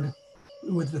board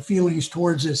with the feelings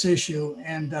towards this issue.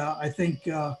 And I think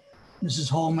Mrs.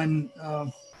 Holman,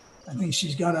 I think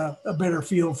she's got a better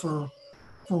feel for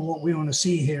what we want to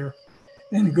see here.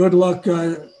 And good luck,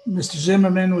 Mr.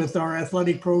 Zimmerman, with our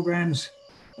athletic programs,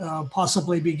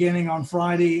 possibly beginning on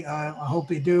Friday. I hope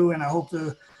they do, and I hope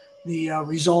the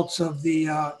results of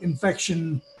the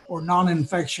infection or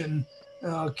non-infection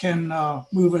can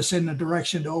move us in the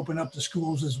direction to open up the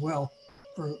schools as well,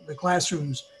 for the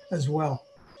classrooms as well.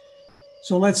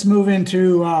 So let's move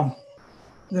into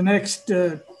the next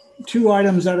two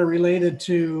items that are related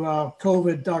to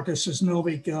COVID, Dr.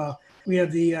 Sosnovic. We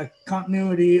have the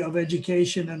continuity of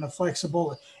education and the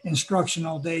flexible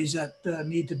instructional days that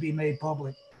need to be made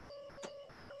public.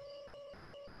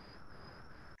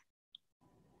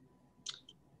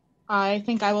 I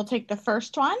think I will take the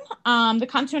first one. The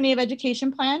continuity of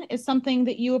education plan is something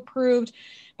that you approved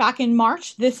back in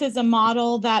March. This is a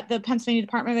model that the Pennsylvania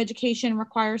Department of Education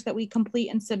requires that we complete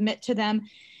and submit to them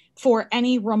for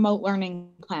any remote learning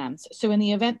plans. So in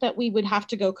the event that we would have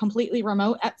to go completely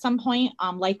remote at some point,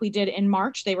 like we did in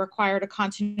March, they required a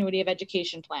continuity of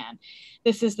education plan.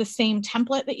 This is the same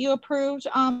template that you approved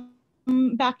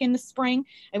back in the spring.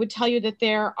 I would tell you that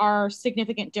there are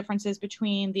significant differences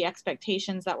between the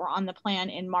expectations that were on the plan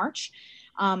in March.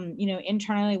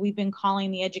 Internally, we've been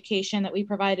calling the education that we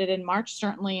provided in March,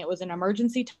 certainly it was an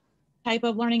emergency type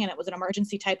of learning, and it was an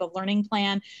emergency type of learning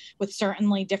plan with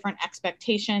certainly different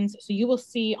expectations. So you will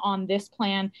see on this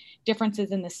plan differences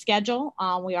in the schedule.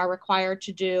 We are required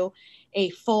to do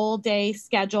a full day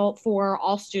schedule for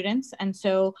all students. And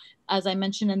so, as I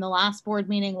mentioned in the last board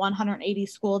meeting, 180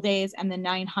 school days and the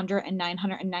 900 and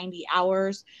 990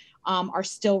 hours are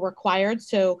still required.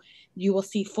 So you will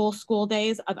see full school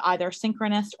days of either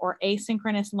synchronous or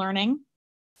asynchronous learning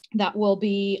that will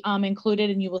be included,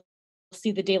 and you will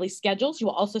see the daily schedules. You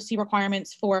will also see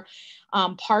requirements for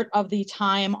part of the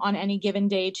time on any given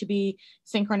day to be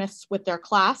synchronous with their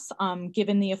class.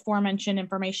 Given the aforementioned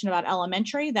information about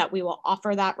elementary, that we will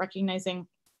offer that, recognizing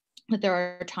that there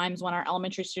are times when our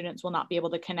elementary students will not be able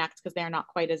to connect because they are not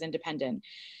quite as independent.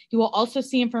 You will also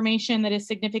see information that is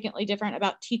significantly different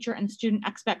about teacher and student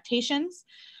expectations.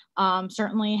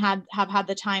 Certainly have had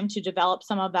the time to develop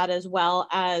some of that, as well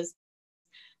as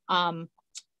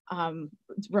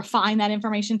refine that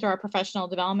information through our professional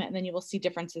development, and then you will see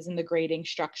differences in the grading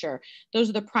structure. Those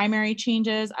are the primary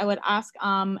changes. I would ask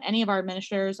any of our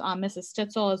administrators, Mrs.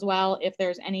 Stitzel as well, if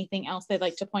there's anything else they'd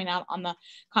like to point out on the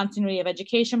continuity of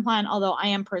education plan. Although I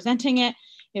am presenting it,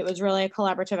 it was really a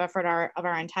collaborative effort of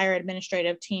our entire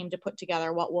administrative team to put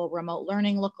together what will remote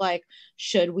learning look like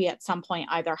should we at some point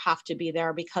either have to be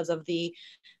there because of the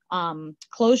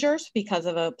closures, because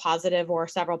of a positive or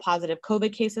several positive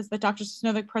COVID cases that Dr.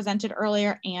 Sosnovic presented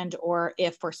earlier, and or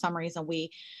if for some reason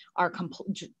we are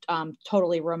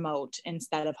totally remote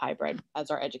instead of hybrid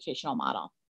as our educational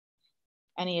model.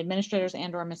 Any administrators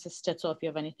and or Mrs. Stitzel, if you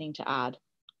have anything to add.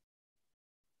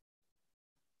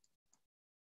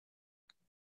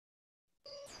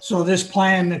 So this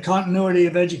plan, the continuity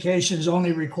of education is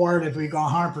only required if we go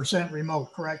 100%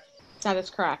 remote, correct? That is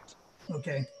correct.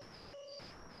 Okay.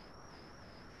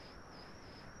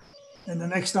 And the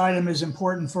next item is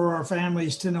important for our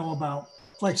families to know about: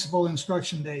 flexible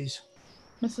instruction days.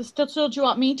 Mrs. Stitzel, do you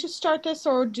want me to start this,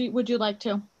 or would you like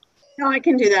to? No, I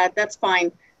can do that. That's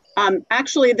fine.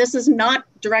 Actually, this is not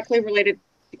directly related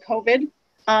to COVID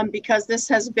because this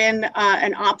has been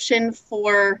an option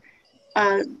for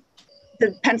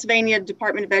the Pennsylvania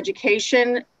Department of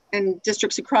Education and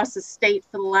districts across the state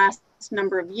for the last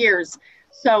number of years.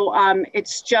 So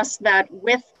it's just that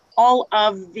with all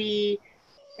of the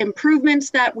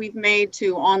improvements that we've made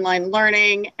to online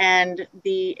learning and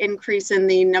the increase in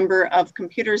the number of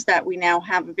computers that we now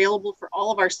have available for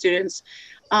all of our students,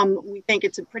 we think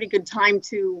it's a pretty good time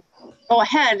to go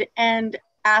ahead and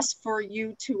ask for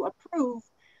you to approve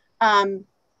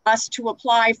us to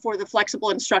apply for the flexible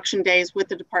instruction days with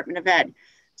the Department of Ed.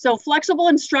 So flexible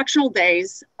instructional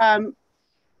days,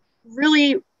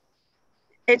 really,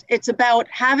 it's about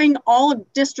having all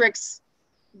of districts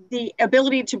the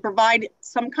ability to provide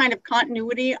some kind of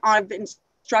continuity of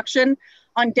instruction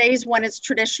on days when it's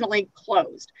traditionally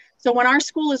closed. So when our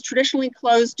school is traditionally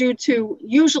closed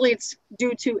usually it's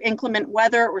due to inclement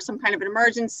weather or some kind of an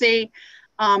emergency.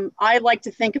 I like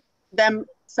to think of them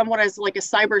somewhat as like a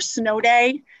cyber snow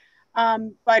day,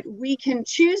 but we can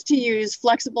choose to use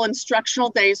flexible instructional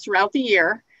days throughout the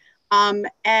year.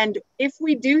 And if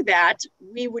we do that,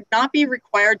 we would not be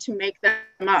required to make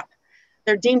them up.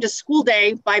 They're deemed a school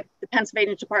day by the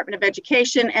Pennsylvania Department of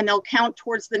Education, and they'll count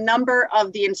towards the number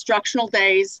of the instructional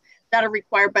days that are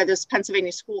required by this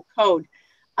Pennsylvania school code.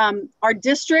 Our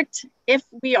district, if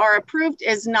we are approved,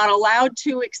 is not allowed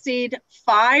to exceed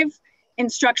 5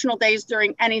 instructional days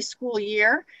during any school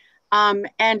year,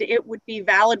 and it would be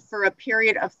valid for a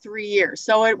period of 3 years.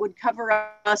 So it would cover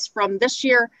us from this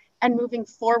year and moving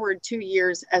forward 2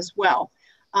 years as well.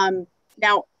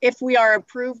 Now, if we are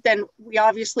approved, then we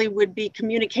obviously would be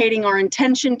communicating our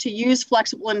intention to use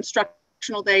flexible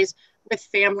instructional days with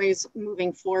families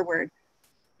moving forward.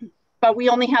 But we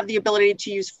only have the ability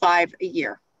to use 5 a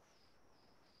year.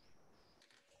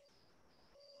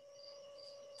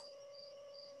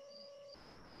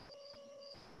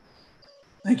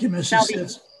 Thank you, Mrs.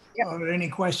 Stitz. Yep. Are there any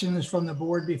questions from the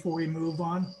board before we move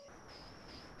on?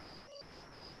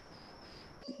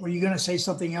 Were you going to say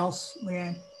something else,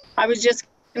 Leanne? I was just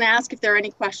going to ask if there are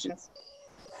any questions.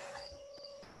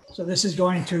 So this is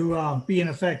going to be in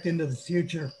effect into the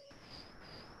future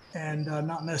and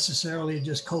not necessarily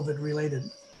just COVID related.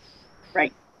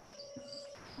 Right.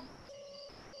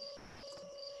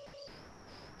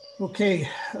 Okay.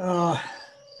 The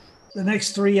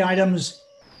next 3 items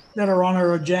that are on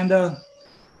our agenda.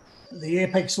 The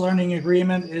Apex Learning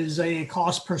Agreement is a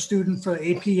cost per student for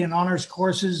AP and honors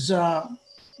courses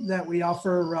that we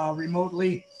offer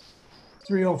remotely.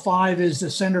 305 is the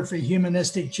Center for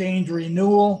Humanistic Change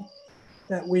renewal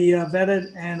that we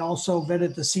vetted, and also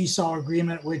vetted the Seesaw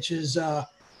Agreement, which is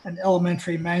an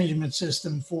elementary management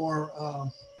system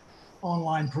for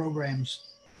online programs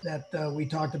that we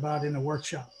talked about in the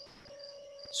workshop.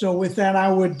 So with that,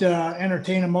 I would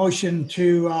entertain a motion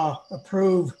to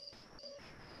approve.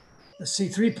 Let's see,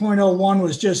 3.01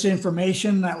 was just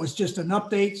information. That was just an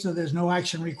update, so there's no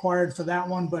action required for that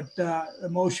one. But a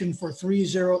motion for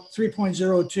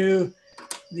 3.02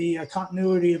 the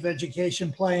continuity of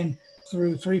education plan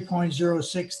through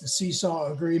 3.06, the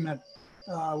Seesaw Agreement.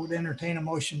 Would entertain a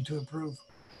motion to approve.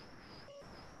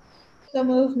 So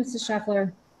move, Mrs.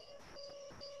 Scheffler.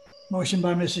 Motion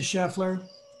by Mrs. Scheffler.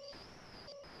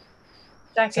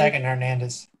 Second,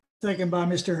 Hernandez. Second by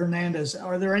Mr. Hernandez.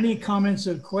 Are there any comments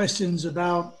or questions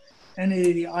about any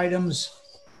of the items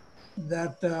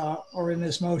that are in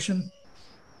this motion?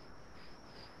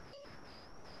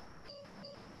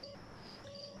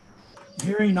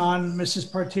 Hearing none,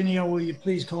 Mrs. Partinio, will you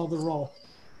please call the roll?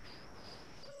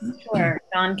 Sure.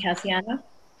 John Cassiano.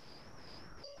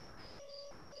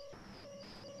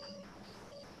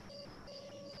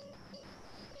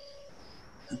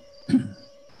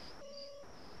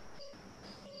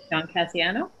 John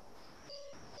Cassiano.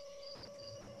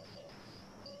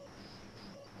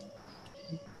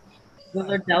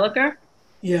 Willard Delaker.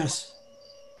 Yes.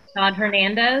 Todd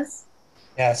Hernandez.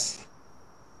 Yes.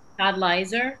 Todd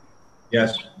Leiser.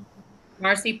 Yes.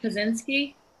 Marcy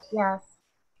Pazinski. Yes.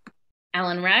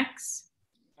 Alan Rex.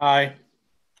 Aye.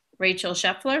 Rachel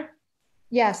Scheffler.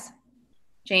 Yes.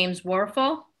 James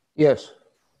Warfel. Yes.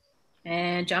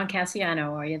 And John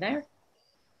Cassiano. Are you there?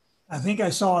 I think I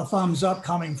saw a thumbs up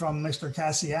coming from Mr.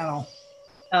 Cassiano.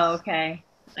 Oh, okay.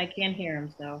 I can't hear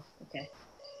him, so okay.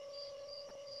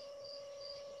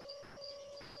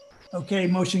 Okay,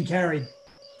 motion carried.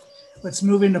 Let's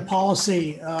move into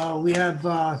policy. We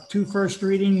have 2 first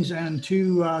readings and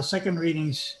 2 second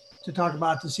readings to talk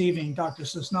about this evening. Dr.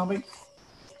 Sosnovic?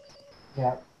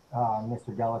 Yeah,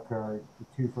 Mr. Delacour, the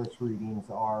 2 first readings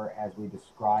are as we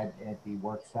described at the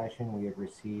work session. We have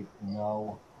received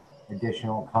no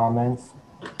additional comments.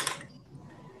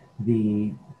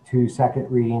 The 2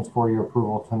 second readings for your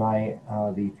approval tonight,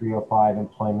 the 305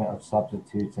 employment of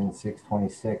substitutes and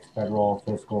 626 federal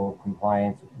fiscal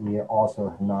compliance. We also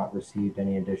have not received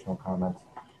any additional comments.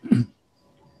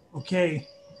 Okay.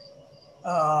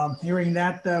 Hearing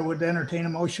that, would entertain a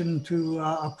motion to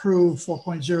approve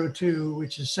 4.02,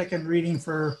 which is second reading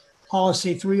for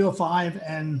policy 305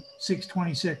 and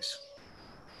 626.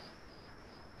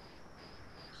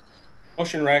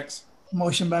 Motion, Rex.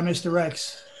 Motion by Mr.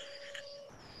 Rex.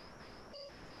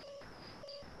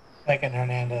 Second,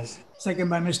 Hernandez. Second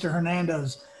by Mr.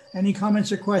 Hernandez. Any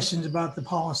comments or questions about the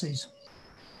policies?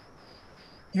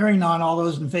 Hearing none, all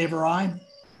those in favor, aye.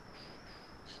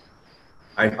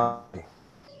 Aye.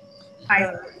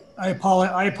 I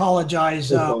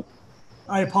apologize.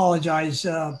 I apologize.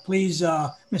 Please,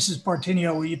 Mrs.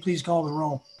 Partinio, will you please call the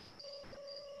roll?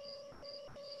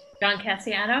 John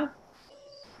Cassiano.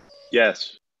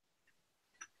 Yes.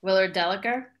 Willard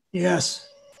Delaker. Yes.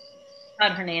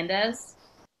 Todd Hernandez.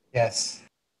 Yes.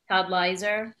 Todd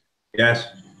Leiser. Yes.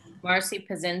 Marcy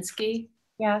Pazinski.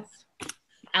 Yes.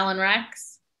 Alan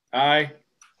Rex. Aye.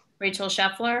 Rachel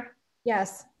Scheffler.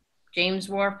 Yes. James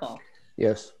Warfel.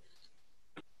 Yes.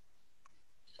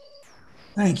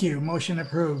 Thank you. Motion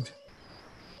approved.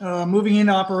 Moving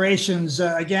into operations,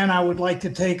 again, I would like to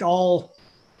take all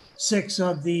 6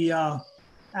 of the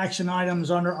action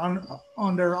items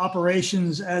under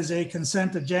operations as a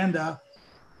consent agenda.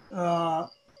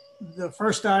 The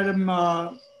first item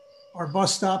are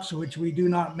bus stops, which we do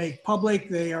not make public.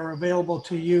 They are available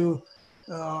to you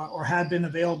or have been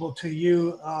available to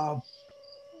you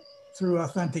through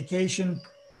authentication,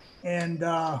 and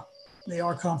they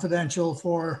are confidential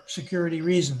for security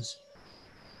reasons.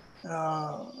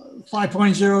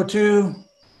 5.02,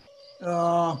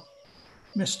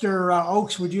 Mr.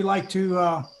 Oakes, would you like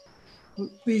to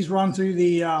please run through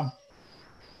the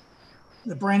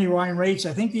Brandywine rates?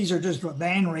 I think these are just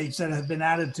van rates that have been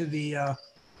added to the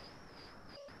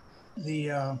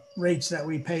rates that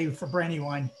we pay for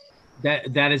Brandywine.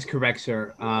 That is correct,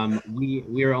 sir.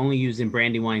 We are only using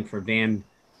Brandywine for van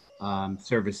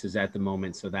services at the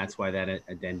moment, so that's why that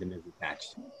addendum is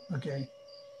attached. Okay.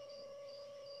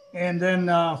 And then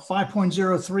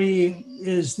 5.03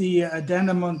 is the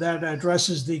addendum that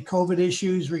addresses the COVID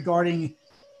issues regarding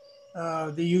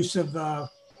the use of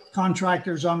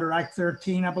contractors under Act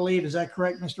 13, I believe. Is that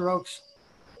correct, Mr. Oakes?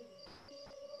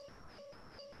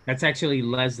 That's actually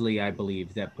Leslie, I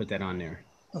believe, that put that on there.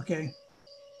 Okay.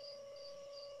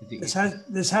 This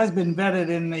has been vetted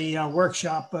in the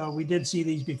workshop. We did see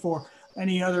these before.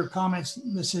 Any other comments,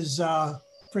 Mrs.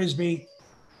 Frisbee?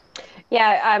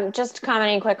 Yeah, just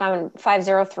commenting quick on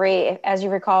 503. As you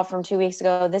recall from 2 weeks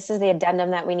ago, this is the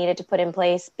addendum that we needed to put in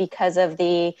place because of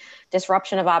the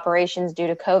disruption of operations due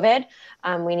to COVID.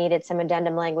 We needed some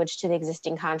addendum language to the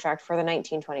existing contract for the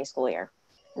 1920 school year.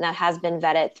 And that has been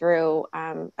vetted through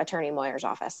Attorney Moyer's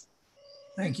office.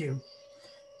 Thank you.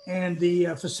 And the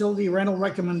facility rental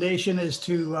recommendation is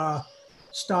to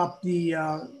stop the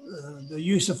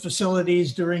use of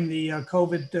facilities during the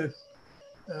COVID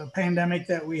pandemic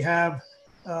that we have.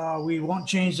 We won't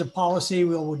change the policy.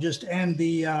 We will just end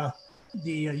the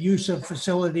use of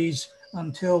facilities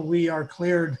until we are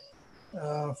cleared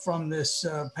from this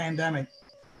pandemic.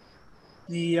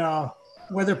 The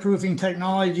weatherproofing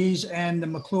technologies and the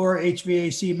McClure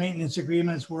HVAC maintenance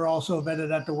agreements were also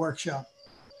vetted at the workshop.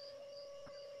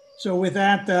 So with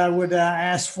that, I would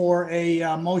ask for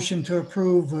a motion to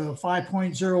approve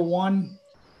 5.01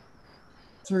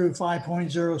 through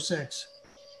 5.06.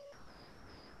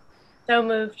 So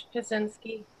moved,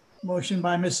 Pazinski. Motion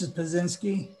by Mrs.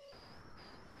 Pazinski.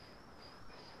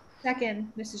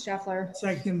 Second, Mrs. Scheffler.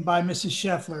 Second by Mrs.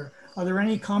 Scheffler. Are there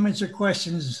any comments or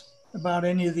questions about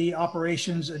any of the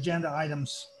operations agenda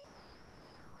items?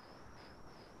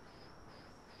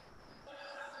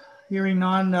 Hearing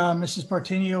none, Mrs.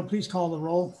 Partinio, please call the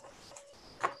roll.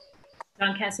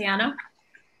 John Cassiano,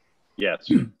 Yes.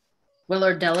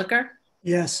 Willard Delaker,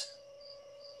 Yes.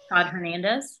 Todd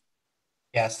Hernandez,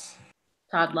 Yes.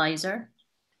 Todd Leiser,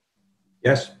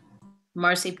 Yes.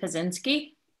 Marcy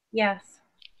Pazinski, Yes.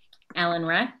 Alan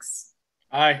Rex,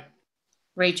 Aye.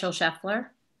 Rachel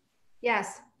Scheffler,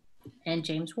 Yes. and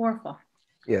James Warfel.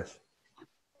 Yes.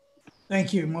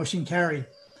 Thank you. Motion carried.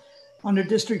 Under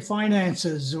district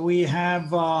finances, we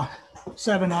have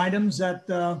 7 items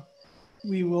that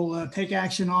we will take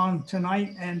action on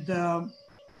tonight. And the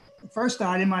first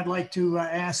item, I'd like to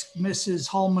ask Mrs.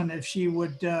 Holman if she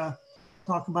would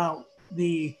talk about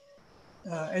the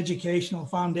Educational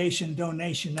Foundation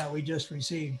donation that we just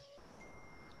received.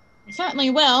 Certainly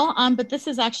will, but this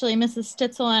is actually Mrs.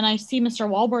 Stitzel, and I see Mr.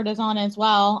 Walbert is on as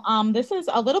well. This is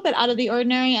a little bit out of the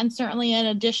ordinary and certainly an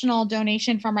additional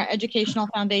donation from our Educational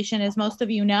Foundation. As most of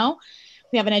you know,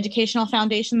 we have an Educational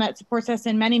Foundation that supports us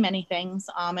in many, many things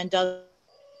and does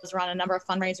run a number of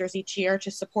fundraisers each year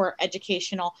to support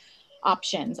educational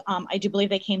options. I do believe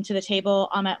they came to the table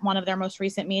at one of their most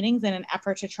recent meetings in an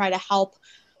effort to try to help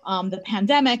the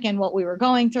pandemic and what we were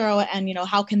going through, and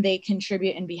how can they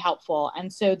contribute and be helpful.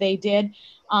 And so they did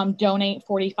donate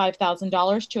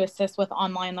 $45,000 to assist with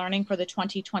online learning for the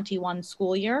 2021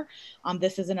 school year.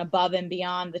 This is an above and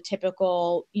beyond the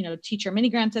typical teacher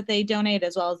mini grants that they donate,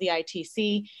 as well as the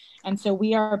ITC. And so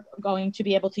we are going to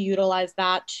be able to utilize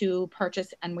that to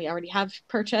purchase, and we already have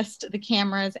purchased, the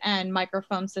cameras and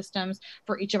microphone systems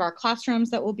for each of our classrooms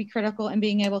that will be critical in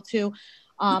being able to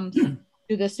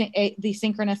do the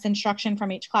synchronous instruction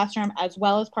from each classroom, as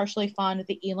well as partially fund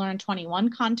the eLearn 21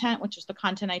 content, which is the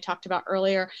content I talked about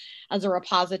earlier, as a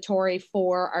repository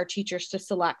for our teachers to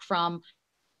select from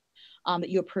that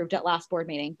you approved at last board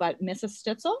meeting. But Mrs.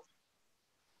 Stitzel?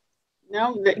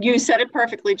 No, you said it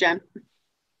perfectly, Jen.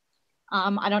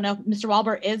 I don't know if Mr.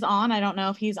 Walbert is on. I don't know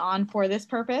if he's on for this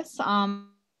purpose.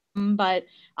 But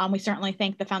we certainly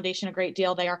thank the foundation a great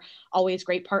deal. They are always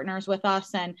great partners with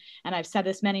us. And I've said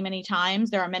this many, many times,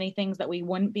 there are many things that we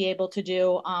wouldn't be able to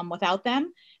do without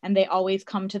them. And they always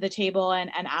come to the table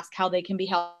and ask how they can be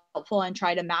helpful and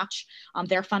try to match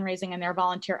their fundraising and their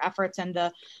volunteer efforts and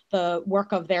the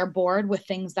work of their board with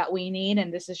things that we need.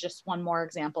 And this is just one more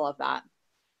example of that.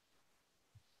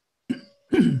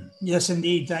 Yes,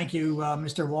 indeed. Thank you,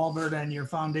 Mr. Walbert, and your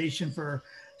foundation for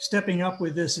stepping up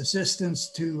with this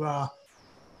assistance to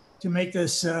make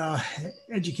this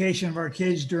education of our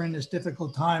kids during this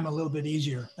difficult time a little bit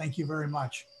easier. Thank you very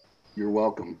much. You're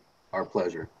welcome. Our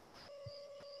pleasure.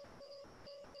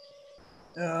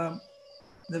 The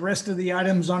rest of the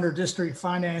items under district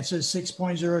finances,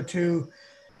 6.02,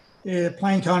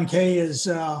 Plancon K is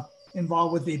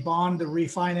involved with the bond, the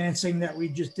refinancing that we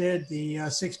just did. The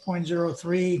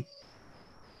 6.03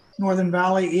 Northern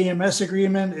Valley EMS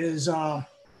agreement is to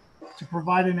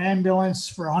provide an ambulance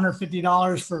for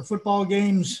 $150 for football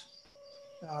games.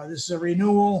 This is a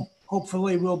renewal.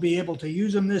 Hopefully we'll be able to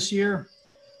use them this year.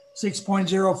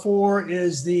 6.04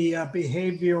 is the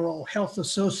Behavioral Health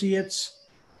Associates.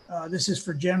 This is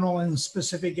for general and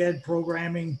specific ed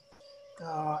programming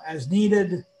as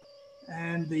needed.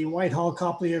 And the Whitehall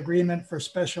Copley Agreement for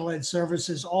special ed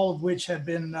services, all of which have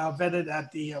been vetted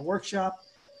at the workshop,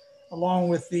 along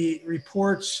with the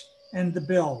reports and the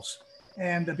bills.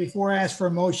 And before I ask for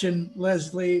a motion,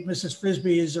 Leslie, Mrs.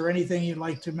 Frisbee, is there anything you'd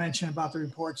like to mention about the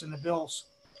reports and the bills?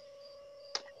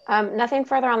 Nothing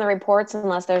further on the reports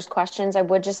unless there's questions. I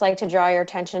would just like to draw your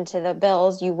attention to the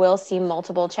bills. You will see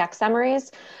multiple check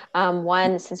summaries.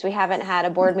 One, since we haven't had a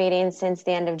board meeting since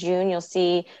the end of June, you'll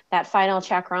see that final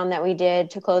check run that we did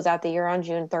to close out the year on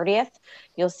June 30th.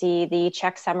 You'll see the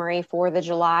check summary for the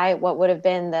July, what would have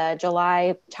been the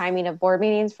July timing of board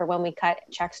meetings for when we cut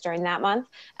checks during that month,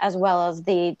 as well as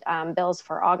the bills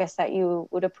for August that you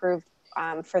would approve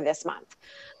for this month.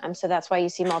 So that's why you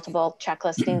see multiple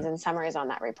checklistings and summaries on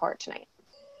that report tonight.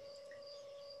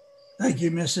 Thank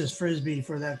you, Mrs. Frisbee,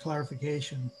 for that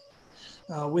clarification.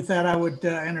 With that, I would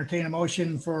entertain a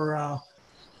motion for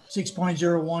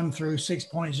 6.01 through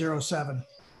 6.07.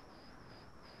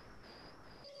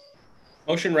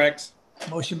 Motion, Rex.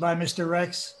 Motion by Mr.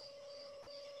 Rex,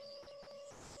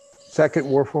 Second,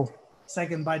 Warfel.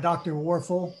 second by Dr.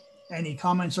 Warfel. Any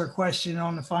comments or question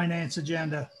on the finance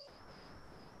agenda?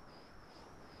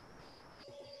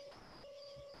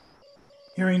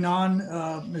 Hearing none,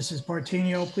 Mrs.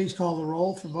 Partinio, please call the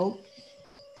roll for vote.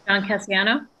 John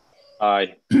Cassiano,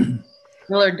 Aye.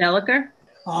 Willard Delaker,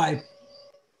 Aye.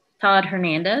 Todd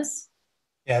Hernandez,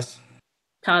 Yes.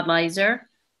 Todd Leiser,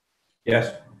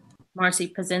 Yes. Marcy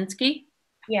Pazinski,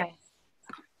 Yes.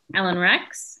 Ellen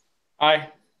Rex, Aye.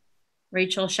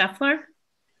 Rachel Scheffler,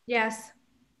 Yes.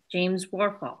 James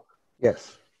Warfel.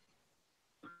 Yes.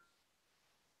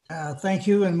 Thank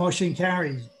you, and motion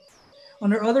carries.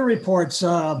 Under other reports,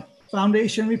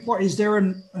 foundation report, is there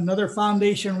another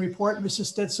foundation report,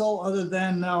 Mrs. Stitzel, other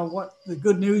than what the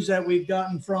good news that we've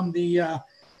gotten from the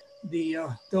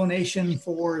donation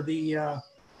for the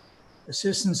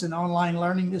assistance in online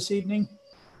learning this evening?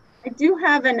 I do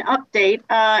have an update,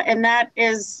 and that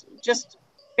is just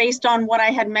based on what I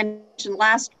had mentioned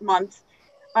last month.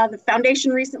 The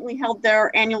foundation recently held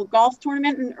their annual golf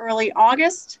tournament in early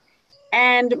August.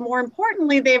 And more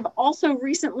importantly, they've also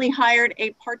recently hired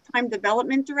a part-time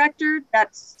development director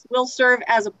that will serve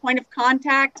as a point of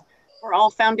contact for all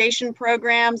foundation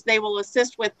programs. They will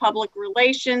assist with public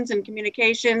relations and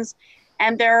communications,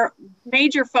 and their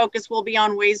major focus will be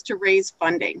on ways to raise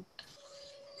funding.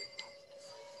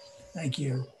 Thank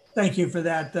you. Thank you for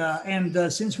that.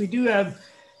 And since we do have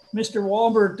Mr.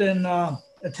 Walbert in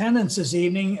attendance this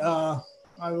evening,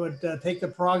 I would take the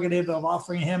prerogative of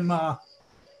offering him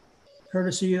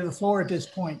courtesy of the floor at this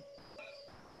point.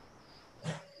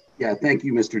 Yeah, thank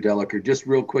you, Mr. Delaker. Just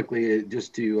real quickly,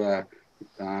 just to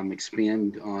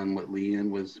expand on what Leanne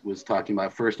was talking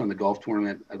about. First, on the golf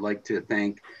tournament, I'd like to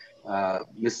thank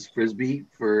Mrs. Frisbee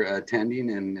for attending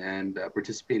and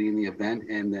participating in the event,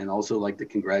 and then also like to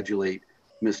congratulate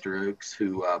Mr. Oakes,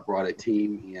 who brought a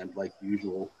team and, like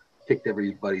usual, kicked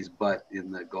everybody's butt in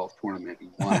the golf tournament. He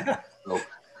won. So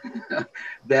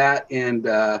that, and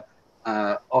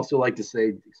also like to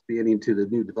say, expanding to the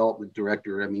new development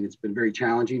director, I mean, it's been very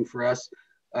challenging for us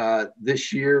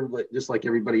this year, just like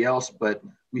everybody else, but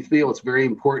we feel it's very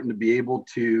important to be able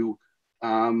to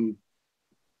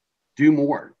do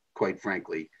more, quite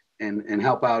frankly, and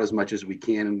help out as much as we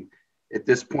can. And at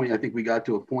this point, I think we got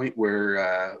to a point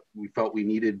where we felt we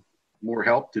needed more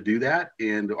help to do that.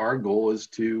 And our goal is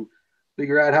to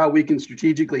figure out how we can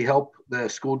strategically help the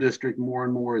school district more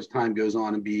and more as time goes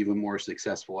on and be even more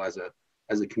successful as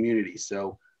a community.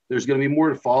 So there's going to be more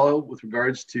to follow with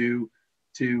regards to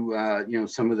you know,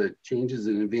 some of the changes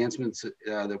and advancements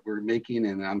that we're making.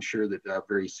 And I'm sure that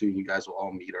very soon you guys will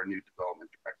all meet our new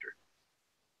development director.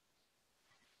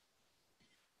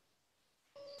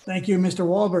 Thank you, Mr.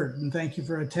 Walbert, and thank you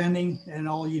for attending and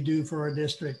all you do for our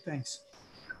district. Thanks.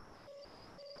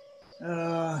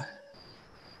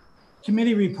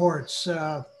 Committee reports.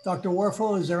 Dr.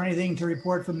 Warfel, is there anything to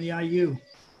report from the IU?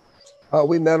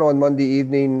 We met on Monday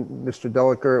evening, Mr.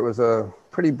 Delaker. It was a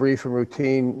pretty brief and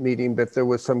routine meeting, but there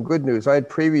was some good news. I had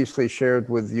previously shared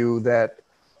with you that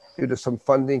due to some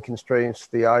funding constraints,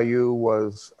 the IU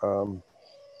was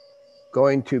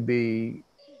going to be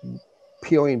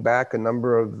peeling back a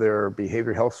number of their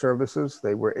behavioral health services.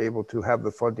 They were able to have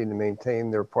the funding to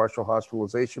maintain their partial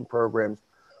hospitalization programs,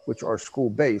 which are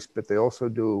school-based, but they also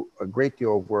do a great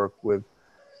deal of work with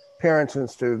parents and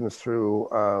students through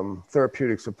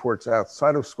therapeutic supports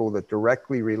outside of school that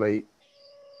directly relate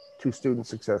to student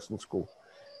success in school.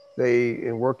 They,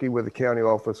 in working with the County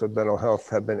Office of Mental Health,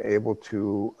 have been able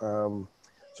to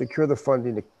secure the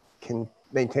funding to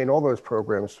maintain all those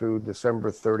programs through December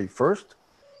 31st.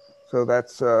 So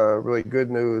that's really good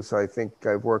news. I think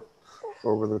I've worked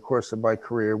over the course of my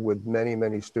career with many,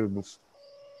 many students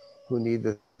who need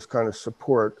this kind of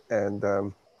support, and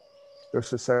their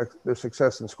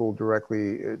success in school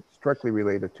directly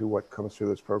related to what comes through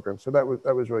this program. So that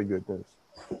was really good news.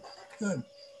 Good.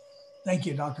 Thank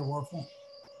you, Dr. Warfel.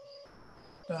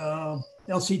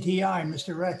 LCTI,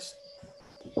 Mr. Rex.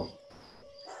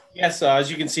 Yes, as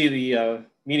you can see, the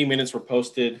meeting minutes were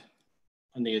posted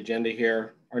on the agenda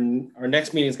here. Our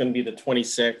next meeting is going to be the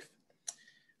 26th.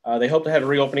 They hope to have a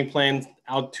reopening plan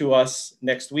out to us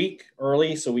next week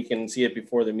early so we can see it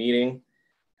before the meeting.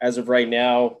 As of right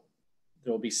now,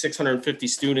 there will be 650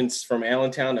 students from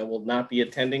Allentown that will not be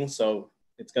attending, so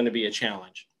it's going to be a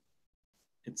challenge.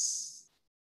 It's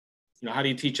how do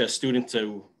you teach a student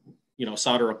to,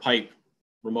 solder a pipe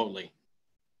remotely?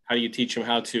 How do you teach them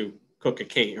how to cook a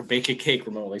cake or bake a cake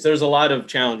remotely? So there's a lot of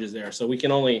challenges there. So we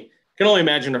can only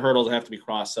imagine the hurdles that have to be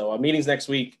crossed. So meetings next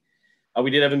week. We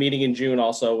did have a meeting in June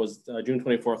also, was June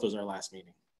 24th was our last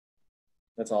meeting.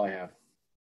 That's all I have.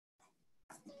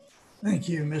 Thank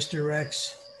you, Mr.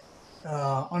 Rex.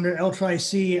 Under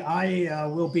LTRI-C, I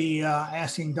will be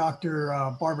asking Dr.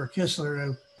 Barbara Kistler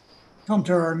to come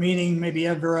to our meeting maybe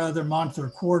every other month or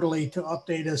quarterly to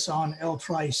update us on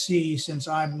LTRI-C, since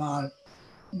I'm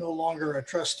no longer a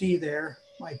trustee there.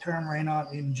 My term ran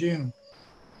out in June.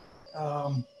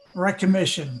 Rec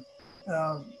Commission,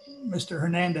 Mr.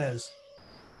 Hernandez.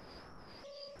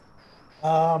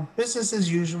 Business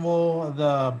as usual.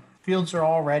 The fields are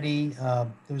all ready.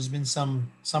 There's been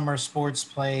some summer sports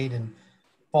played and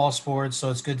fall sports, so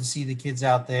it's good to see the kids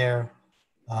out there.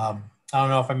 I don't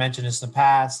know if I mentioned this in the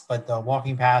past, but the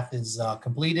walking path is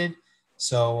completed.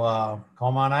 So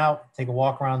come on out, take a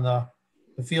walk around the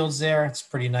fields there. It's a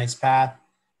pretty nice path.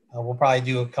 We'll probably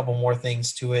do a couple more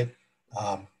things to it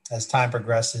as time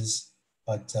progresses,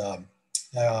 but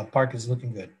park is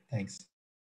looking good. Thanks.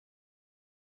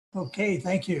 Okay,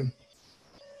 thank you.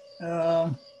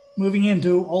 Moving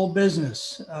into old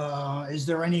business. Is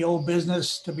there any old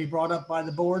business to be brought up by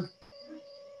the board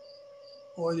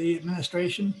or the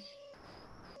administration?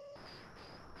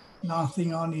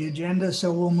 Nothing on the agenda,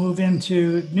 so we'll move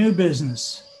into new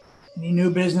business. Any new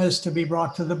business to be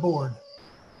brought to the board?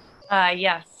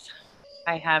 Yes,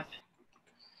 I have.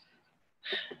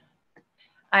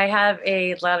 I have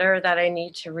a letter that I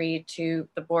need to read to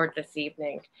the board this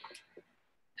evening.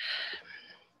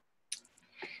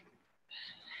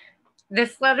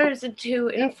 This letter is to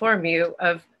inform you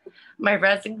of my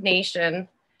resignation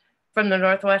from the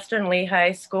Northwestern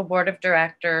Lehigh School Board of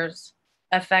Directors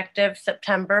effective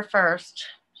September 1st,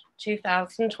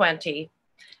 2020,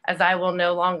 as I will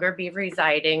no longer be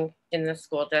residing in the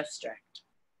school district.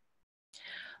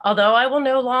 Although I will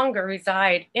no longer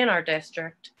reside in our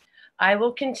district, I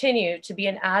will continue to be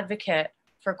an advocate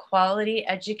for quality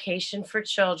education for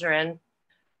children,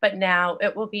 but now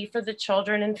it will be for the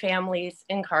children and families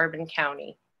in Carbon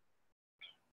County.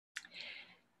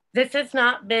 This has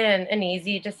not been an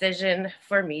easy decision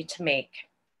for me to make,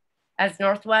 as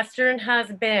Northwestern has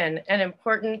been an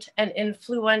important and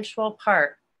influential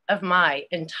part of my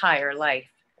entire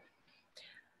life.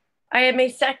 I am a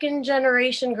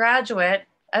second-generation graduate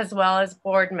as well as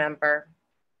board member.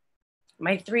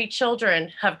 My 3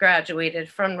 children have graduated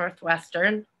from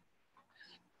Northwestern,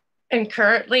 and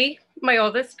currently my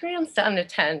oldest grandson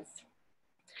attends.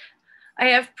 I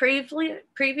have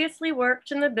previously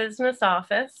worked in the business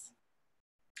office,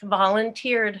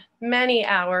 volunteered many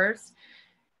hours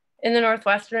in the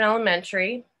Northwestern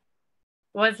Elementary,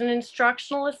 was an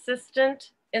instructional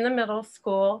assistant in the middle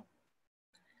school,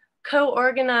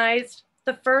 co-organized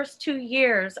the first 2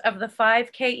 years of the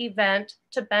 5K event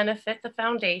to benefit the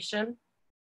foundation,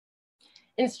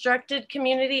 instructed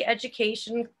community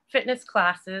education fitness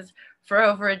classes for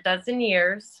over a dozen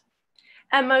years,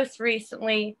 and most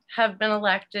recently have been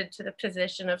elected to the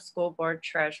position of school board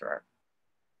treasurer.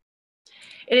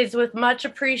 It is with much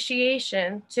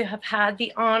appreciation to have had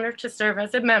the honor to serve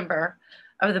as a member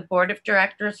of the board of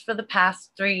directors for the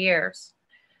past 3 years.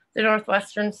 The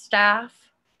Northwestern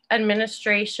staff,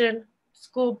 administration,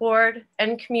 school board,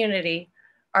 and community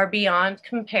are beyond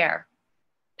compare,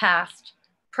 past,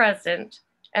 present,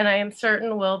 and I am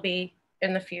certain will be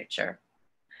in the future.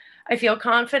 I feel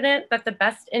confident that the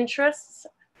best interests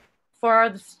for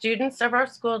the students of our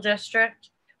school district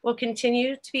will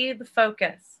continue to be the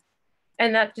focus,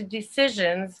 and that the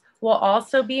decisions will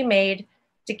also be made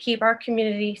to keep our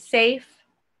community safe,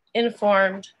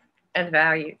 informed, and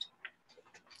valued.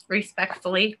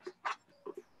 Respectfully,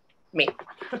 me.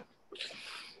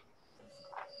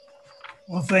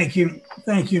 Well, thank you.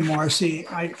 Thank you, Marcy.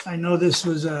 I know this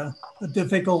was a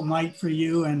difficult night for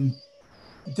you and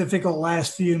a difficult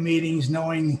last few meetings,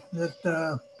 knowing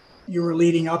that you were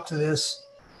leading up to this.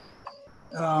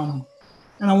 And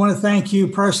I want to thank you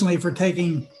personally for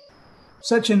taking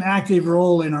such an active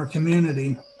role in our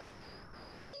community.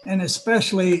 And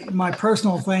especially my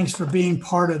personal thanks for being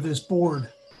part of this board,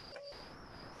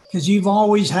 because you've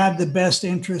always had the best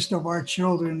interest of our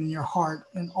children in your heart,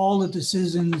 and all the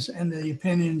decisions and the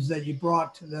opinions that you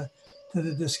brought to the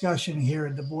discussion here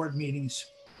at the board meetings.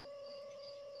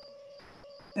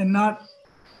 And not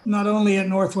only at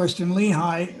Northwestern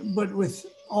Lehigh, but with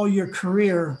all your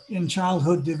career in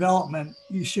childhood development,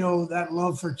 you show that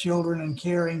love for children and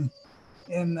caring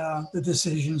in the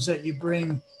decisions that you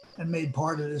bring and made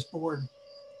part of this board.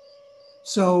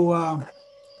 So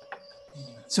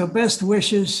So best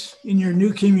wishes in your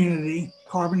new community.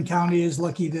 Carbon County is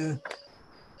lucky to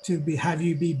have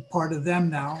you be part of them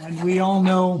now. And we all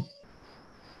know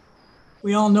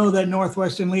that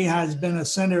Northwestern Lehigh has been a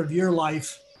center of your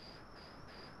life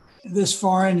this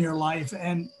far in your life,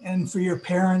 and for your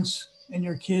parents and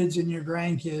your kids and your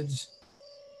grandkids.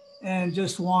 And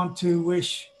just want to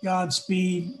wish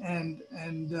Godspeed and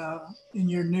in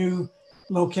your new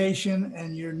location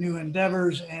and your new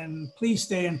endeavors. And please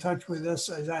stay in touch with us,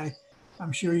 as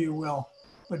I'm sure you will.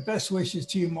 But best wishes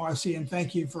to you, Marcy, and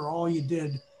thank you for all you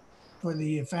did for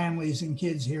the families and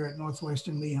kids here at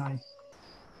Northwestern Lehigh.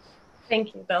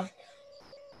 Thank you, Bill.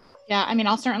 Yeah, I mean,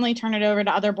 I'll certainly turn it over to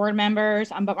other board members.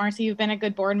 But Marcy, you've been a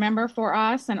good board member for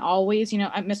us, and always,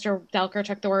 Mr. Delker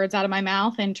took the words out of my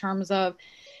mouth in terms of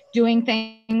doing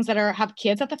things that have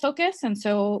kids at the focus. And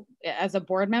so as a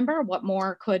board member, what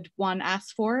more could one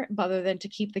ask for other than to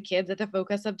keep the kids at the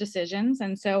focus of decisions?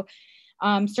 And so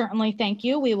certainly thank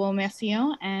you. We will miss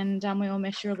you, and we will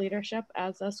miss your leadership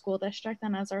as a school district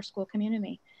and as our school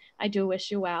community. I do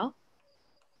wish you well.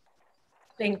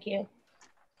 Thank you.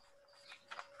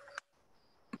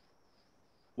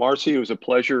 Marcy, it was a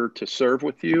pleasure to serve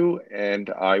with you, and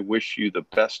I wish you the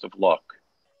best of luck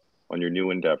on your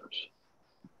new endeavors.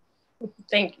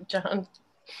 Thank you, John.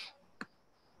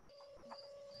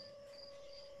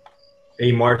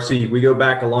 Hey, Marcy, we go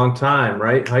back a long time,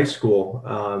 right? High school.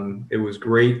 It was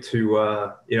great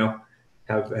to,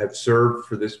 have served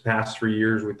for this past 3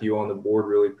 years with you on the board.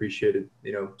 Really appreciated,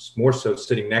 more so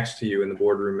sitting next to you in the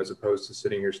boardroom as opposed to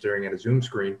sitting here staring at a Zoom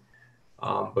screen.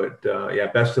 Yeah,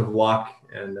 best of luck,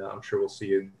 and I'm sure we'll see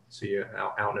you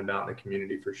out and about in the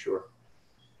community for sure.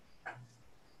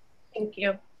 Thank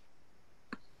you.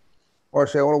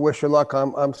 Marcy, I want to wish you luck.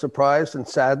 I'm surprised and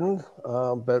saddened,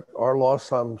 but our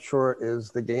loss, I'm sure,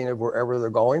 is the gain of wherever they're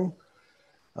going.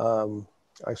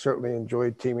 I certainly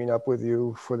enjoyed teaming up with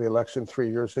you for the election 3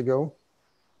 years ago.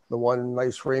 The one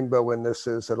nice rainbow in this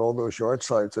is that all those yard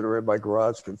signs that are in my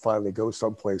garage can finally go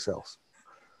someplace else.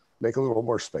 Make a little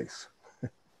more space.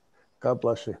 God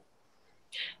bless you.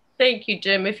 Thank you,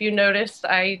 Jim. If you noticed,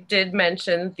 I did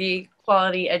mention the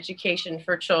quality education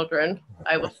for children.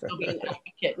 I will still be an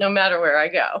advocate no matter where I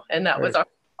go. And that was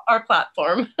our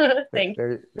platform. Thank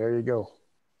you. There you go.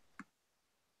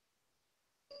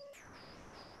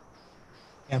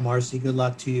 Yeah, Marcy, good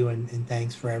luck to you, and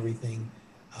thanks for everything.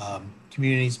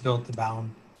 Community's built about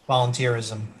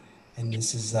volunteerism, and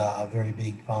this is a very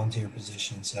big volunteer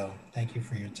position. So thank you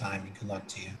for your time, and good luck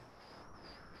to you.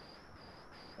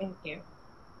 Thank you.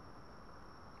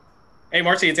 Hey,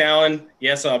 Marcy, it's Alan.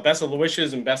 Yes, best of the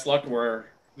wishes and best luck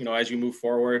as you move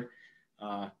forward.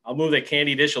 I'll move that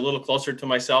candy dish a little closer to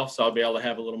myself, so I'll be able to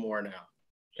have a little more now.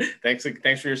 Thanks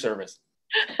for your service.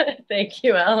 Thank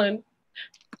you, Alan.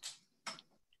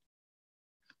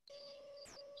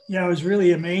 Yeah, I was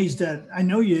really amazed that I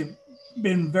know you've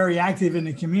been very active in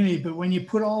the community, but when you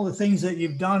put all the things that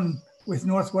you've done with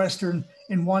Northwestern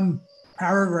in one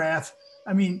paragraph,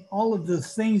 I mean, all of the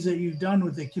things that you've done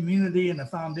with the community and the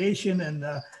foundation, and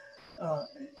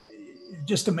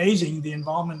just amazing, the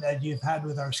involvement that you've had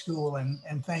with our school,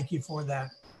 and thank you for that.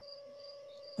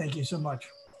 Thank you so much.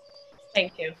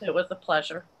 Thank you. It was a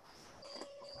pleasure.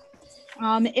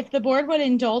 If the board would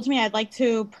indulge me, I'd like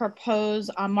to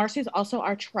propose, Marcy's also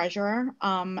our treasurer.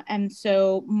 And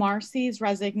so Marcy's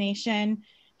resignation,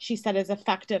 she said, is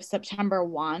effective September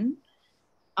 1.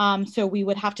 So we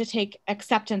would have to take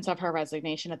acceptance of her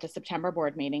resignation at the September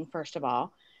board meeting, first of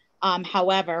all.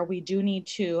 However, we do need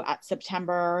to, at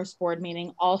September's board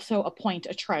meeting, also appoint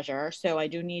a treasurer. So I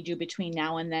do need you between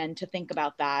now and then to think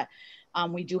about that.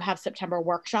 We do have September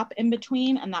workshop in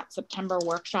between, and that September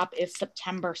workshop is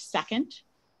September 2nd.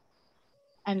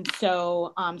 And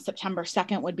so September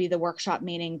 2nd would be the workshop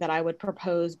meeting that I would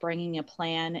propose bringing a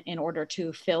plan in order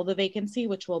to fill the vacancy,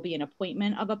 which will be an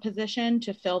appointment of a position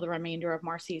to fill the remainder of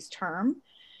Marcy's term.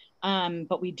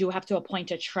 But we do have to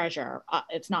appoint a treasurer.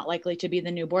 It's not likely to be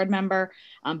the new board member,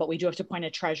 but we do have to appoint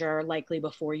a treasurer likely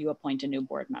before you appoint a new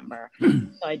board member.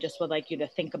 So I just would like you to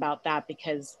think about that,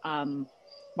 because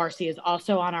Marcy is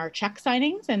also on our check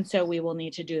signings, and so we will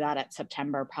need to do that at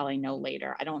September, probably no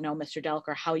later. I don't know, Mr.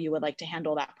 Delker, how you would like to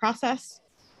handle that process.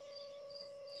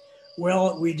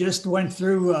 Well, we just went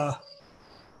through a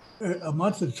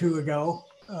month or two ago.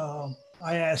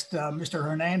 I asked Mr.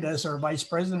 Hernandez, our vice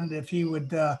president, if he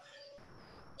would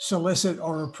solicit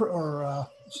or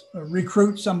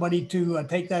recruit somebody to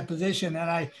take that position. And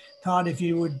I thought if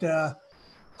you would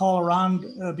call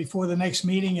around before the next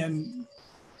meeting and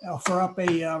offer up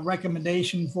a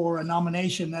recommendation for a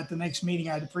nomination at the next meeting,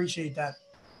 I'd appreciate that.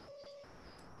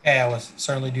 Okay, I will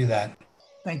certainly do that.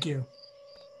 Thank you.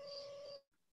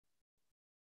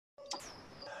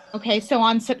 Okay, so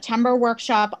on September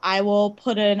workshop, I will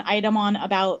put an item on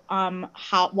about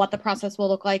what the process will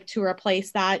look like to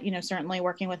replace that. You know, certainly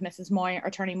working with Mrs. Moyer,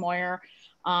 Attorney Moyer.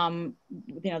 You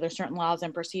know, there's certain laws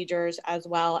and procedures, as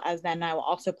well as then I will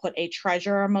also put a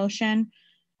treasurer motion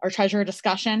or treasurer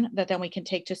discussion that then we can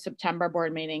take to September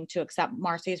board meeting to accept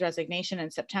Marcy's resignation in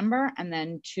September, and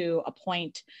then to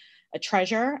appoint a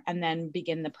treasurer, and then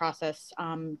begin the process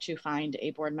to find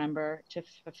a board member to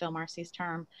fulfill Marcy's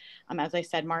term. As I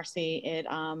said, Marcy,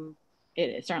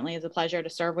 it certainly is a pleasure to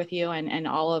serve with you, and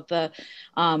all of the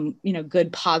you know,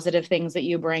 good positive things that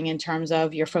you bring in terms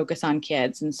of your focus on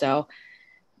kids. And so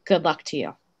good luck to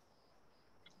you.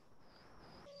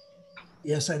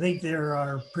 Yes, I think there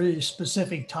are pretty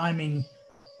specific timing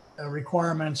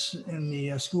requirements in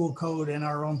the school code and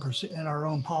our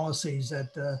own policies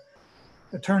that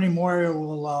Attorney Moyer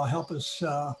will help us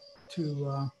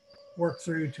to work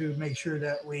through to make sure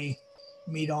that we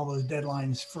meet all those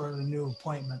deadlines for the new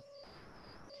appointment.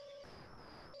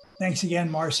 Thanks again,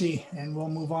 Marcy, and we'll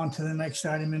move on to the next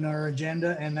item in our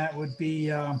agenda, and that would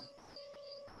be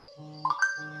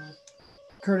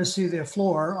courtesy of the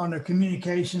floor. Under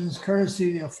communications,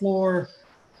 courtesy of the floor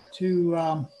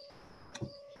to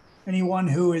anyone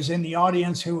who is in the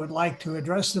audience who would like to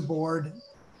address the board.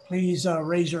 Please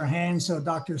raise your hand so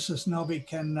Dr. Sosnovic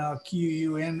can cue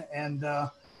you in and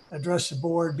address the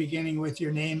board, beginning with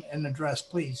your name and address,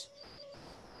 please.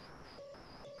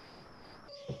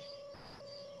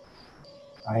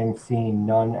 I am seeing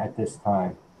none at this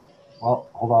time. Well,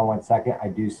 hold on one second. I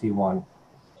do see one.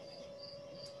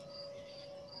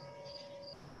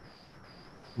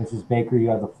 Mrs. Baker, you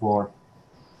have the floor.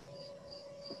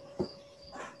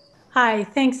 Hi,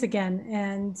 thanks again.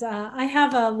 And I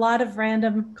have a lot of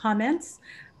random comments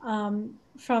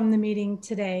from the meeting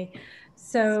today.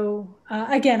 So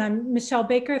again, I'm Michelle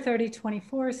Baker,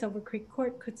 3024 Silver Creek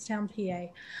Court, Kutztown,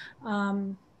 PA.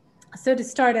 So to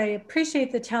start, I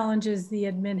appreciate the challenges the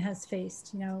admin has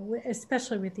faced, you know,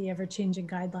 especially with the ever-changing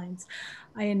guidelines.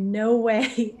 I in no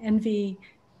way envy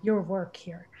your work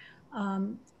here.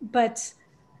 But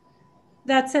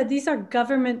that said, these are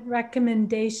government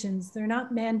recommendations. They're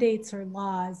not mandates or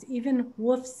laws. Even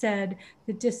Wolf said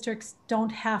the districts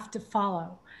don't have to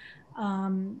follow.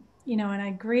 You know, and I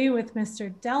agree with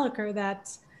Mr. Delacour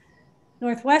that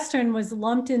Northwestern was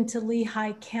lumped into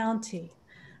Lehigh County.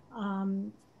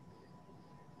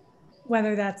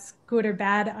 Whether that's good or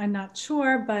bad, I'm not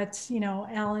sure, but you know,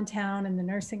 Allentown and the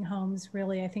nursing homes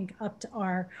really, I think, upped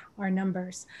our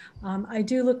numbers. I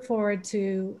do look forward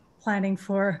to planning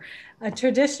for a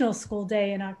traditional school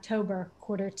day in October,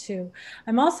 Q2.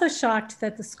 I'm also shocked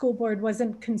that the school board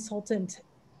wasn't consulted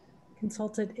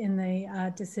in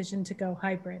the decision to go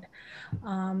hybrid.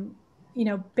 You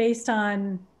know, based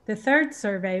on the third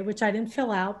survey, which I didn't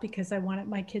fill out because I wanted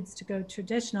my kids to go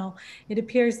traditional, it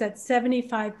appears that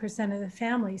 75% of the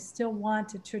families still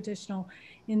want a traditional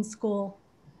in-school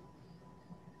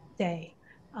day.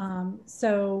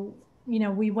 So, you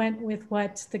know, we went with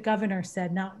what the governor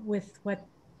said, not with what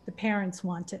the parents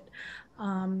wanted.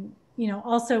 You know,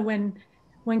 also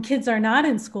when kids are not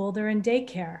in school, they're in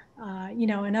daycare. You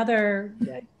know, and other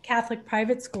Catholic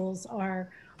private schools are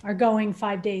going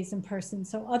 5 days in person,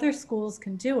 so other schools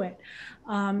can do it.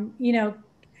 You know,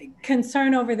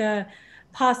 concern over the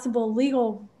possible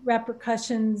legal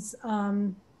repercussions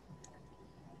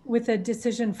with a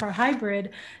decision for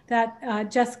hybrid, that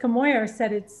Jessica Moyer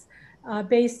said it's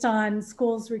based on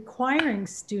schools requiring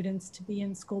students to be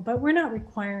in school, but we're not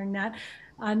requiring that.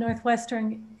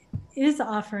 Northwestern is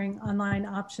offering online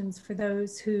options for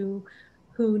those who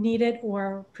need it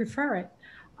or prefer it.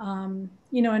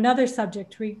 You know, another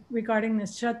subject regarding the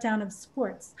shutdown of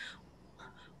sports.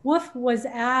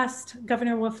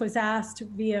 Governor Wolf was asked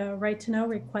via right to know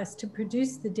request to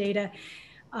produce the data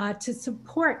to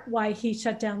support why he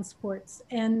shut down sports.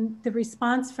 And the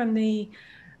response from the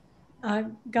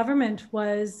government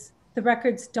was the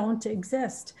records don't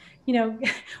exist. You know,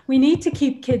 we need to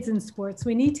keep kids in sports.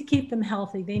 We need to keep them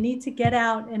healthy. They need to get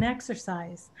out and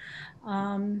exercise.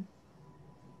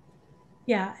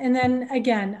 Yeah, and then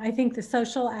again, I think the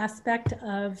social aspect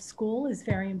of school is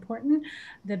very important.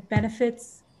 The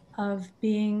benefits of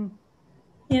being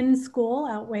in school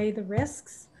outweigh the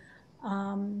risks.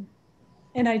 And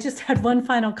I just had one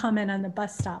final comment on the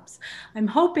bus stops. I'm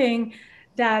hoping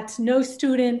that no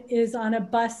student is on a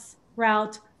bus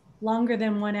route longer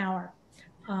than 1 hour.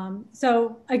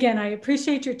 So again, I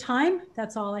appreciate your time.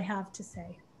 That's all I have to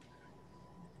say.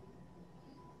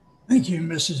 Thank you,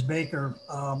 Mrs. Baker.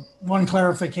 One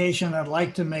clarification I'd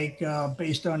like to make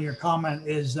based on your comment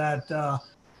is that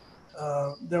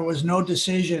there was no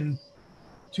decision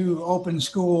to open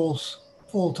schools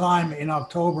full-time in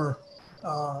October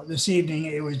this evening.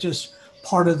 It was just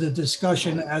part of the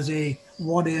discussion as a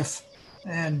what if,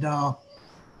 and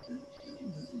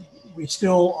we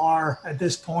still are at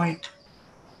this point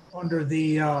under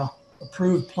the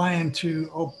approved plan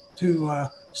to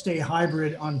stay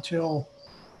hybrid until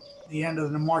the end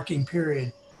of the marking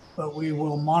period. But we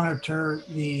will monitor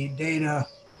the data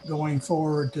going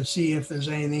forward to see if there's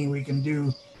anything we can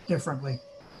do differently.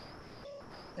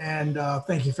 And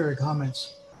thank you for your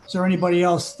comments. Is there anybody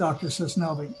else, Dr.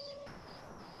 Sosnovic?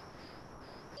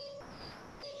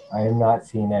 I am not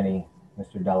seeing any,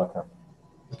 Mr. Delacour.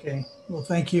 Okay, well,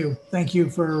 thank you. Thank you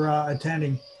for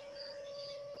attending.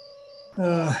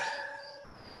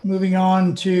 Moving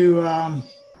on to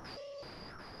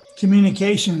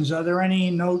communications. Are there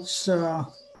any notes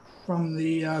from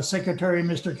the Secretary,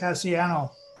 Mr.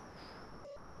 Cassiano?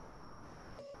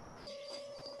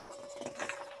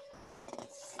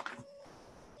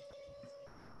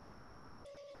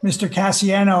 Mr.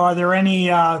 Cassiano, are there any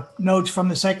notes from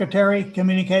the Secretary,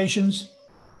 Communications?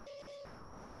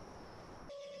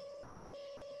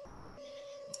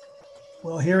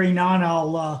 Well, hearing none,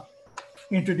 I'll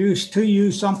introduce to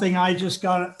you something I just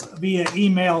got via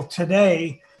email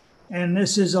today. And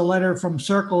this is a letter from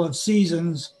Circle of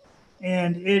Seasons,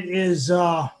 and it is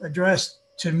addressed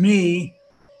to me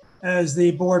as the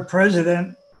board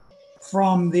president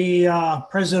from the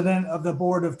president of the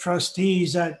Board of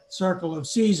Trustees at Circle of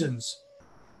Seasons,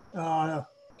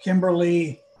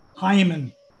 Kimberly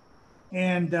Hyman.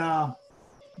 And the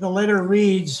letter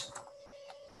reads,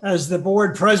 as the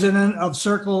board president of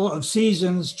Circle of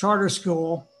Seasons Charter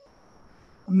School,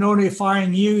 I'm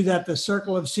notifying you that the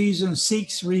Circle of Seasons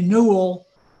seeks renewal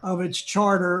of its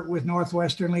charter with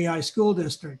Northwestern Lehigh School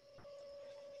District.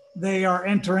 They are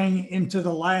entering into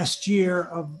the last year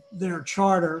of their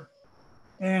charter.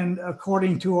 And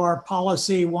according to our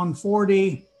policy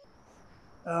 140,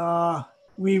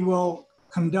 we will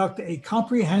conduct a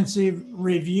comprehensive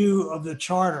review of the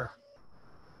charter.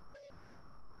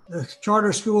 The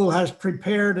charter school has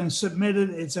prepared and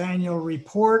submitted its annual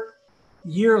report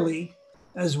yearly,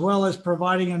 as well as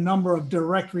providing a number of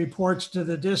direct reports to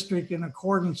the district in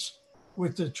accordance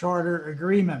with the charter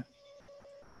agreement.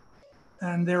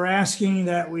 And they're asking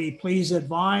that we please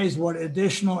advise what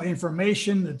additional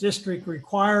information the district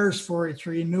requires for its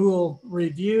renewal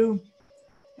review,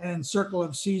 and Circle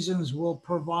of Seasons will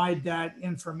provide that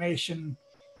information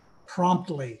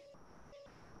promptly.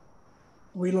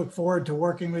 We look forward to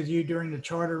working with you during the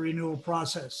charter renewal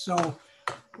process. So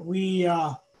we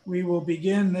will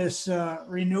begin this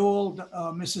renewal.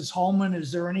 Mrs. Holman,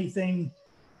 is there anything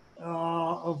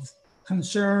of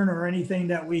concern or anything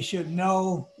that we should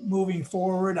know moving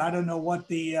forward? I don't know what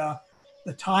the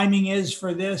timing is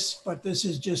for this, but this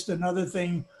is just another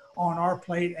thing on our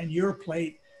plate and your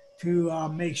plate to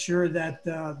make sure that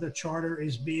the charter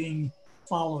is being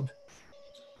followed.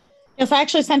 Yes, I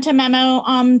actually sent a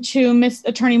memo to Miss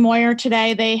Attorney Moyer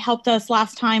today. They helped us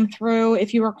last time through.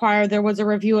 If you require, there was a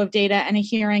review of data and a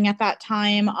hearing at that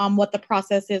time, what the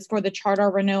process is for the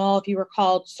charter renewal. If you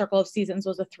recall, Circle of Seasons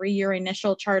was a 3-year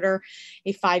initial charter,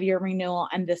 a 5-year renewal,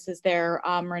 and this is their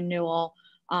renewal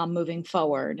moving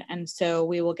forward. And so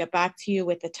we will get back to you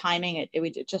with the timing.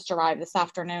 It just arrived this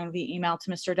afternoon via email to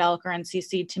Mr. Delacour and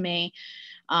CC'd to me.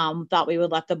 Thought we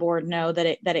would let the board know that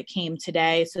it came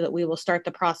today, so that we will start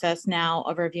the process now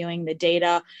of reviewing the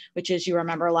data, which, as you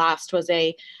remember, last was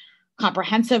a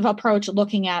comprehensive approach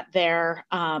looking at their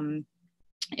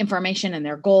information and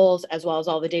their goals, as well as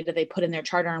all the data they put in their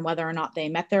charter and whether or not they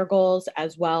met their goals,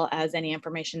 as well as any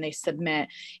information they submit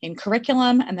in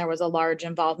curriculum. And there was a large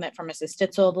involvement from Mrs.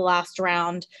 Stitzel the last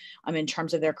round in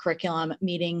terms of their curriculum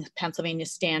meeting Pennsylvania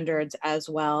standards, as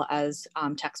well as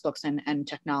textbooks and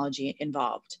technology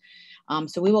involved.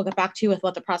 So we will get back to you with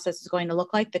what the process is going to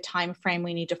look like. The time frame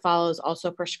we need to follow is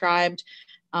also prescribed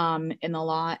in the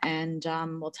law, and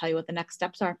we'll tell you what the next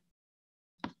steps are.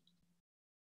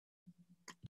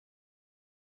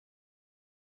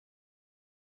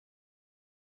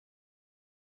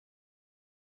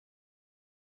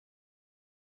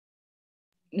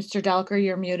 Mr. Delacour,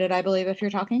 you're muted, I believe, if you're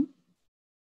talking.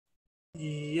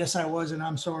 Yes, I was, and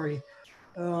I'm sorry.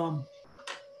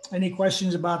 Any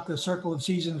questions about the Circle of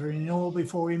Seasons renewal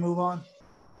before we move on?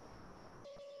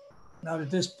 Not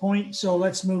at this point, so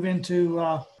let's move into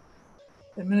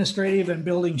administrative and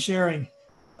building sharing.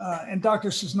 And Dr.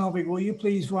 Sosnovic, will you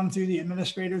please run through the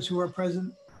administrators who are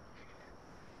present?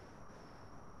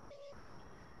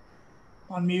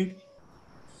 On mute.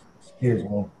 Excuse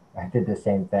me, I did the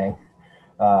same thing.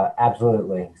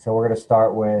 Absolutely. So we're going to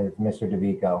start with Mr.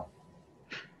 DeVico.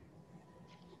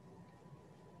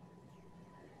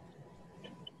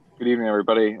 Good evening,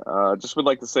 everybody. Just would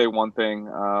like to say one thing.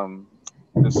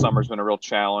 This summer's been a real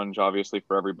challenge, obviously,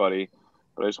 for everybody.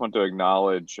 But I just want to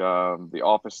acknowledge the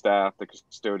office staff, the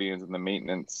custodians, and the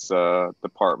maintenance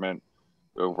department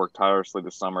who have worked tirelessly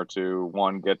this summer to,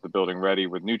 one, get the building ready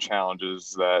with new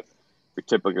challenges that we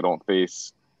typically don't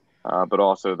face, but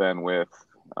also then with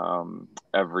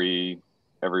every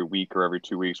week or every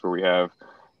 2 weeks where we have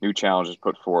new challenges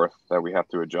put forth that we have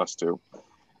to adjust to.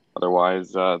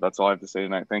 Otherwise, that's all I have to say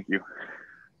tonight. Thank you.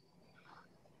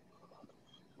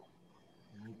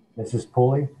 Mrs.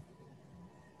 Pooley?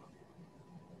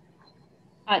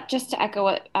 Just to echo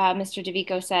what Mr.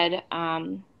 DeVico said,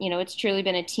 it's truly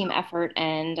been a team effort,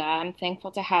 and I'm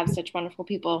thankful to have such wonderful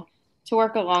people to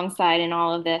work alongside in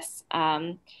all of this.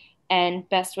 And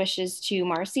best wishes to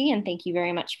Marcy, and thank you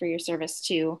very much for your service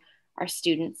to our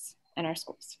students and our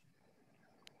schools.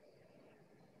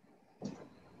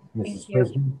 Mrs.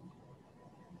 Frisbee?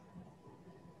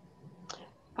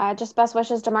 Just best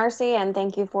wishes to Marcy, and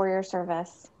thank you for your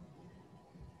service.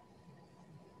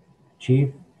 Chief?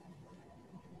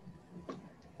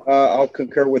 I'll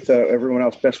concur with everyone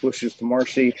else. Best wishes to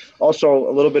Marcy. Also,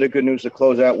 a little bit of good news to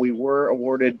close out. We were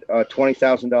awarded a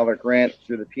 $20,000 grant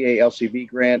through the PA LCV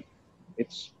grant.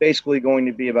 It's basically going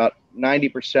to be about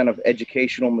 90% of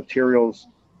educational materials,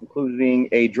 including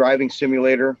a driving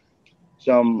simulator,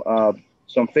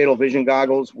 some Fatal Vision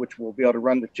goggles, which will be able to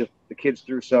run the kids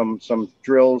through some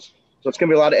drills. So it's going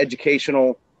to be a lot of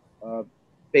educational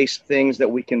based things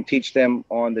that we can teach them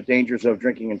on the dangers of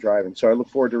drinking and driving. So I look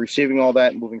forward to receiving all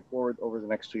that and moving forward over the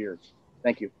next 2 years.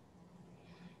 Thank you.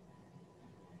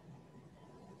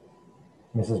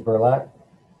 Mrs. Burlett?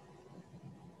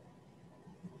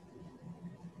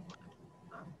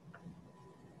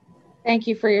 Thank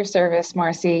you for your service,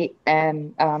 Marcy.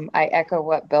 And I echo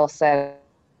what Bill said,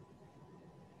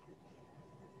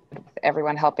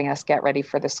 everyone helping us get ready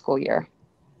for the school year.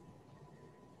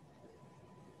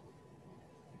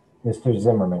 Mr.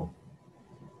 Zimmerman?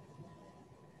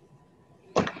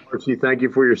 Marcy, thank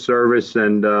you for your service,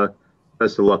 and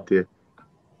best of luck to you.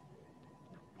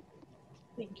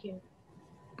 Thank you.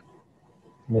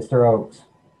 Mr. Oakes?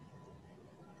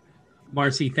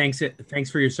 Marcy,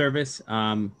 thanks for your service.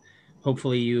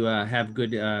 Hopefully you have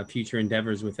good future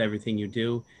endeavors with everything you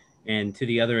do. And to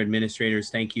the other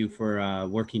administrators, thank you for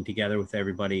working together with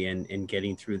everybody and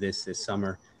getting through this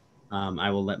summer. I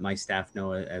will let my staff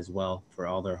know as well for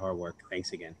all their hard work.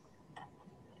 Thanks again.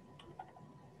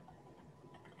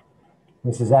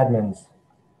 Mrs. Edmonds?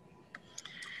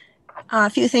 A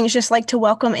few things, just like to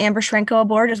welcome Amber Shrenko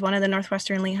aboard as one of the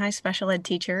Northwestern Lehigh special ed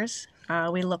teachers.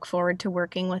 We look forward to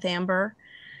working with Amber.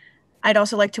 I'd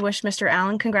also like to wish Mr.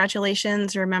 Allen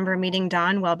congratulations. Remember meeting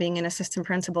Don while being an assistant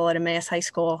principal at Emmaus High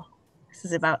School. This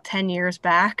is about 10 years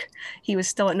back. He was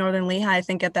still at Northern Lehigh, I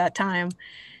think, at that time.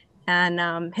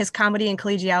 And his comedy and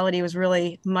collegiality was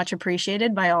really much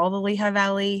appreciated by all the Lehigh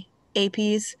Valley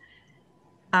APs.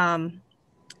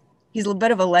 He's a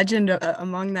bit of a legend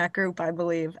among that group, I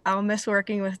believe. I'll miss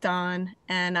working with Don,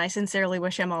 and I sincerely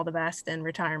wish him all the best in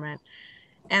retirement.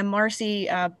 And Marcy,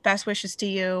 best wishes to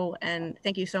you, and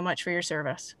thank you so much for your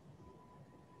service.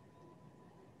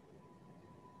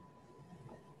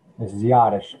 Mrs.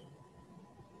 Yadish?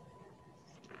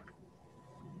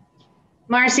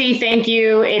 Marcy, thank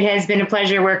you. It has been a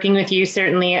pleasure working with you,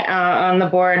 certainly on the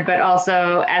board, but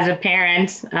also as a parent.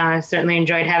 Certainly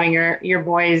enjoyed having your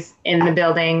boys in the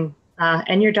building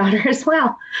and your daughter as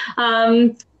well.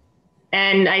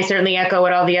 And I certainly echo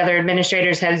what all the other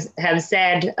administrators have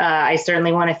said. I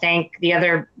certainly want to thank the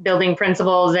other building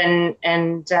principals and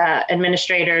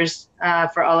administrators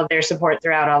for all of their support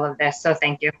throughout all of this. So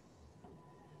thank you.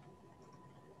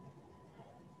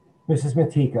 Mrs.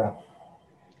 Matika?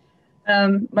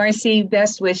 Marcy,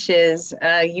 best wishes.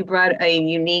 You brought a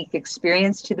unique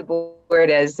experience to the board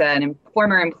as a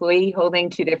former employee holding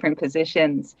 2 different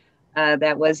positions.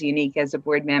 That was unique as a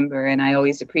board member, and I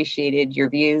always appreciated your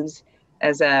views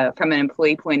from an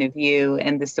employee point of view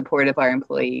and the support of our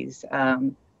employees.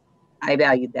 I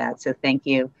valued that, so thank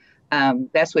you.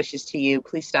 Best wishes to you.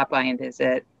 Please stop by and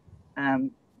visit.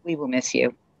 We will miss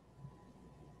you.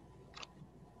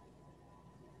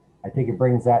 I think it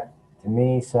brings that to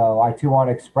me. So I too want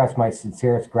to express my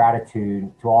sincerest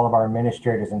gratitude to all of our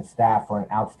administrators and staff for an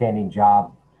outstanding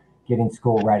job getting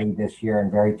school ready this year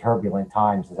in very turbulent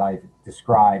times, as I've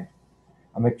described.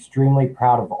 I'm extremely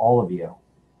proud of all of you.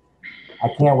 I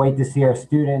can't wait to see our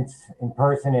students in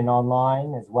person and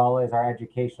online, as well as our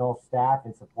educational staff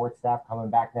and support staff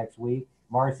coming back next week.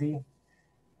 Marcy,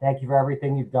 thank you for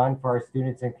everything you've done for our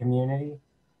students and community.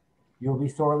 You'll be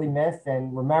sorely missed,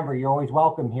 and remember, you're always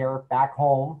welcome here back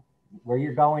home Where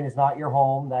you're going is not your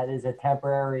home. That is a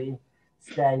temporary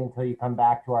stay until you come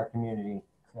back to our community.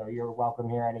 So you're welcome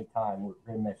here anytime. We're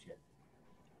going to miss you.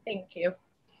 Thank you.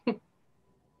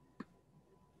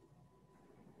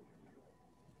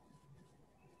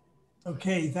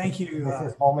 Okay, thank you.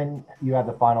 Mrs. Holman, you have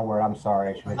the final word. I'm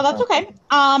sorry. Oh, that's okay.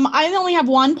 I only have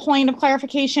one point of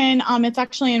clarification. It's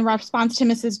actually in response to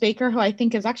Mrs. Baker, who I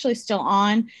think is actually still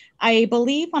on. I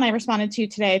believe when I responded to you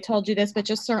today, I told you this, but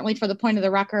just certainly for the point of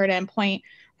the record and point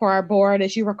for our board,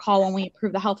 as you recall, when we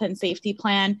approved the health and safety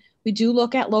plan, we do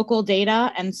look at local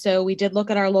data. And so we did look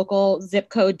at our local zip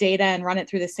code data and run it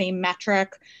through the same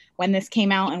metric when this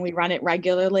came out, and we run it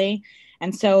regularly.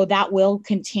 And so that will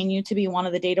continue to be one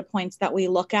of the data points that we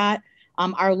look at.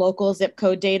 Our local zip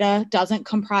code data doesn't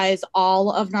comprise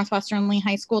all of Northwestern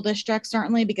Lehigh School District,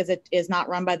 certainly, because it is not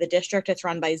run by the district, it's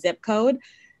run by zip code.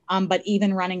 But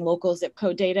even running local zip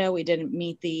code data, we didn't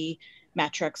meet the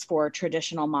metrics for a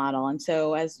traditional model. And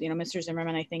so, as you know, Mr.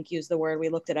 Zimmerman, I think, used the word, we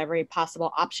looked at every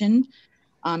possible option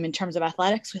in terms of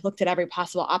athletics. We looked at every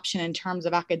possible option in terms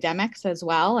of academics as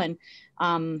well. And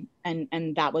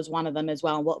that was one of them as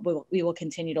well. We will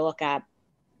continue to look at.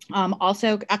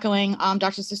 Also echoing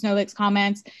Dr. Sosnovic's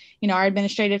comments, you know, our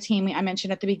administrative team, I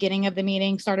mentioned at the beginning of the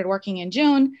meeting, started working in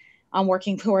June,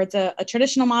 working towards a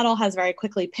traditional model, has very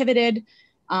quickly pivoted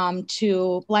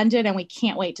to blended, and we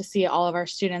can't wait to see all of our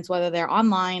students, whether they're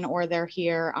online or they're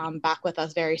here back with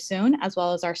us very soon, as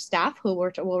well as our staff who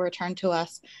will return to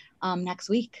us next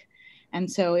week. And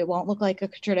so it won't look like a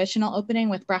traditional opening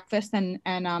with breakfast and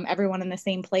everyone in the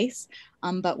same place,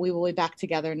 but we will be back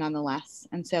together nonetheless.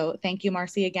 And so thank you,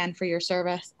 Marcy, again for your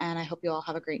service, and I hope you all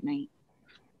have a great night.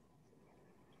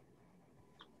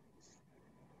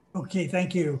 Okay,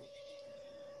 thank you.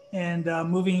 And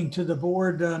moving to the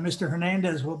board, Mr.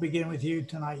 Hernandez, we'll begin with you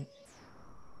tonight.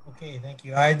 Okay, thank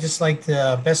you. I'd just like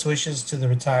to best wishes to the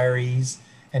retirees,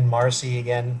 and Marcy,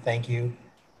 again, thank you.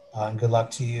 And good luck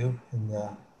to you in the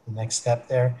next step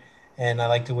there. And I'd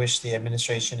like to wish the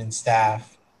administration and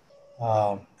staff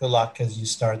good luck as you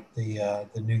start the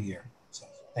new year. So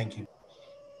thank you.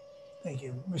 Thank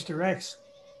you. Mr. Rex.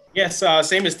 Yes,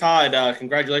 same as Todd.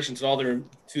 Congratulations to all the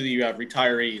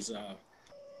retirees.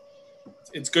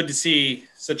 It's good to see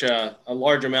such a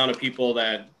large amount of people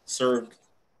that served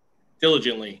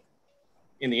diligently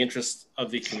in the interest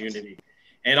of the community.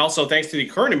 And also thanks to the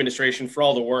current administration for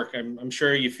all the work. I'm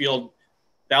sure you field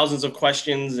thousands of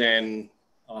questions and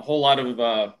a whole lot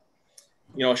of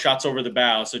shots over the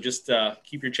bow. So just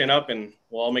keep your chin up and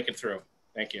we'll all make it through.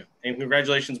 Thank you. And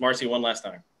congratulations, Marcy, one last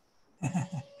time.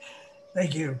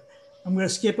 Thank you. I'm going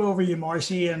to skip over you,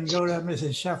 Marcy, and go to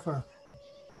Mrs. Sheffer.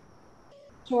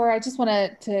 Sure. I just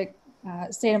wanted to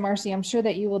say to Marcy, I'm sure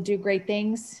that you will do great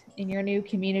things in your new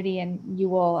community, and you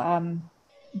will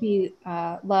be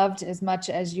loved as much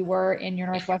as you were in your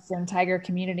Northwestern Tiger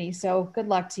community. So good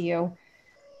luck to you.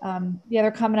 The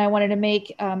other comment I wanted to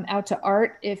make out to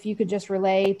Art, if you could just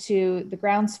relay to the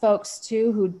grounds folks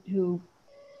too, who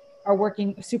are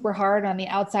working super hard on the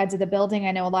outsides of the building.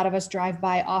 I know a lot of us drive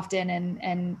by often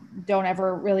and don't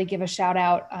ever really give a shout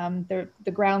out.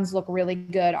 The grounds look really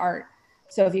good, Art.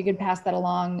 So if you could pass that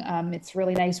along, it's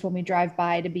really nice when we drive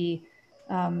by to be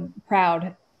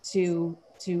proud to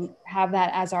have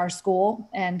that as our school.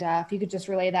 And if you could just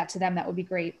relay that to them, that would be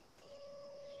great.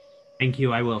 Thank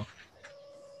you, I will.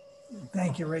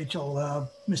 Thank you, Rachel.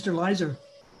 Mr. Leiser.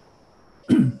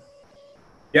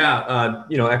 Yeah,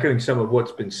 echoing some of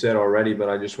what's been said already, but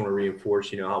I just want to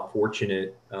reinforce, how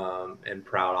fortunate and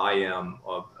proud I am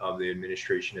of the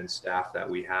administration and staff that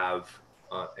we have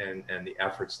and the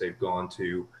efforts they've gone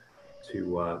to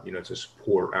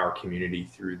support our community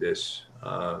through this,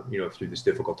 through this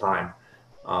difficult time.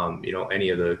 Any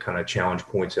of the kind of challenge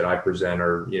points that I present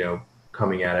are,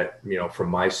 coming at it, from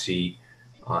my seat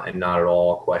and not at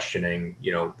all questioning,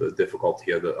 the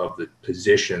difficulty of the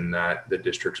position that the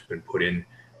district's been put in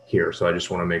here. So I just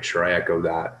want to make sure I echo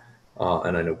that.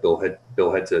 And I know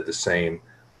Bill had said the same.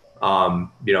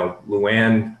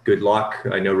 Luann, good luck.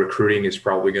 I know recruiting is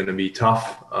probably going to be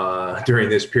tough during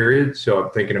this period. So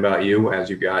I'm thinking about you as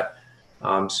you got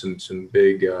some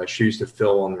big shoes to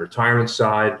fill on the retirement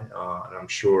side. And I'm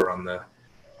sure on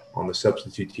the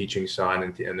substitute teaching side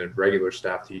and the regular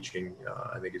staff teaching,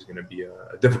 I think is going to be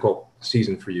a difficult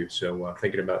season for you. So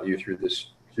thinking about you through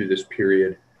this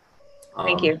period.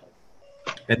 Thank you.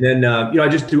 And then, I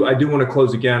do want to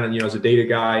close again. And, as a data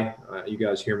guy, you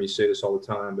guys hear me say this all the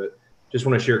time, but just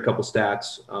want to share a couple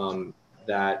stats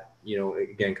that,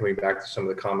 again, coming back to some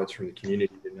of the comments from the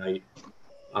community tonight.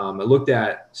 I looked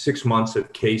at 6 months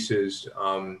of cases,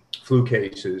 flu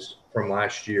cases from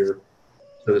last year.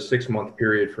 So the 6 month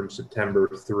period from September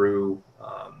through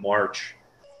March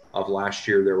of last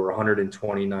year, there were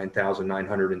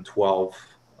 129,912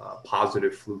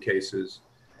 positive flu cases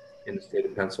in the state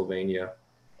of Pennsylvania.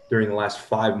 During the last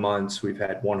 5 months, we've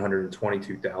had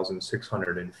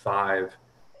 122,605.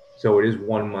 So it is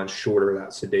 1 month shorter.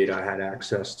 That's the data I had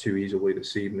access to easily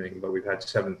this evening, but we've had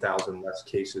 7,000 less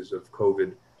cases of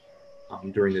COVID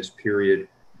during this period.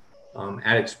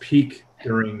 At its peak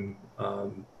during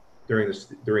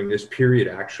this period,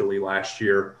 actually last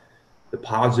year, the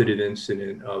positive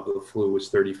incident of the flu was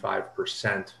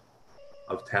 35%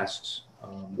 of tests.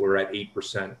 We're at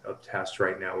 8% of tests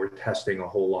right now. We're testing a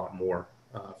whole lot more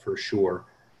for sure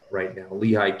right now.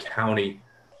 Lehigh County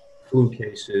flu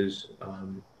cases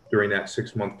during that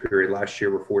 6-month period last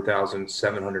year were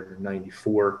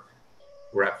 4,794.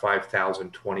 We're at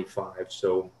 5,025.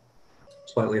 So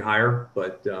slightly higher,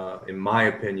 but in my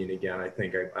opinion, again, I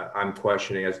think I'm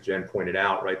questioning, as Jen pointed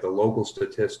out, right, the local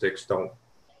statistics don't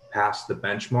pass the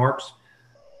benchmarks.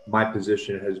 My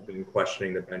position has been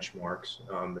questioning the benchmarks,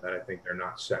 that I think they're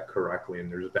not set correctly,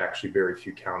 and there's actually very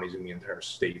few counties in the entire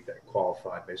state that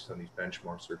qualify based on these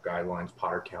benchmarks or guidelines.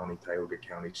 Potter County, Tioga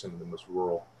County, some of the most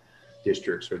rural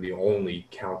districts are the only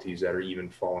counties that are even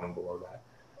falling below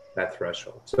that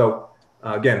threshold. So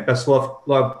again, best luck,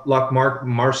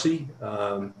 Marcy,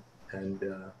 and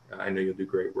I know you'll do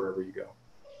great wherever you go.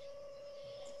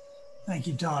 Thank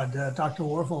you, Todd. Dr.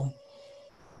 Warfel.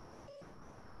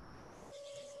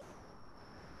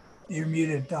 You're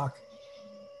muted, Doc.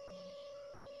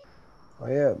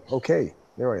 I am. Okay,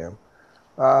 there I am.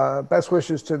 Best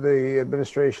wishes to the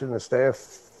administration and the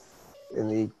staff in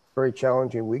the very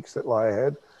challenging weeks that lie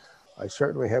ahead. I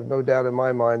certainly have no doubt in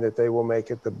my mind that they will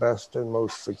make it the best and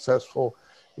most successful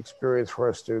experience for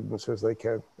our students as they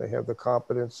can. They have the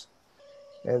competence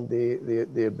and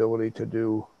the ability to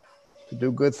do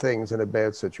good things in a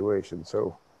bad situation.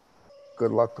 So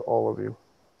good luck to all of you.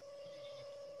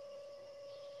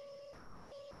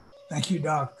 Thank you,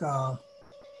 Doc.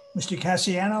 Mr.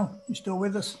 Cassiano, you still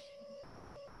with us?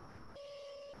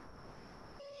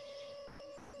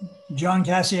 John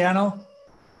Cassiano?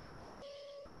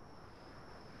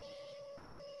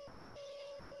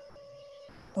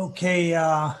 Okay,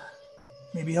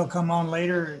 maybe he'll come on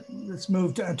later. Let's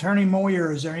move to Attorney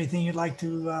Moyer. Is there anything you'd like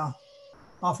to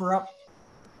offer up?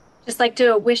 Just like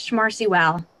to wish Marcy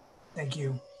well. Thank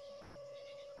you.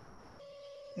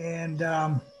 And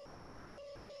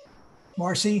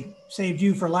Marcy, saved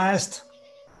you for last.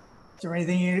 Is there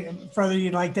anything further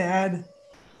you'd like to add?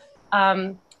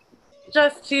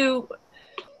 Just to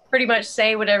pretty much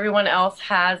say what everyone else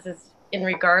has is in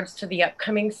regards to the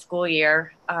upcoming school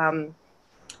year.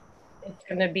 It's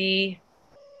going to be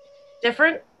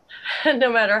different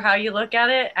no matter how you look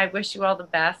at it. I wish you all the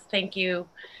best. Thank you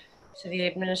to the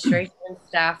administration and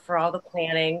staff for all the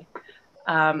planning.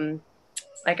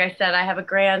 Like I said, I have a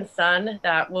grandson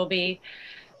that will be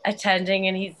attending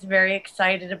and he's very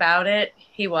excited about it.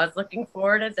 He was looking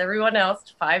forward, as everyone else,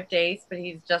 to 5 days, but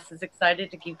he's just as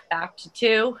excited to get back to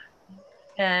 2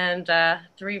 and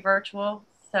 3 virtual.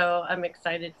 So I'm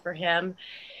excited for him.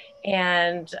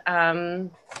 And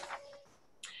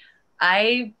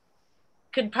I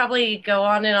could probably go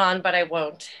on and on, but I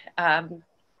won't.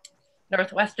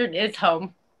 Northwestern is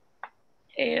home.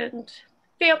 And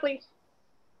family,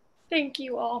 thank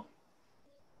you all.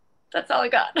 That's all I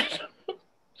got.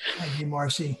 Thank you,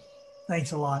 Marcy.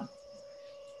 Thanks a lot.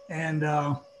 And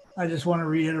I just want to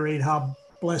reiterate how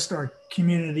blessed our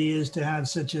community is to have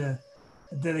such a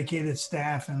dedicated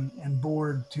staff and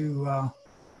board to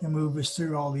move us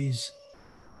through all these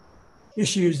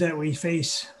issues that we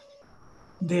face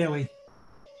daily.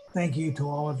 Thank you to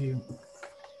all of you.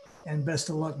 And best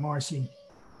of luck, Marcy.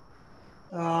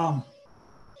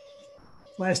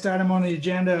 Last item on the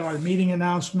agenda are meeting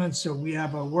announcements. So we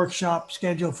have a workshop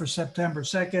scheduled for September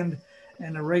 2nd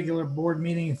and a regular board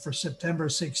meeting for September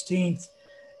 16th.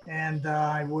 And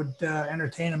I would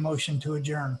entertain a motion to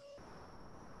adjourn.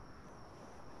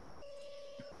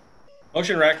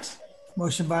 Motion, Rex.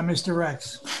 Motion by Mr.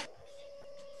 Rex.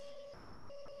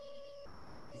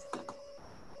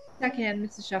 Second,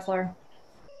 Mrs. Scheffler.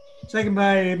 Second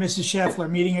by Mrs. Scheffler.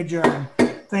 Meeting adjourned.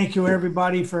 Thank you,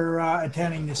 everybody, for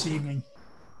attending this evening.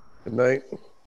 Good night.